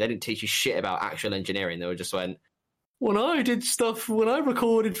music uni, they didn't teach you shit about actual engineering. They were just went, when I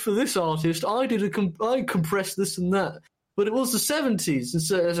recorded for this artist, I compressed this and that, but it was the 70s. And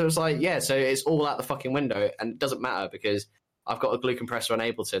so it was like, yeah, so it's all out the fucking window, and it doesn't matter because I've got a glue compressor on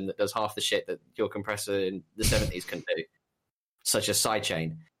Ableton that does half the shit that your compressor in the 70s can do, such as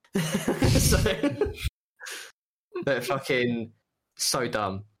sidechain. So they're fucking so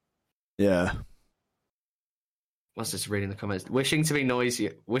dumb. Yeah. What's this reading the comments? Wishing noisier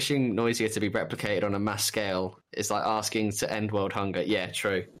to be replicated on a mass scale is like asking to end world hunger. Yeah,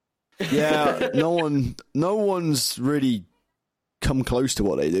 true. Yeah, no one's really come close to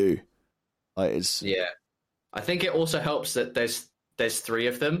what they do. Like it's I think it also helps that there's 3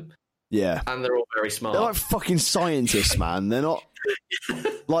 of them. Yeah, and they're all very smart. They're like fucking scientists, man. They're not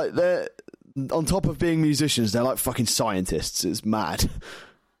like they're on top of being musicians. They're like fucking scientists. It's mad.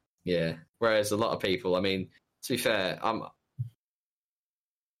 Yeah. Whereas a lot of people, I mean, to be fair,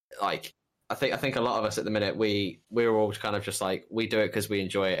 like I think a lot of us at the minute we're all kind of just like, we do it because we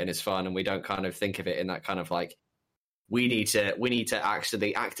enjoy it and it's fun, and we don't kind of think of it in that kind of like we need to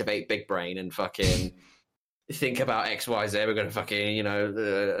actually activate big brain and fucking think about XYZ. We're gonna fucking, you know,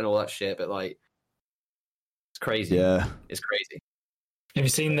 and all that shit. But like, it's crazy. Yeah, it's crazy. Have you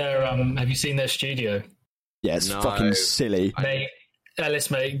seen their studio? Yeah, it's fucking silly. Mate,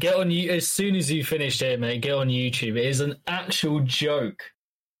 Ellis, mate, get on you as soon as you finished it, mate. Get on YouTube. It is an actual joke.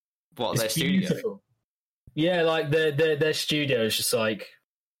 What, it's their studio? Beautiful. Yeah, like their studio is just like,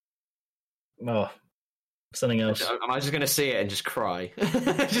 something else. Am I just going to see it and just cry?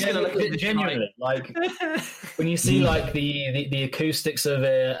 Genuinely, like when you see like the acoustics of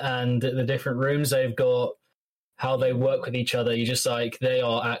it and the different rooms they've got, how they work with each other, you just like, they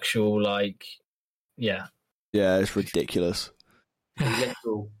are actual like, yeah, it's ridiculous.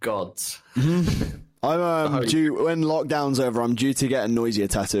 Little gods. I'm due, when lockdown's over, I'm due to get a noisier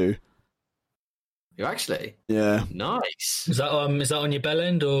tattoo. You actually? Yeah. Nice. Is that on your bell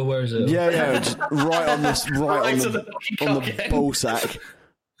end, or where is it? Yeah, just right on this, right on the ball sack.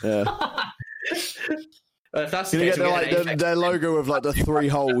 Yeah. If that's you get their logo with like the 3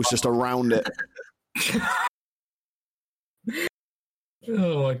 holes just around it.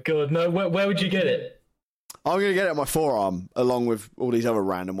 Oh my god! No, where would you get it? I'm gonna get it on my forearm, along with all these other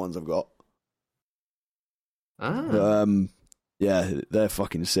random ones I've got. Yeah, they're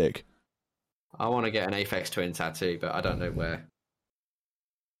fucking sick. I want to get an Aphex Twin tattoo, but I don't know where.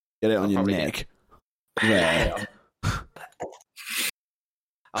 Get it on your neck. Yeah.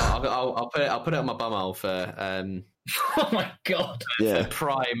 I'll put it on my bumhole for oh my god! Yeah.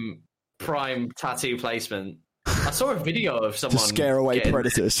 For prime tattoo placement. I saw a video of someone to scare away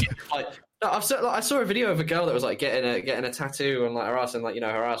predators. I saw a video of a girl that was like getting a tattoo on like her ass, and like, you know,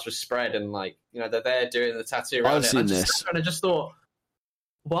 her ass was spread, and like, you know, they're there doing the tattoo around I've seen this, and I just thought,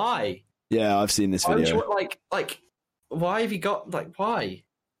 why? Yeah, I've seen this video. Like, why have you got like why?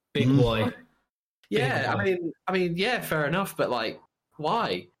 Big why? Yeah, I mean, yeah, fair enough, but like,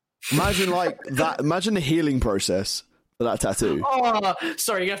 why? Imagine like that. Imagine the healing process for that tattoo. Oh,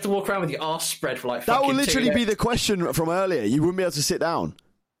 sorry, you have to walk around with your arse spread for like. That will literally be the question from earlier. You wouldn't be able to sit down.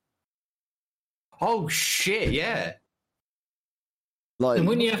 Oh shit! Yeah. Like, and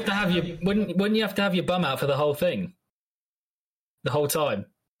wouldn't you have to have your bum out for the whole thing, the whole time?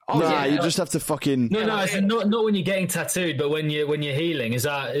 Oh, nah, you just have to fucking. No, not when you're getting tattooed, but when you're healing. Is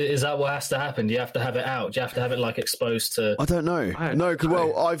that what has to happen? Do you have to have it out? Do you have to have it like exposed to? I don't know. No,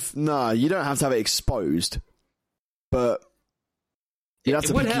 because you don't have to have it exposed, but you'd have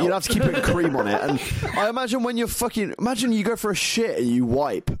to keep putting cream on it. And I imagine when you're imagine you go for a shit and you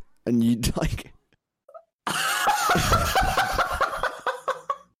wipe and you like.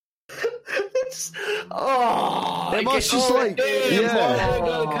 It's Oh, It must just I got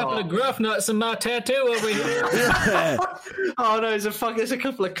a couple Oh. of gruff nuts in my tattoo over here. Oh no, there's a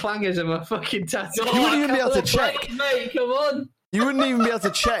couple of clangers in my fucking tattoo. You wouldn't even be able to check. Please, mate, come on. You wouldn't even be able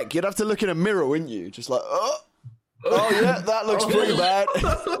to check. You'd have to look in a mirror, wouldn't you? Just like, oh yeah, that looks pretty bad.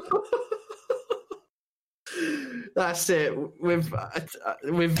 That's it. We've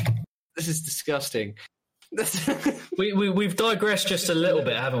this is disgusting. We've digressed just a little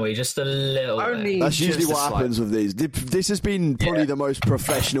bit, haven't we? Just a little bit. That's usually what happens with these. This has been probably the most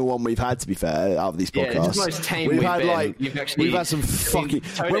professional one we've had, to be fair, out of these podcasts. Yeah, it's the most tame we've had been. we've had some fucking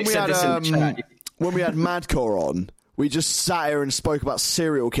when we had Madcore on. We just sat here and spoke about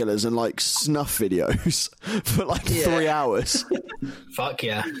serial killers and like snuff videos for like 3 hours. Fuck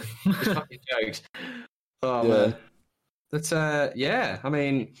yeah. It's fucking jokes. Oh man. That's yeah. I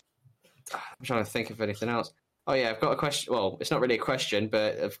mean, I'm trying to think of anything else. Oh yeah, I've got a question. Well, it's not really a question,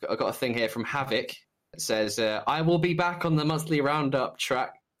 but I've got a thing here from Havoc. It says, "I will be back on the monthly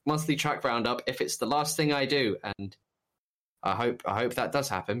track roundup if it's the last thing I do." And I hope that does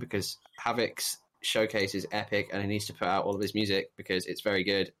happen because Havoc's showcase is epic, and he needs to put out all of his music because it's very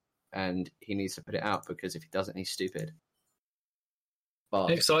good, and he needs to put it out because if he doesn't, he's stupid.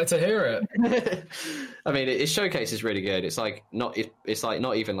 But Excited to hear it. I mean, his showcase is really good. It's like not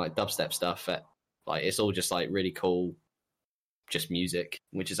even like dubstep stuff. Like it's all just like really cool, just music,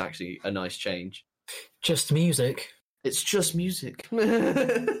 which is actually a nice change. Just music. It's just music.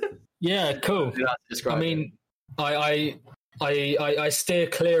 Yeah, cool. I mean, I steer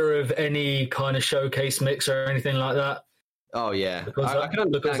clear of any kind of showcase mix or anything like that. Oh yeah, because I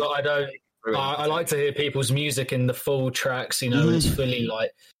don't. I like to hear people's music in the full tracks. You know, it's fully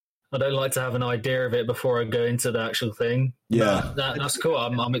like. I don't like to have an idea of it before I go into the actual thing. Yeah, that's cool.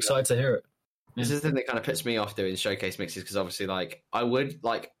 I'm excited to hear it. This is the thing that kind of puts me off doing showcase mixes because obviously, like, I would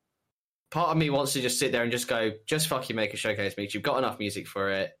like. Part of me wants to just sit there and just go, just fucking make a showcase mix. You've got enough music for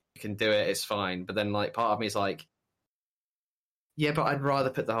it. You can do it. It's fine. But then, like, part of me is like, yeah, but I'd rather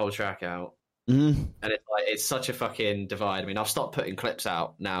put the whole track out. Mm-hmm. And it's like it's such a fucking divide. I mean, I've stopped putting clips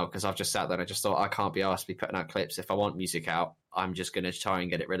out now because I've just sat there and I just thought I can't be asked to be putting out clips. If I want music out, I'm just going to try and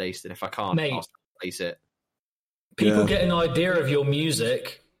get it released. And if I can't, I'll release it. People get an idea of your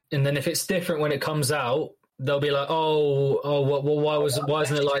music, and then if it's different when it comes out, they'll be like, why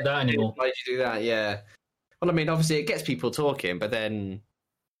isn't it like that anymore? Why did you do that? Yeah. Well, I mean, obviously it gets people talking, but then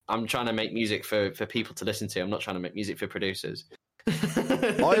I'm trying to make music for people to listen to. I'm not trying to make music for producers.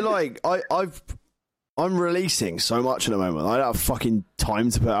 I'm releasing so much at the moment. I don't have fucking time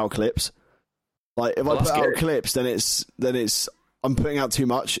to put out clips. Like if I put out clips, then it's I'm putting out too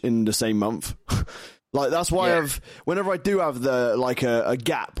much in the same month. Like that's why whenever I do have the like a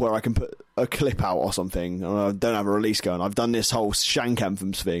gap where I can put a clip out or something, and I don't have a release going, I've done this whole Shank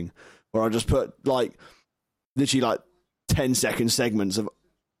Anthems thing where I just put like literally like 10-second segments of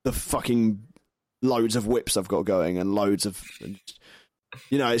the fucking loads of whips I've got going and loads of,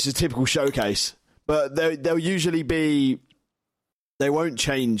 you know, it's a typical showcase. But they'll usually be, they won't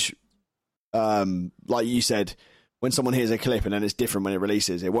change, like you said, when someone hears a clip and then it's different when it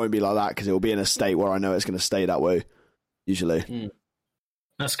releases. It won't be like that because it will be in a state where I know it's going to stay that way, usually.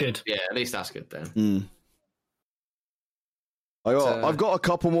 That's good. Yeah, at least that's good then. I've got a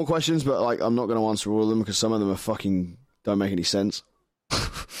couple more questions, but like I'm not going to answer all of them because some of them are fucking don't make any sense.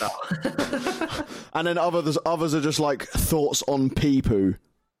 And then others are just like thoughts on pee poo.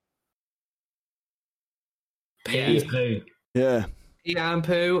 Pee poo. Yeah. Pee and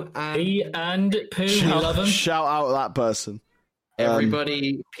poo. Pee and poo. We love them. Shout out that person.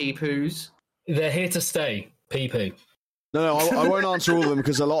 Everybody pee poos. They're here to stay. Pee poo. No, I won't answer all of them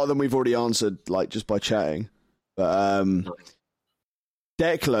because a lot of them we've already answered, like just by chatting. But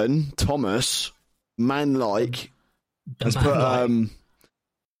Declan Thomas, manlike, has put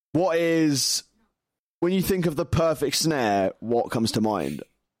what is, when you think of the perfect snare, what comes to mind?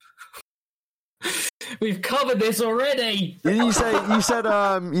 We've covered this already. You said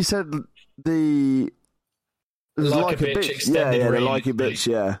the like a bitch extended the like a bitch,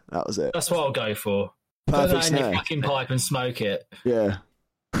 yeah, that was it. That's what I'll go for. Perfect Put that in snare. your fucking pipe and smoke it. Yeah.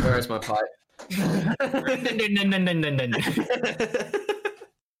 Where is my pipe?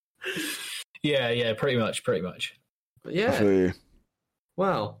 Yeah, pretty much. But yeah.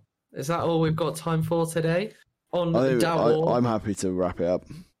 Well, is that all we've got time for today? I'm happy to wrap it up.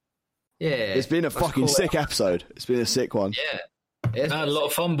 Yeah. It's been a fucking sick episode. It's been a sick one. Yeah. Had a lot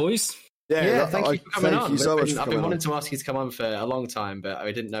of fun, boys. Yeah, thank you for coming on. Thank you so much. I've been wanting to ask you to come on for a long time, but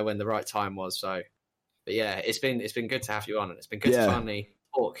I didn't know when the right time was. So, but yeah, it's been good to have you on, and it's been good to finally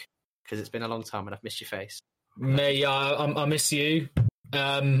talk because it's been a long time and I've missed your face. Me, I miss you.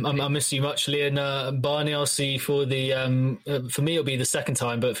 I miss you much, Lee and Barney. I'll see you for the. For me, it'll be the second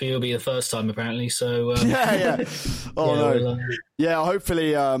time, but for you, it'll be the first time apparently. So yeah. Oh yeah, no. Yeah,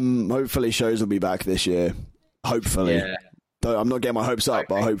 hopefully shows will be back this year. Hopefully. Yeah. I'm not getting my hopes up,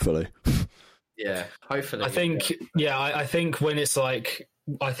 but hopefully. Yeah, hopefully. I think. Yeah, I think when it's like,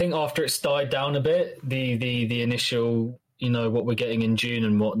 I think after it's died down a bit, the initial, what we're getting in June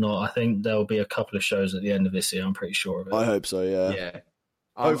and whatnot, I think there'll be a couple of shows at the end of this year. I'm pretty sure of it. I hope so. Yeah. Yeah.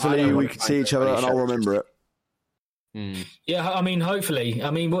 Hopefully we can see each other and I'll remember it. Yeah, I mean, hopefully. I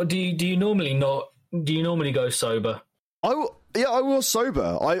mean, what do you normally go sober? I was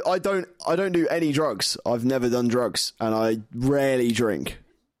sober. I don't do any drugs. I've never done drugs, and I rarely drink.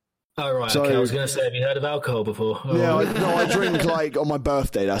 Oh right, So, okay. I was going to say, have you heard of alcohol before? Oh. Yeah, I drink like on my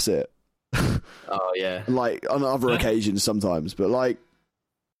birthday. That's it. Oh yeah. Like on other occasions sometimes, but like,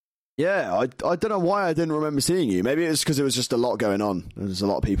 yeah, I don't know why I didn't remember seeing you. Maybe it was because there was just a lot going on. There's a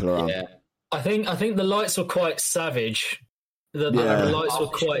lot of people around. Yeah. I think the lights were quite savage. The lights were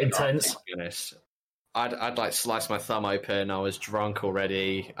quite intense. To be honest, I'd like slice my thumb open. I was drunk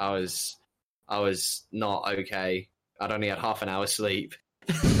already. I was not okay. I'd only had half an hour's sleep.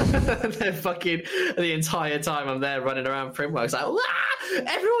 They're fucking the entire time I'm there running around Primrose like,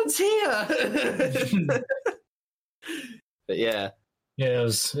 everyone's here. But yeah, it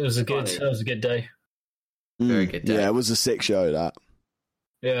was a good day. Very good day. Yeah, it was a sick show. That.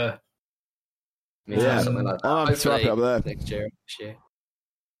 Yeah. Yeah, something like that. I'll have to wrap it up there. Next year.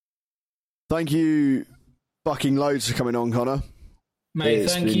 Thank you, fucking loads for coming on, Connor. Mate,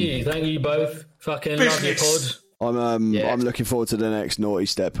 thank you both. Fucking love your pod. I'm looking forward to the next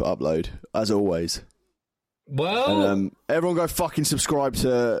Nawtystep upload, as always. Well, and, everyone go fucking subscribe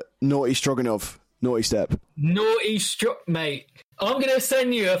to Naughty Stroganoff, Nawtystep. Mate, I'm going to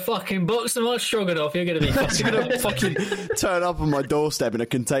send you a fucking box of my stroganoff. You're going to be fucking... going to fucking turn up on my doorstep in a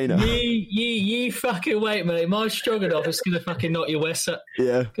container. You fucking wait, mate. My stroganoff is going to fucking knock your west up.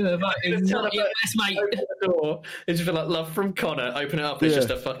 Yeah. Going to fucking knock your west, mate. Open the door. It's just like love from Connor. Open it up. It's just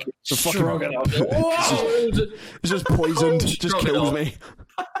a fucking stroganoff. It's just poisoned. Just kills me.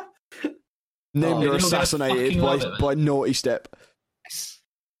 Named or assassinated by Nawtystep.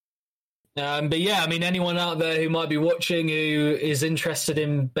 But yeah, I mean, anyone out there who might be watching who is interested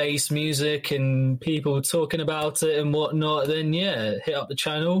in bass music and people talking about it and whatnot, then yeah, hit up the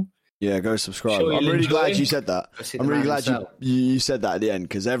channel. Yeah, go subscribe. Sure, I'm really glad you said that. I'm really glad you said that at the end,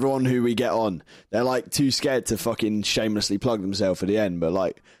 because everyone who we get on, they're like too scared to fucking shamelessly plug themselves at the end. But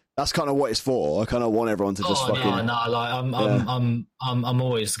like, that's kind of what it's for. I kind of want everyone to just fucking. No, like I'm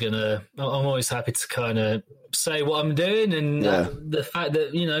always happy to kind of say what I'm doing, and the fact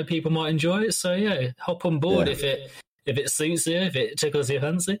that people might enjoy it. So yeah, hop on board if it suits you, if it tickles your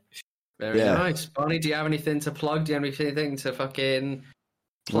fancy. Very nice, Barney. Do you have anything to plug? Do you have anything to fucking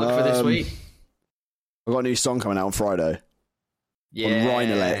plug for this week? I've got a new song coming out on Friday. Yeah, on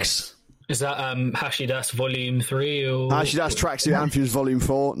Rhinealex. Is that Hashidas Volume 3 or Hashidas Tracksuit Amphions Volume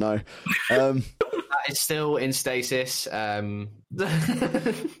 4? No. That is still in stasis. No,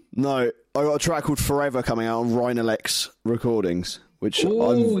 I got a track called Forever coming out on Rhinealex Recordings, which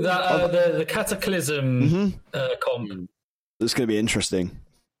the Cataclysm comp. It's going to be interesting.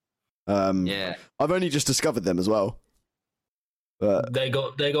 I've only just discovered them as well. But they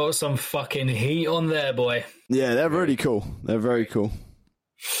got some fucking heat on there, boy. Yeah, they're really cool. They're very cool.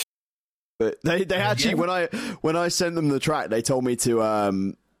 But they actually when I sent them the track, they told me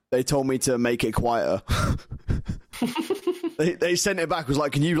to make it quieter. they sent it back, was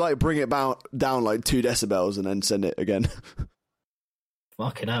like, can you like bring it down like 2 decibels and then send it again?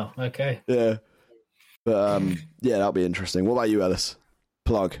 Fucking hell. Okay. Yeah. But that'll be interesting. What about you, Ellis?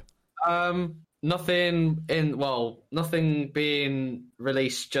 Plug. Nothing being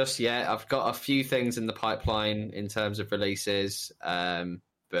released just yet. I've got a few things in the pipeline in terms of releases,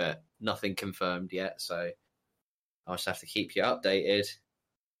 but nothing confirmed yet. So I'll just have to keep you updated.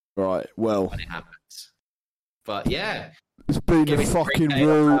 Right. Well, when it happens. But yeah, it's been a fucking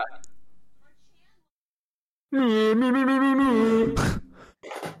real.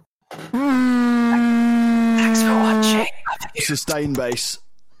 Thanks for watching. Sustain bass.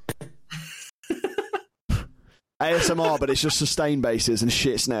 ASMR, but it's just sustain basses and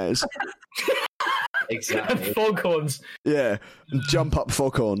shit snares. Exactly. And foghorns. Yeah, and jump up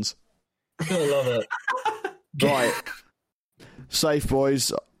foghorns. I love it. Right. Safe,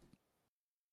 boys.